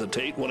doesn't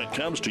hesitate when it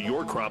comes to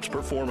your crop's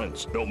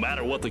performance. No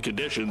matter what the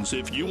conditions,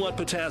 if you want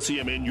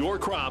potassium in your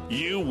crop,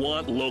 you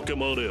want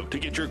Locomotive. To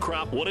get your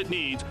crop what it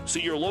needs,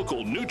 see your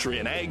local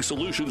Nutrient Ag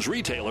Solutions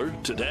retailer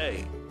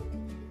today.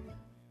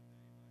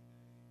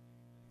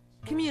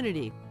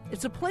 Community.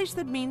 It's a place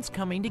that means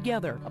coming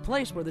together, a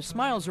place where the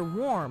smiles are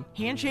warm,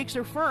 handshakes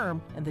are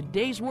firm, and the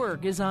day's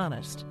work is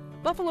honest.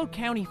 Buffalo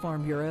County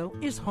Farm Bureau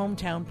is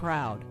hometown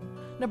proud.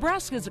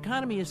 Nebraska's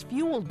economy is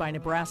fueled by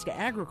Nebraska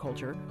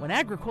agriculture. When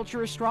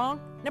agriculture is strong,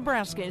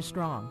 Nebraska is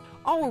strong.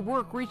 Our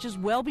work reaches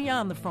well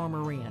beyond the farm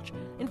or ranch,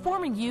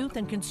 informing youth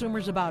and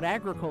consumers about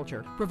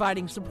agriculture,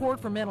 providing support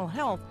for mental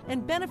health,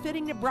 and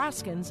benefiting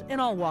Nebraskans in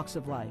all walks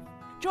of life.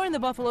 Join the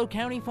Buffalo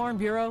County Farm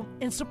Bureau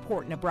and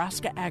support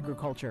Nebraska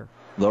agriculture.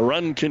 The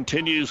run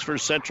continues for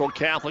Central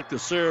Catholic. The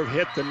serve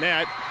hit the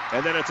net,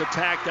 and then it's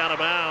attacked out of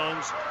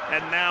bounds.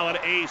 And now an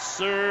ace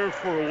serve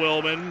for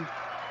Wilman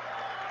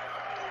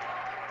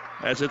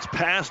as it's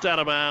passed out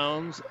of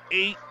bounds,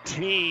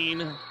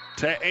 18-8.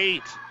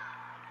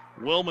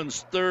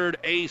 Wilman's third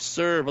ace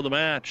serve of the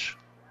match.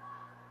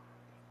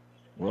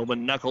 Wilman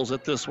knuckles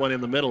at this one in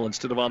the middle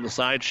instead of on the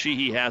side.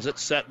 Sheehy has it.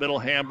 Set middle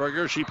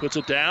Hamburger. She puts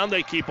it down.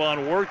 They keep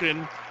on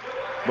working.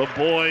 But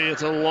boy,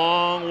 it's a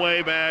long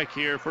way back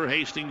here for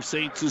Hastings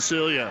St.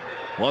 Cecilia.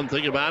 One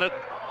thing about it,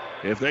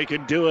 if they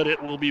can do it,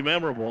 it will be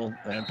memorable.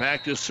 And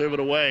back to serve it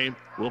away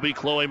will be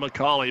Chloe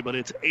McCauley. But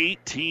it's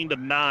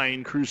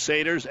 18-9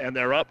 Crusaders, and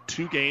they're up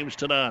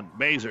 2-0.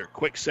 Mazer,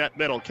 quick set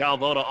middle.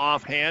 Calvoda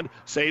offhand,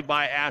 saved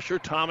by Asher.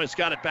 Thomas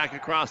got it back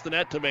across the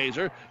net to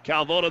Mazer.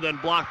 Calvoda then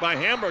blocked by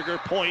Hamburger.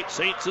 Point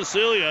St.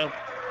 Cecilia.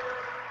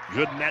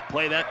 Good net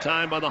play that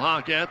time by the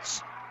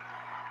Hawkettes.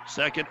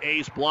 Second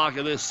ace block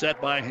of this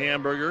set by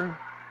Hamburger.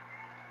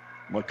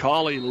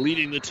 McCauley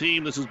leading the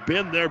team. This has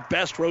been their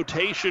best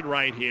rotation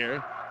right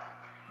here.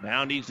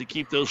 Now needs to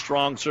keep those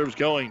strong serves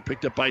going.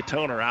 Picked up by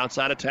Toner.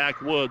 Outside attack,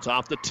 Woods.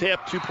 Off the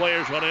tip. Two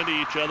players run into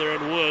each other,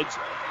 and Woods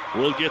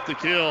will get the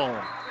kill.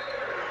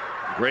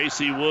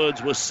 Gracie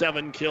Woods with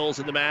 7 kills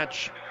in the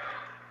match.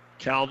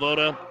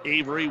 Calvoda,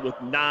 Avery with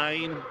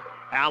 9.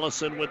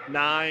 Allison with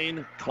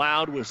 9.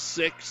 Cloud with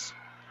 6.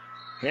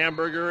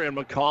 Hamburger and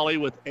McCauley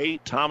with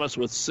 8. Thomas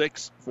with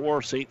 6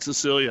 for St.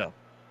 Cecilia.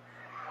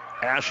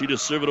 Ashley to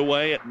serve it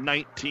away at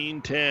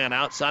 19-10.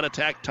 Outside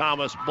attack,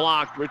 Thomas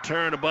blocked.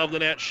 Return above the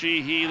net,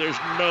 Sheehy. There's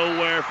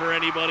nowhere for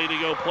anybody to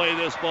go play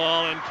this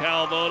ball, and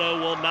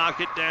Calvoda will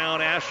knock it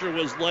down. Asher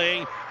was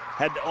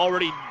had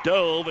already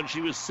dove, and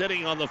she was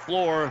sitting on the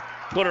floor,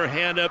 put her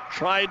hand up,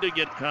 tried to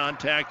get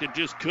contact, and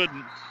just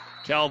couldn't.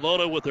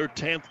 Calvoda with her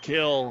 10th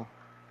kill.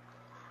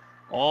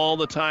 All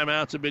the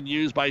timeouts have been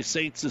used by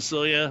St.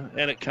 Cecilia,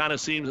 and it kind of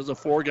seems as a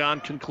foregone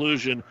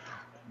conclusion.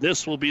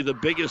 This will be the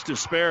biggest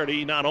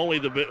disparity, not only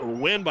the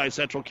win by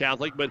Central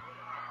Catholic, but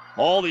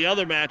all the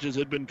other matches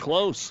had been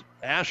close.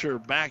 Asher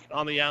back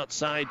on the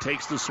outside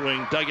takes the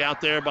swing. Dug out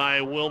there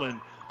by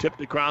Wilman.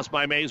 Tipped across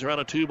by Mazer on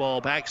a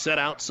 2-ball. Back set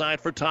outside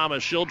for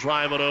Thomas. She'll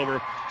drive it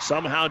over.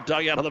 Somehow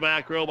dug out of the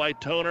back row by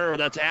Toner. Or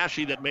that's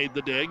Ashley that made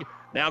the dig.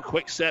 Now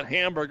quick set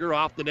Hamburger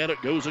off the net.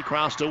 It goes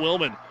across to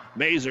Wilman.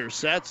 Mazer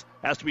sets.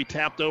 Has to be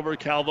tapped over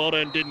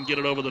Calvoda and didn't get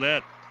it over the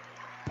net.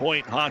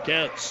 Point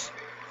Hawkettes.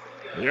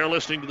 You're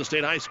listening to the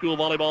State High School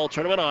Volleyball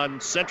Tournament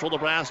on Central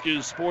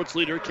Nebraska's sports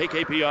leader,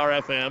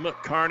 KKPR-FM,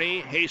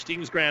 Kearney,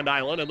 Hastings, Grand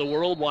Island, and the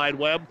World Wide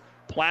Web,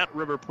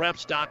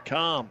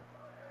 PlatteRiverPreps.com.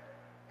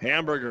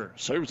 Hamburger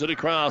serves it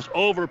across,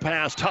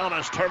 overpass,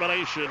 Thomas,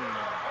 termination.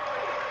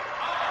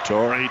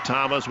 Tori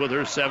Thomas with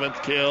her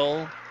 7th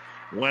kill.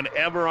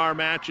 Whenever our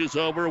match is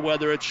over,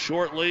 whether it's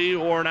shortly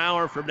or an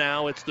hour from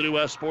now, it's the New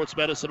West Sports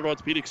Medicine and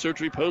Orthopedic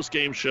Surgery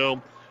postgame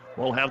show.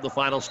 We'll have the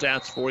final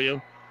stats for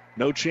you.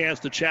 No chance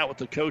to chat with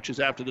the coaches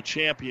after the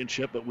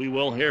championship, but we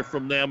will hear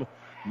from them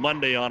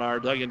Monday on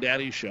our Doug and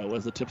Daddy show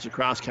as the tips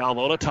across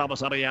Calvoda.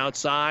 Thomas on the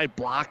outside,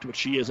 blocked, but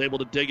she is able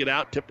to dig it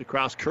out. Tipped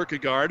across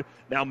Kierkegaard.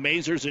 Now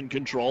Mazer's in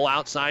control.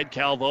 Outside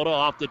Calvoda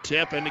off the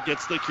tip, and it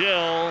gets the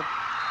kill.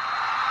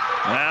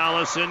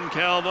 Allison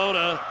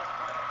Calvoda,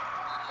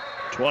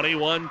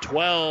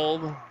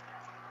 21-12.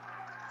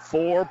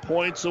 4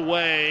 points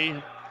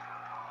away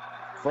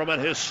from a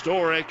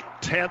historic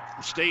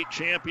 10th state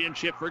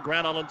championship for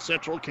Grand Island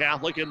Central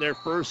Catholic and their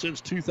first since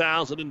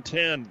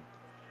 2010.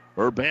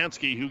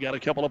 Urbanski, who got a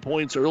couple of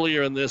points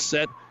earlier in this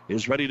set,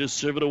 is ready to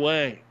serve it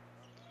away.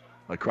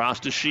 Across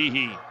to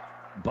Sheehy.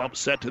 Bump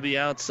set to the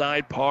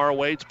outside. Parr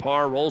waits.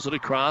 Parr rolls it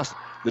across.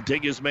 The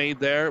dig is made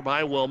there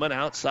by Wilman.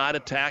 Outside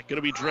attack going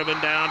to be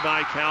driven down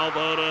by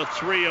Calvoda.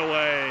 3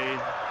 away.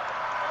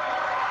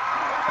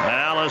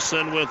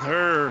 Allison with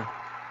her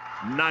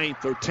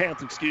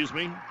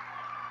 10th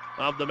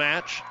of the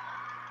match.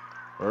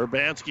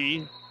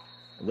 Urbanski,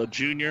 the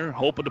junior,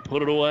 hoping to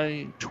put it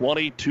away.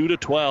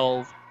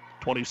 22-12,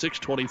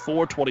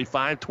 26-24,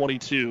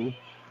 25-22.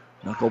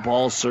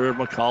 Knuckleball serve.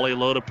 McCauley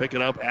low to pick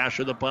it up.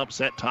 Asher the bump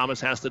set.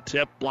 Thomas has to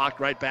tip. Blocked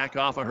right back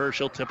off of her.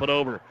 She'll tip it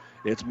over.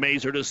 It's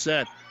Mazer to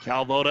set.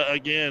 Calvoda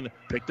again.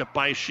 Picked up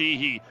by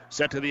Sheehy.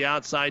 Set to the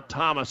outside.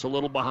 Thomas a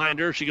little behind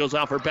her. She goes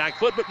off her back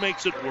foot but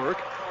makes it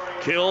work.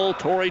 Kill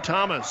Tori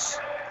Thomas.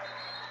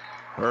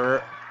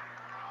 Her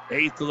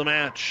 8th of the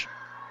match.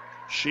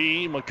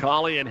 She,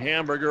 McCauley, and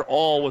Hamburger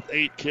all with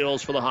 8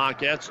 kills for the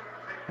Hawkettes.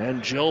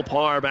 And Jill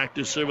Parr back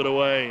to serve it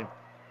away.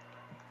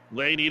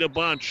 They need a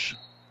bunch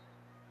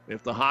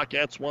if the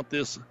Hawkettes want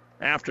this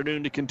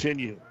afternoon to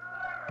continue.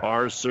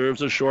 Parr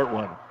serves a short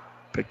one.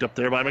 Picked up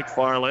there by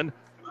McFarland.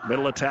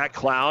 Middle attack,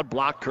 Cloud.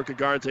 Blocked.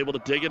 Kierkegaard's able to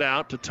dig it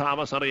out to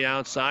Thomas on the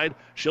outside.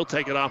 She'll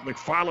take it off.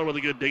 McFarland with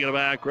a good dig in the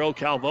back row.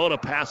 Calvoda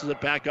passes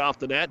it back off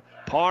the net.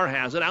 Parr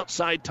has it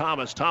outside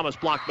Thomas. Thomas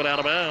blocked but out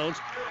of bounds.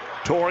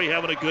 Torrey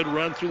having a good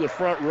run through the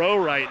front row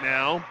right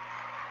now.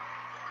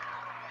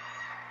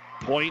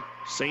 Point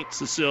St.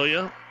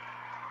 Cecilia.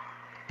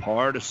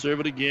 Parr to serve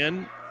it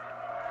again.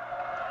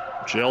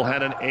 Jill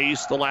had an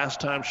ace the last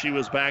time she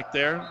was back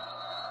there.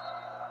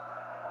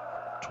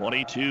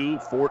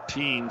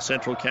 22-14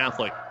 Central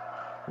Catholic.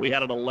 We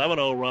had an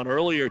 11-0 run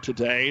earlier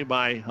today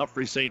by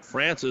Humphrey St.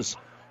 Francis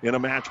in a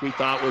match we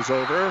thought was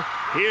over.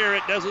 Here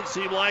it doesn't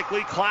seem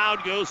likely.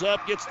 Cloud goes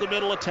up, gets the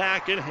middle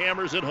attack, and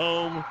hammers it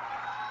home.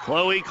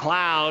 Chloe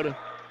Cloud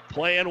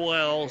playing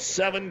well.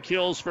 7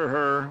 kills for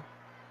her.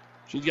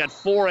 She's got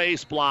 4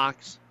 ace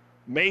blocks.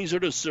 Mazer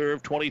to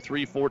serve,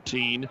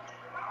 23-14.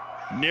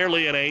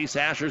 Nearly an ace.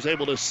 Asher's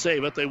able to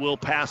save it. They will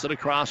pass it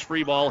across.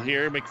 Free ball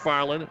here.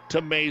 McFarland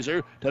to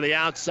Mazer. To the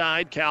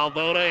outside.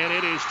 Calvota. And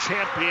it is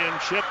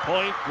championship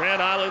point.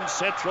 Grand Island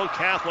Central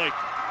Catholic.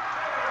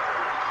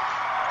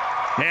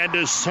 And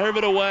to serve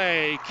it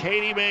away,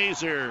 Katie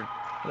Mazer.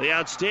 The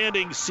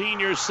outstanding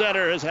senior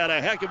setter has had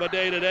a heck of a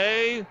day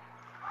today.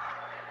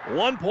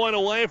 1 point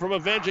away from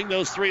avenging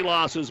those 3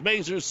 losses.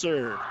 Mazer's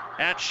serve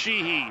at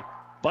Sheehy.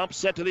 Bump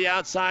set to the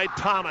outside.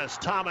 Thomas.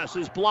 Thomas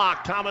is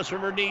blocked. Thomas from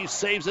her knees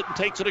saves it and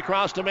takes it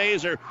across to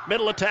Mazer.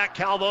 Middle attack,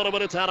 Calvota,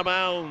 but it's out of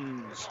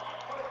bounds.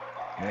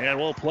 And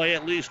we'll play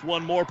at least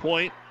 1 more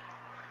point.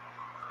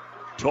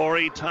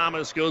 Tori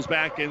Thomas goes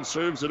back and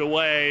serves it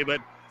away, but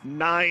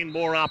 9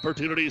 more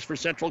opportunities for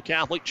Central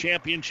Catholic.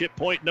 Championship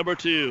point number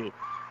 2.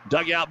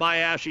 Dug out by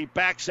Ashe.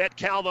 Back set,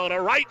 Calvota,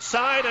 right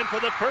side, and for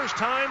the first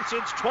time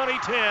since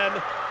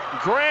 2010,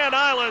 Grand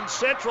Island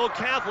Central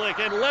Catholic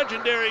and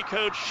legendary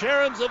coach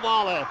Sharon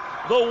Zavala,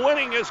 the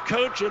winningest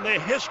coach in the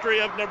history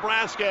of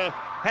Nebraska,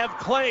 have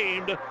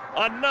claimed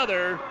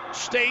another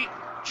state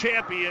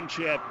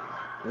championship,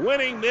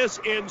 winning this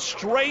in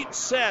straight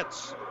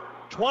sets,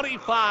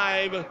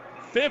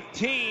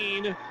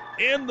 25-15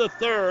 in the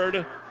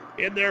third.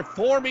 In their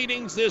 4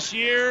 meetings this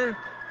year,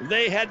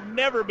 they had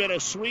never been a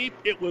sweep.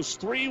 It was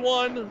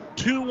 3-1,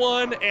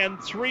 2-1, and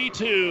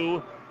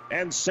 3-2,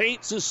 and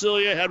St.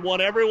 Cecilia had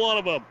won every one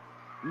of them.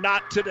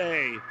 Not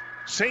today.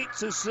 St.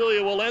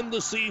 Cecilia will end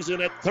the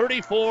season at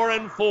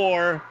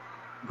 34-4.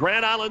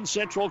 Grand Island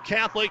Central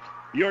Catholic,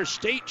 your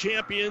state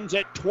champions,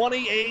 at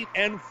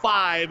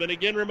 28-5. And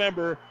again,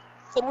 remember,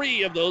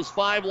 3 of those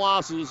 5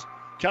 losses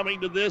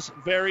coming to this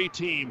very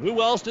team.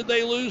 Who else did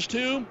they lose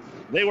to?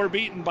 They were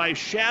beaten by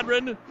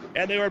Shadron,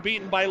 and they were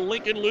beaten by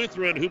Lincoln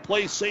Lutheran, who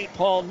plays St.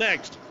 Paul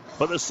next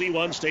for the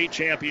C1 State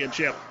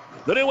Championship.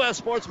 The New West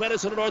Sports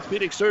Medicine and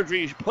Orthopedic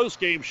Surgery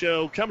postgame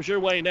show comes your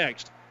way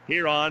next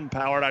here on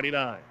Power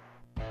 99.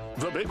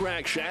 The Big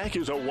Rack Shack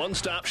is a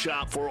one-stop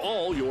shop for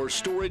all your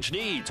storage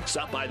needs.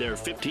 Stop by their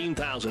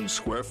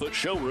 15,000-square-foot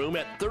showroom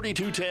at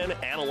 3210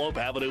 Antelope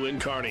Avenue in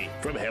Kearney.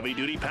 From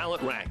heavy-duty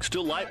pallet racks to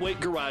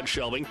lightweight garage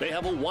shelving, they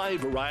have a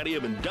wide variety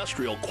of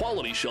industrial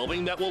quality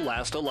shelving that will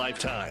last a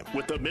lifetime.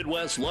 With the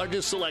Midwest's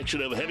largest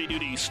selection of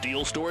heavy-duty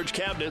steel storage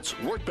cabinets,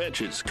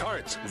 workbenches,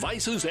 carts,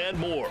 vices, and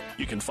more.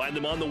 You can find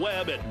them on the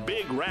web at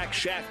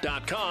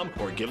BigRackShack.com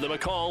or give them a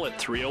call at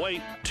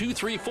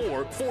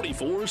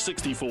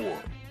 308-234-4464.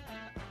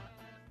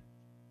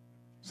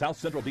 South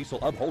Central Diesel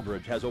of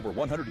Holdridge has over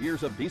 100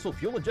 years of diesel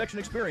fuel injection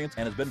experience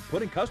and has been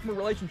putting customer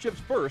relationships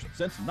first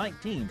since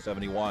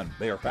 1971.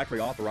 They are factory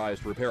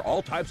authorized to repair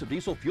all types of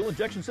diesel fuel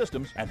injection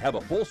systems and have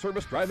a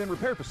full-service drive-in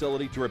repair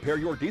facility to repair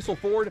your diesel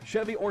Ford,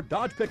 Chevy, or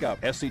Dodge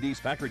pickup. SCD's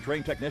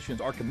factory-trained technicians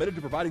are committed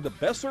to providing the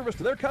best service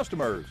to their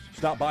customers.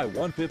 Stop by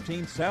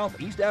 115 South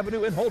East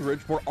Avenue in Holdridge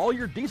for all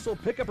your diesel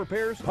pickup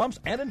repairs, pumps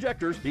and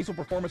injectors, diesel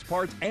performance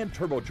parts, and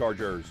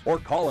turbochargers. Or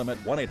call them at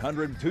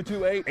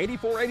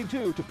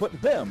 1-800-228-8482 to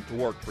put them to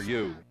work for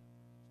you.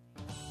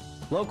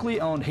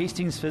 Locally owned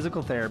Hastings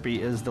Physical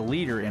Therapy is the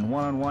leader in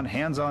one-on-one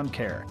hands-on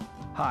care.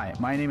 Hi,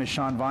 my name is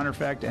Sean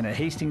Vonderfecht, and at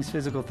Hastings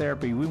Physical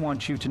Therapy, we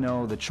want you to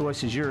know the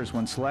choice is yours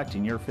when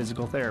selecting your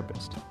physical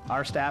therapist.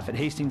 Our staff at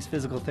Hastings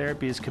Physical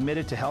Therapy is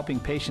committed to helping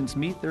patients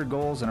meet their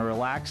goals in a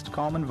relaxed,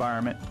 calm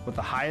environment with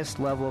the highest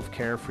level of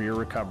care for your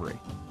recovery.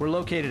 We're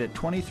located at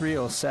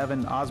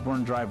 2307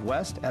 Osborne Drive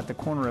West at the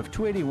corner of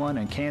 281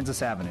 and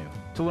Kansas Avenue.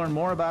 To learn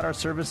more about our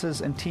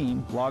services and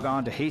team, log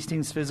on to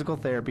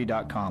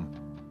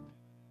HastingsPhysicalTherapy.com.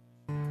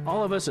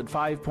 All of us at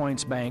 5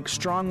 Points Bank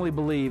strongly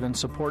believe in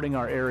supporting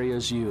our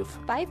area's youth.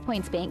 5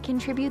 Points Bank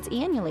contributes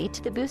annually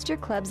to the booster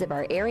clubs of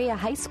our area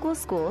high school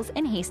schools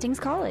and Hastings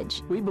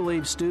College. We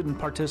believe student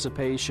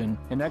participation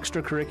in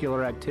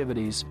extracurricular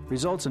activities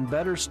results in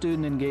better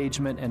student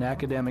engagement and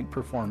academic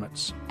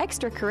performance.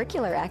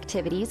 Extracurricular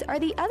activities are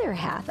the other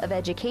half of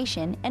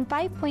education, and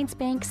 5 Points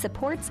Bank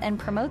supports and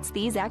promotes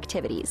these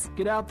activities.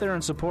 Get out there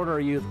and support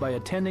our youth by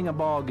attending a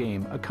ball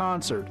game, a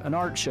concert, an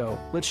art show.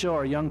 Let's show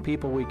our young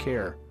people we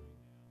care.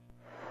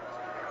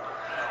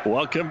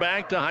 Welcome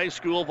back to high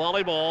school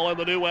volleyball and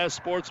the New West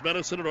Sports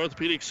Medicine and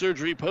Orthopedic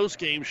Surgery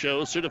post-game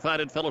show. Certified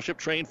and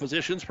fellowship-trained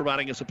physicians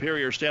providing a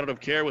superior standard of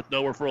care with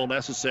no referral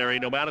necessary.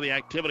 No matter the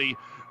activity,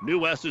 New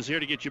West is here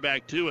to get you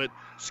back to it.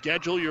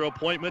 Schedule your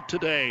appointment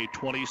today.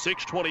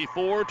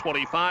 26-24,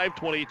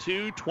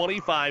 25-22,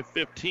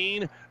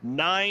 25-15,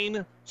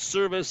 9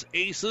 service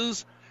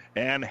aces.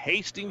 And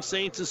Hastings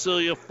St.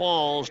 Cecilia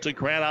falls to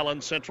Grand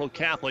Island Central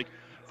Catholic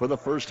for the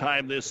first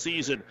time this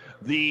season.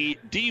 The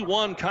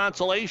D1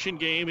 consolation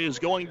game is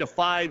going to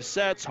 5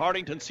 sets.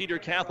 Hartington Cedar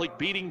Catholic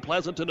beating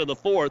Pleasanton in the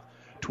fourth,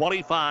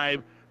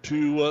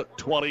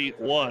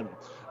 25-21.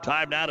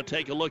 Time now to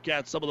take a look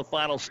at some of the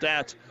final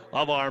stats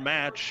of our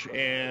match,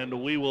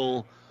 and we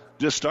will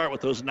just start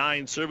with those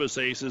 9 service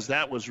aces.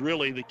 That was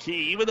really the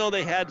key. Even though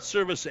they had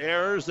service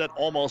errors that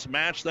almost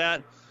matched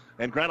that,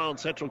 and Grand Island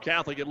Central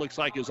Catholic, it looks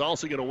like, is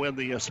also going to win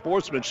the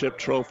sportsmanship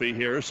trophy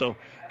here, so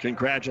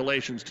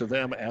congratulations to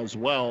them as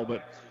well.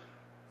 But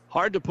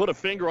hard to put a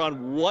finger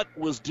on what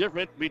was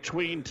different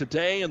between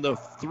today and the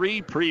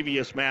 3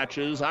 previous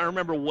matches. I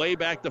remember way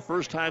back the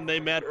first time they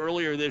met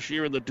earlier this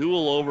year in the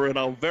duel over in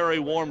a very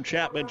warm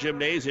Chapman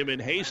Gymnasium in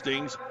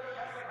Hastings,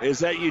 is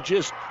that you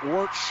just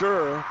weren't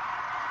sure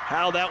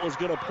how that was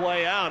going to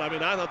play out. I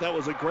mean, I thought that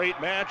was a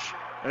great match,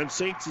 and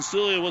St.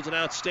 Cecilia was an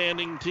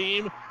outstanding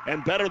team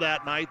and better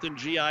that night than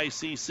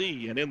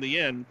GICC. And in the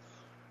end,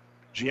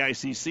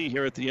 GICC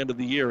here at the end of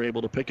the year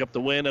able to pick up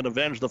the win and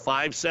avenge the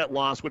 5-set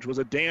loss, which was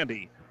a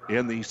dandy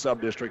in the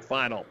sub-district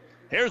final.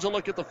 Here's a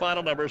look at the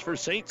final numbers for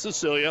St.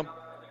 Cecilia.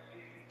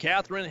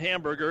 Catherine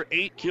Hamburger,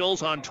 8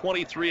 kills on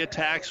 23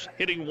 attacks,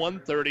 hitting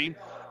 130.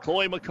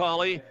 Chloe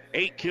McCauley,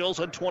 8 kills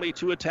on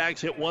 22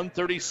 attacks, hit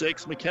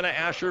 136. McKenna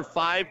Asher,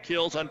 5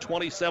 kills on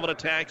 27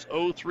 attacks,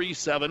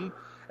 037.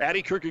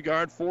 Addie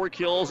Kierkegaard, 4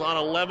 kills on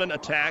 11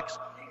 attacks,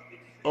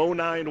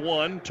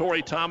 091.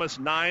 Tori Thomas,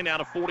 9 out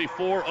of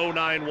 44,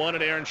 091.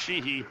 And Aaron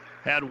Sheehy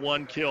had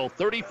 1 kill.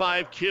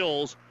 35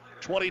 kills,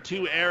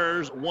 22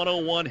 errors,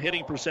 101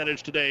 hitting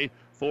percentage today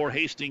for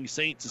Hastings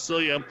St.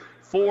 Cecilia.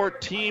 4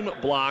 team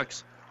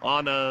blocks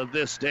on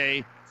this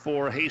day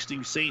for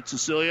Hastings St.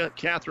 Cecilia.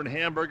 Catherine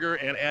Hamburger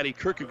and Addie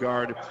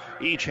Kierkegaard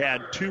each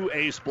had 2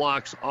 ace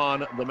blocks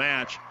on the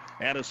match.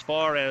 And as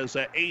far as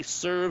ace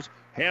serves,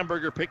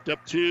 Hamburger picked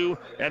up 2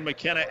 and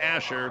McKenna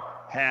Asher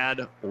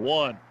had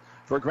 1.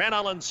 For Grand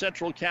Island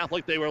Central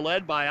Catholic, they were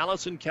led by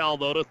Allison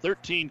Calvoda,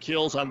 13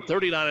 kills on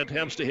 39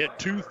 attempts to hit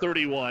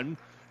 231.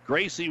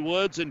 Gracie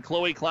Woods and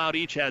Chloe Cloud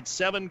each had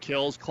 7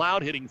 kills.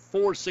 Cloud hitting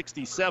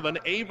 467.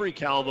 Avery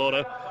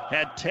Calvoda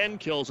had 10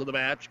 kills in the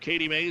match.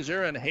 Katie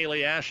Mazer and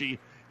Haley Ashe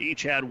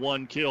each had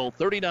 1 kill.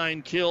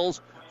 39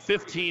 kills,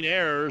 15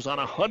 errors on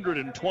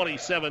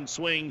 127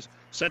 swings.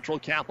 Central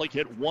Catholic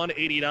hit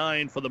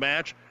 189 for the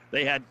match.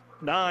 They had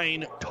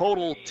 9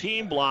 total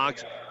team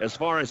blocks. As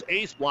far as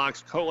ace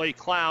blocks, Chloe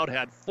Cloud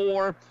had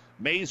 4.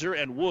 Mazer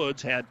and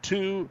Woods had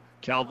 2.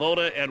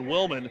 Calvoda and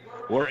Willman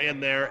were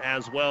in there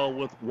as well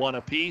with 1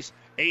 apiece.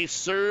 Ace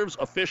serves,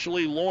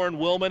 officially Lauren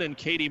Willman and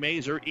Katie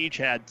Mazer each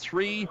had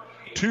 3.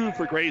 2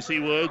 for Gracie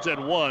Woods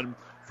and 1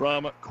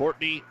 from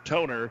Courtney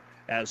Toner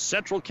as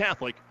Central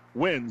Catholic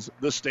wins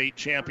the state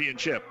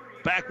championship.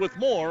 Back with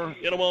more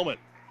in a moment.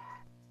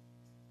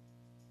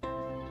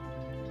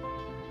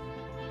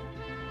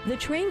 The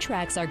train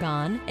tracks are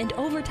gone, and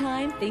over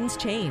time, things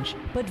change.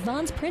 But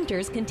Vaughn's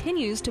Printers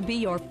continues to be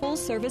your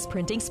full-service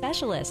printing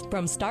specialist.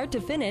 From start to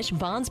finish,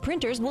 Vaughn's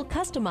Printers will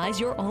customize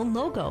your own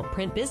logo,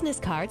 print business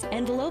cards,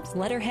 envelopes,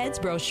 letterheads,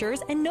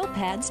 brochures, and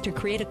notepads to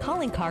create a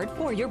calling card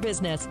for your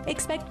business.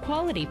 Expect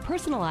quality,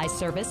 personalized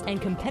service and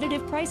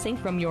competitive pricing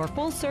from your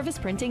full-service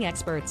printing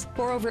experts.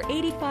 For over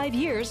 85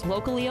 years,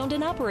 locally owned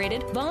and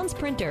operated, Vaughn's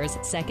Printers,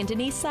 2nd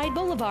and East Side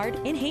Boulevard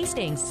in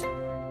Hastings.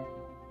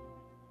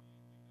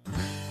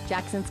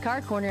 Jackson's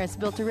Car Corner has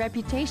built a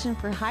reputation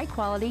for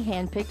high-quality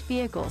hand-picked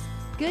vehicles.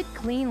 Good,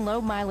 clean,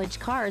 low-mileage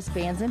cars,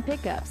 vans, and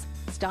pickups.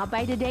 Stop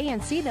by today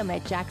and see them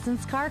at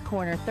Jackson's Car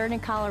Corner, 3rd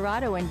and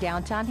Colorado in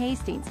downtown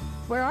Hastings,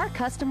 where our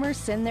customers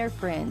send their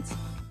friends.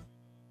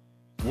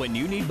 When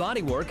you need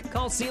body work,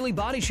 call Seeley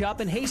Body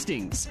Shop in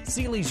Hastings.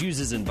 Seeley's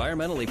uses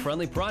environmentally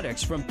friendly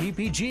products from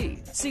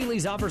PPG.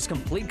 Seeley's offers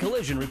complete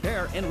collision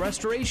repair and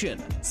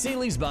restoration.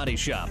 Seeley's Body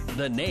Shop,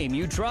 the name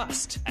you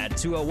trust, at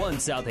 201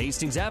 South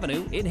Hastings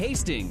Avenue in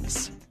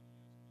Hastings.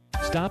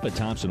 Stop at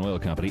Thompson Oil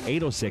Company,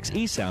 806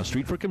 East South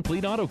Street for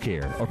complete auto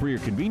care. Or for your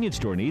convenience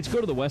store needs, go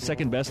to the West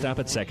 2nd Best Stop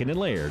at 2nd and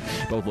Laird.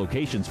 Both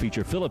locations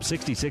feature Phillips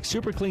 66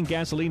 Super Clean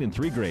gasoline in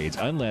 3 grades,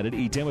 unleaded,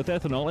 E10 with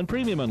ethanol, and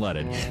premium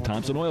unleaded.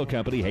 Thompson Oil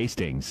Company,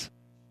 Hastings.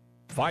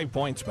 5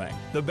 Points Bank,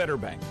 the better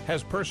bank,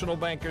 has personal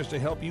bankers to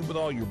help you with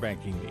all your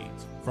banking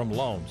needs. From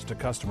loans to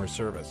customer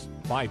service,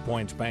 5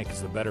 Points Bank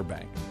is the better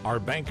bank. Our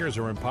bankers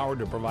are empowered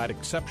to provide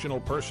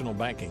exceptional personal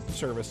banking,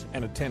 service,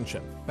 and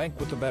attention. Bank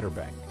with the better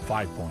bank.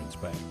 5 Points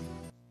Bank.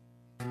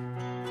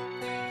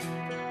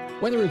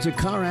 Whether it's a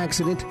car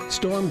accident,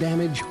 storm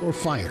damage, or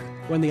fire,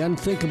 when the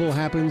unthinkable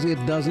happens, it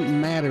doesn't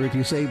matter if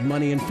you save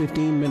money in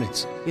 15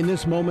 minutes. In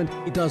this moment,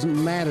 it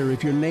doesn't matter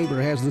if your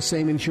neighbor has the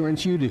same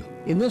insurance you do.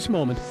 In this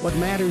moment, what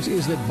matters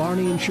is that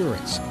Barney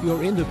Insurance,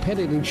 your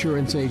independent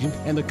insurance agent,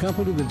 and the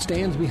company that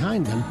stands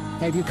behind them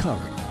have you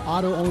covered.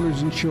 Auto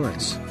Owners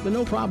Insurance, the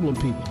no-problem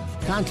people.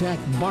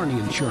 Contact Barney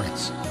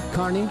Insurance,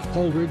 Kearney,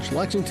 Holdridge,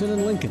 Lexington,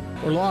 and Lincoln,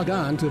 or log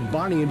on to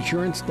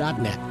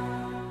barneyinsurance.net.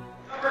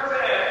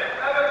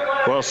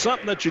 Well,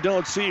 something that you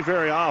don't see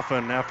very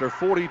often after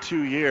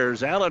 42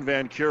 years, Alan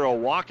Van Curo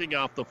walking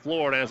off the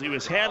floor, and as he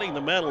was handing the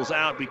medals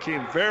out,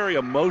 became very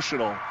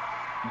emotional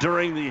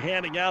during the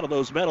handing out of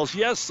those medals.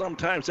 Yes,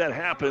 sometimes that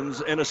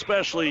happens, and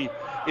especially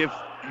if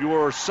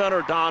your son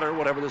or daughter,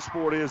 whatever the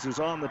sport is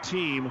on the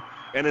team,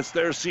 and it's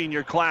their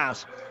senior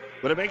class.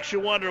 But it makes you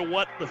wonder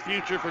what the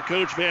future for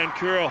Coach Van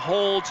Cura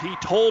holds. He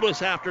told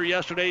us after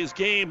yesterday's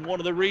game one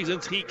of the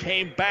reasons he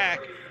came back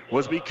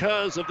was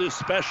because of this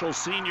special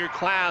senior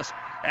class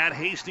at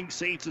Hastings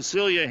St.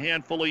 Cecilia a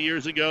handful of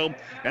years ago,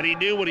 and he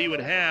knew what he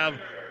would have.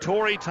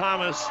 Tori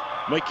Thomas,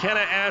 McKenna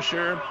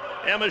Asher,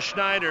 Emma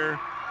Schneider,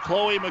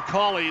 Chloe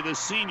McCauley, the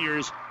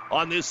seniors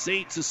on this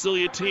St.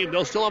 Cecilia team.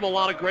 They'll still have a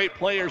lot of great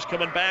players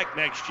coming back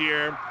next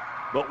year,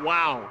 but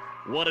wow,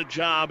 what a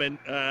job, and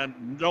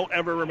don't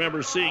ever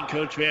remember seeing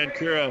Coach Van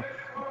Cura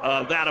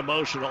that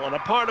emotional. And a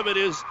part of it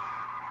is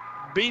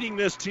beating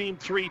this team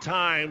 3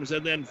 times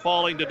and then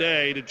falling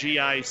today to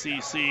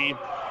GICC.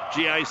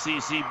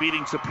 GICC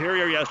beating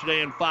Superior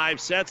yesterday in 5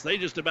 sets. They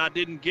just about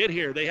didn't get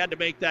here. They had to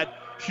make that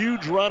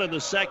huge run in the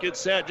second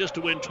set just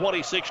to win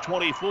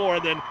 26-24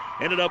 and then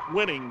ended up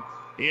winning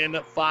in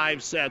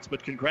 5 sets.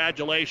 But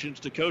congratulations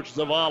to Coach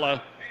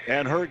Zavala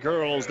and her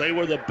girls. They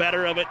were the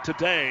better of it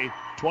today.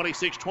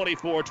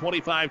 26-24,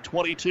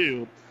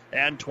 25-22,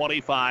 and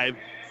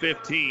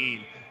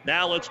 25-15.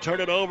 Now let's turn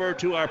it over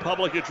to our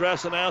public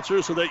address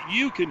announcer so that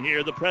you can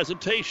hear the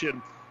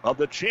presentation of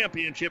the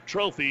championship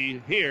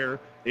trophy here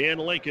in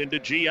Lincoln to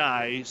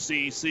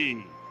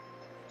GICC.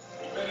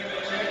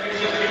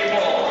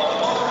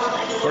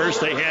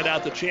 First, they hand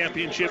out the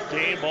championship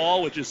game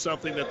ball, which is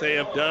something that they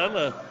have done,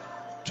 a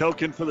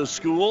token for the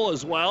school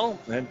as well.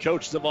 And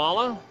Coach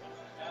Zavala.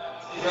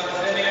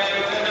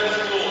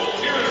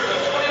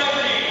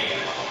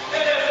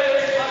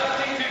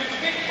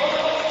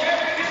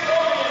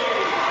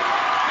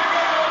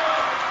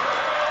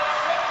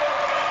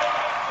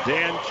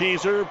 Dan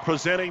Keyser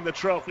presenting the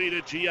trophy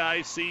to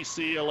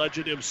GICC, a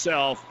legend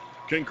himself.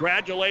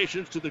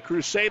 Congratulations to the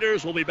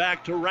Crusaders. We'll be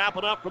back to wrap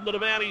it up from the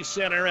Devaney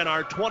Center and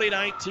our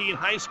 2019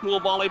 high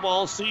school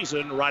volleyball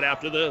season right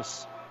after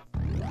this.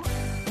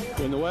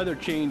 When the weather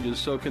changes,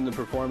 so can the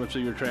performance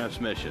of your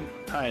transmission.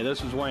 Hi,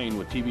 this is Wayne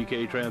with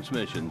TBK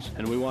Transmissions,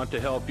 and we want to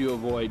help you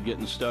avoid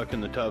getting stuck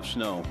in the tough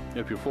snow.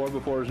 If your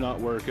 4x4 is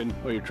not working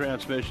or your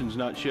transmission's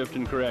not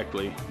shifting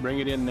correctly, bring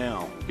it in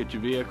now. Get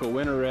your vehicle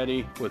winter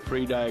ready with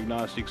free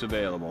diagnostics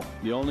available.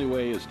 The only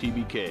way is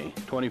TBK,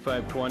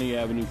 2520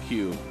 Avenue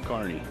Q,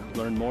 Kearney.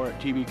 Learn more at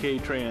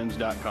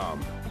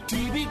tbktrans.com.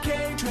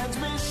 TBK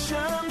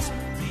Transmissions,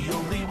 the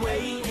only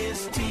way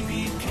is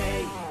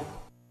TBK.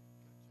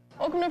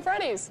 Welcome to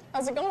Freddy's.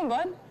 How's it going,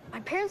 bud? My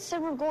parents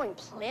said we're going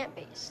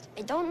plant-based.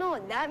 I don't know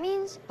what that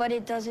means, but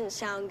it doesn't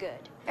sound good.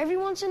 Every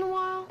once in a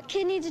while, a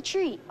kid needs a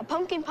treat. A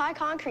pumpkin pie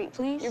concrete,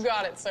 please. You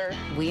got it, sir.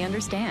 We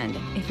understand.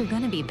 If you're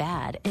going to be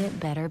bad, it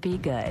better be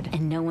good.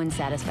 And no one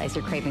satisfies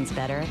your cravings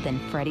better than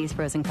Freddy's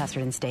Frozen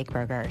Custard and Steak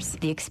Burgers.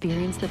 The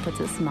experience that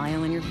puts a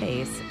smile on your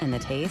face and the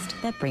taste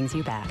that brings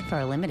you back. For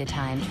a limited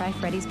time, try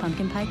Freddy's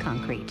Pumpkin Pie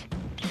Concrete.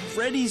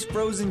 Freddy's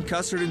Frozen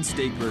Custard and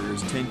Steak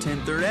Burgers,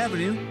 1010 3rd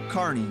Avenue,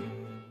 Kearney.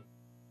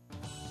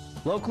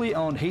 Locally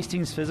owned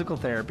Hastings Physical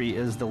Therapy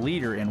is the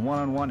leader in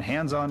one-on-one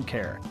hands-on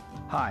care.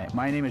 Hi,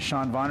 my name is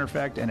Sean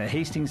Vonderfecht, and at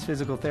Hastings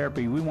Physical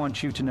Therapy, we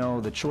want you to know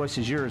the choice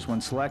is yours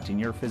when selecting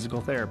your physical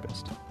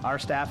therapist. Our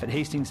staff at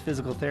Hastings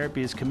Physical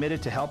Therapy is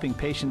committed to helping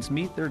patients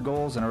meet their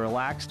goals in a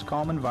relaxed,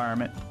 calm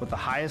environment with the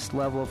highest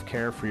level of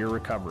care for your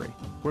recovery.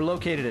 We're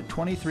located at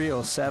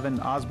 2307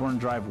 Osborne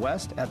Drive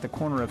West at the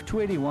corner of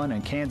 281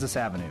 and Kansas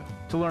Avenue.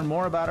 To learn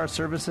more about our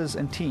services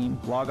and team,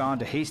 log on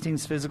to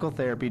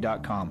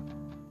hastingsphysicaltherapy.com.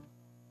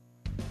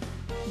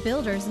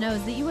 Builders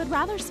knows that you would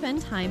rather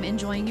spend time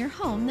enjoying your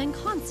home than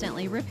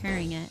constantly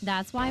repairing it.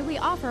 That's why we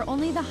offer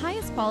only the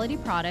highest quality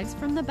products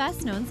from the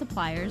best known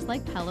suppliers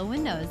like Pella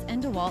Windows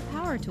and DeWalt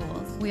Power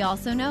Tools. We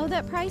also know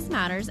that price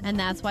matters, and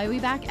that's why we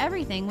back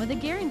everything with a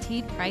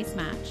guaranteed price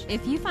match.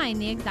 If you find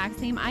the exact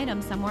same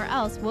item somewhere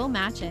else, we'll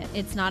match it.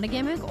 It's not a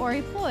gimmick or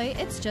a ploy,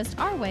 it's just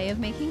our way of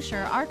making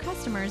sure our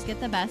customers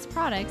get the best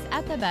products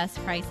at the best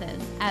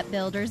prices. At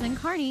Builders in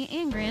Kearney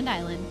and Grand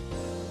Island.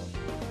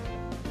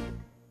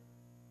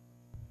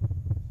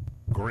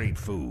 Great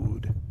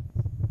food,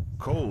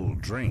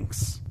 cold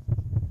drinks,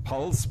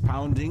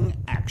 pulse-pounding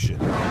action.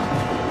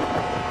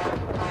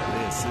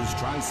 This is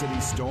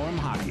Tri-City Storm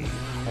Hockey,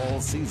 all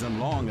season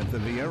long at the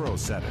Viero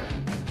Center.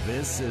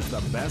 This is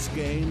the best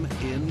game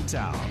in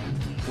town.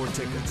 For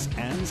tickets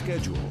and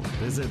schedule,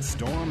 visit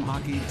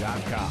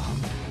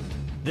stormhockey.com.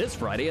 This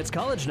Friday, it's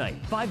College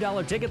Night.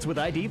 $5 tickets with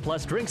ID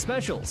plus drink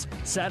specials.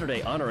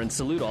 Saturday, honor and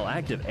salute all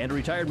active and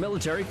retired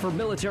military for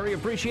Military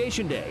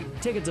Appreciation Day.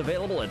 Tickets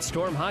available at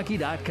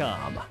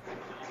stormhockey.com.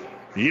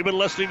 You've been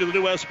listening to the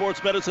New West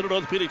Sports Medicine and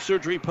Orthopedic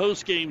Surgery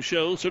post-game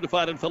show.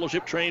 Certified and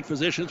fellowship-trained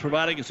physicians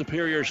providing a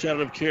superior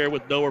standard of care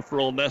with no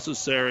referral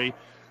necessary.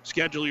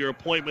 schedule your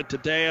appointment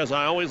today. As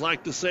I always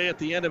like to say at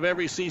the end of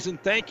every season,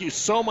 thank you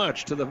so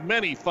much to the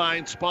many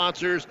fine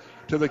sponsors,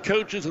 to the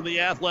coaches and the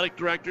athletic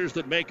directors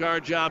that make our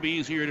job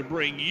easier to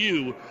bring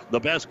you the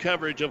best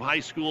coverage of high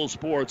school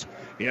sports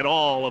in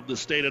all of the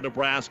state of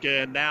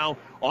Nebraska. And now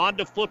on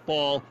to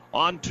football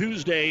on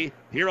Tuesday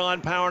here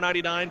on Power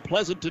 99,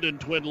 Pleasanton and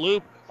Twin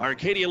Loop.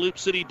 Arcadia, Loop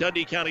City,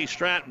 Dundee County,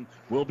 Stratton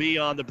will be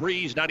on the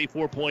Breeze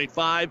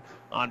 94.5.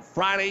 On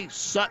Friday,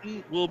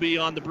 Sutton will be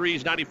on the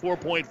Breeze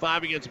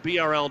 94.5 against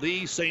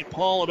BRLD. St.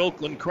 Paul and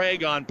Oakland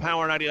Craig on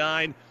Power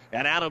 99.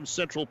 And Adams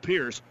Central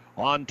Pierce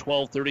on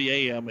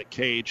 12:30 a.m. at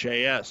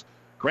KHAS.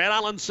 Grand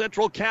Island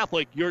Central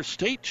Catholic, your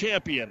state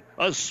champion.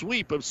 A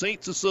sweep of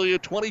St. Cecilia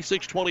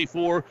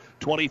 26-24,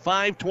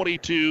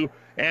 25-22,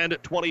 and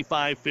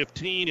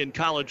 25-15 in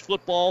college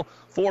football.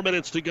 4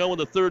 minutes to go in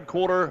the third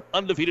quarter.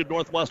 Undefeated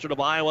Northwestern of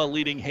Iowa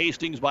leading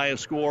Hastings by a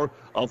score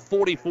of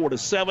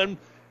 44-7.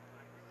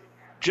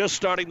 Just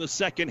starting the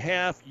second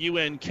half,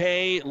 UNK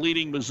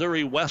leading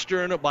Missouri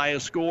Western by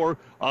a score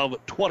of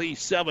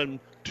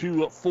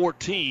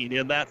 27-14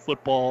 in that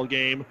football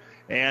game.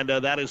 And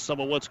that is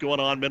some of what's going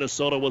on.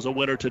 Minnesota was a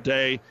winner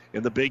today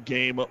in the big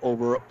game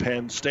over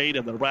Penn State.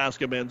 And the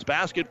Nebraska men's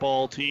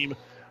basketball team,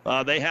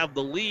 they have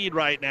the lead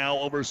right now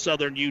over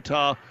Southern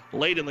Utah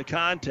late in the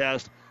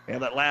contest.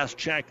 And at last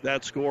check,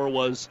 that score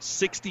was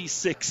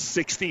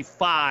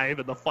 66-65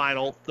 in the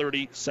final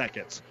 30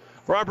 seconds.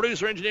 For our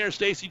producer-engineer,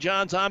 Stacy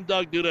Johns, I'm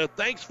Doug Duda.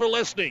 Thanks for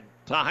listening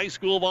to High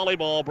School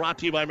Volleyball, brought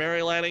to you by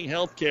Mary Lanning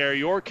Healthcare.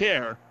 Your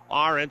care,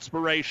 our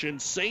inspiration.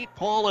 St.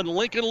 Paul and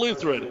Lincoln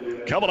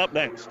Lutheran coming up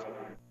next.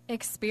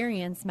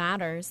 Experience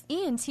matters.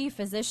 ENT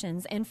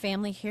Physicians and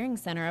Family Hearing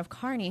Center of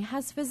Kearney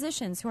has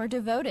physicians who are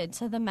devoted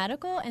to the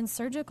medical and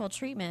surgical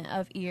treatment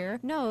of ear,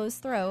 nose,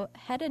 throat,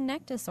 head and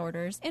neck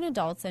disorders in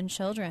adults and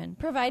children,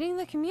 providing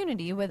the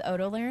community with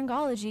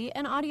otolaryngology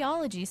and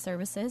audiology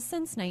services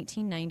since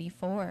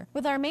 1994.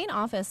 With our main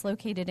office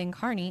located in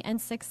Kearney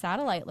and 6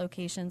 satellite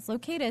locations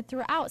located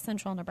throughout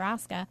central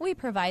Nebraska, we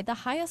provide the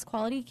highest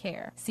quality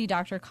care. See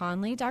Dr.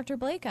 Conley, Dr.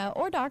 Blaka,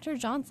 or Dr.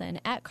 Johnson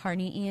at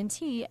Kearney ENT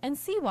and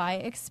see why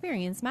experience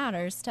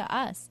matters to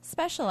us,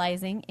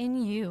 specializing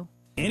in you.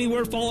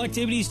 Anywhere fall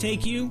activities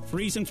take you,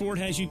 Friesen Ford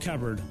has you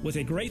covered with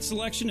a great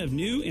selection of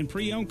new and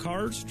pre-owned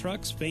cars,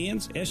 trucks,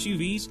 vans,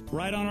 SUVs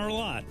right on our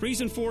lot.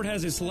 Friesen Ford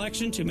has a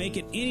selection to make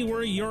it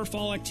anywhere your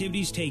fall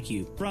activities take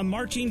you. From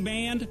marching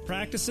band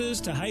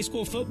practices to high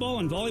school football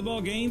and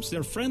volleyball games,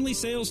 their friendly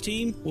sales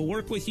team will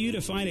work with you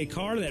to find a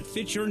car that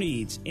fits your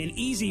needs, and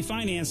easy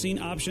financing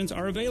options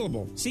are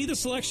available. See the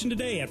selection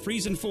today at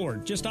Friesen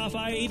Ford, just off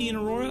I-80 in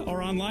Aurora,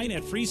 or online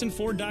at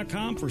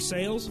FriesenFord.com for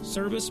sales,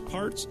 service,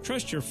 parts.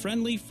 Trust your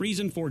friendly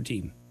Friesen Ford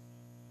team.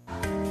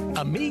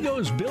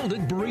 Amigos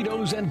Build-It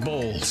Burritos and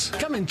Bowls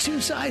come in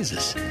 2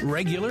 sizes,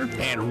 regular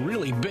and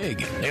really big.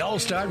 They all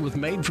start with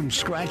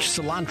made-from-scratch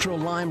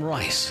cilantro lime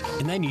rice,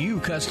 and then you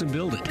custom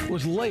build it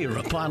with layer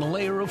upon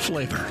layer of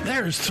flavor.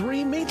 There's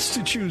 3 meats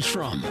to choose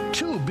from,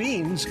 2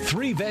 beans,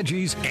 3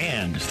 veggies,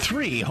 and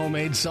 3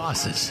 homemade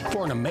sauces.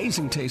 For an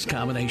amazing taste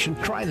combination,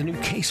 try the new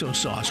queso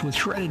sauce with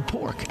shredded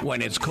pork.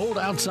 When it's cold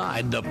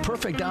outside, the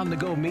perfect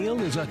on-the-go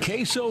meal is a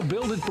queso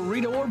Build-It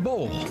burrito or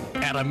bowl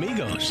at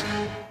Amigos.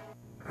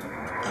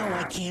 Oh,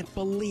 I can't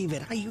believe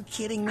it. Are you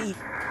kidding me?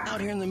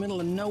 Out here in the middle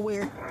of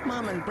nowhere,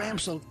 Mom and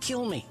Bramps will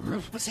kill me.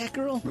 What's that,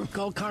 girl?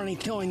 Call Kearney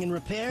Towing and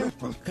Repair?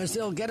 Because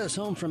they'll get us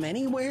home from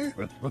anywhere?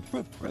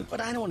 But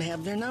I don't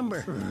have their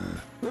number.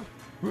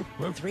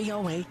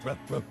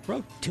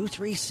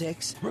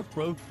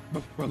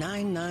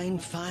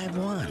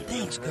 308-236-9951.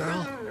 Thanks,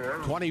 girl.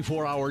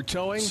 24-hour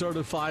towing,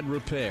 certified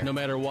repair. No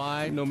matter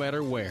why, no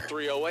matter where.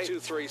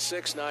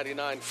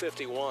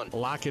 308-236-9951.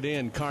 Lock it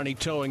in, Kearney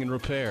Towing and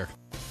Repair.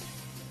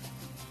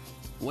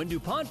 When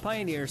DuPont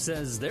Pioneer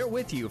says they're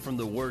with you from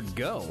the word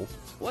go,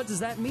 what does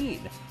that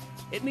mean?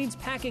 It means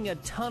packing a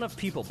ton of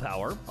people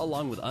power,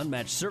 along with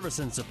unmatched service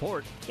and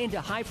support, into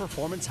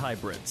high-performance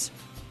hybrids.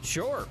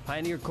 Sure,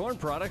 Pioneer Corn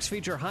products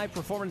feature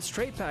high-performance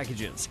trait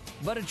packages,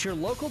 but it's your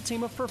local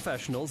team of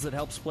professionals that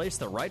helps place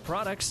the right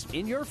products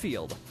in your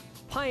field.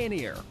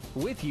 Pioneer,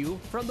 with you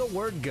from the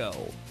word go.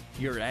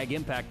 Your Ag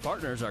Impact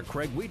partners are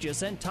Craig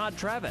Weegis and Todd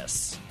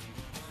Travis.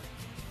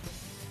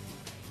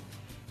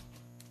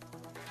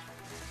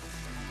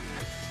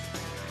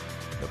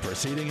 The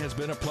proceeding has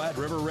been a Platte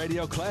River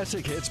Radio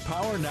Classic Hits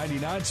Power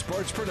 99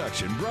 sports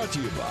production brought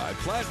to you by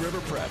Platte River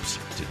Preps.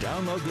 To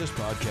download this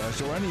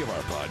podcast or any of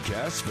our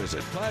podcasts,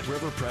 visit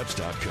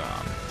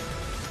PlatteRiverPreps.com.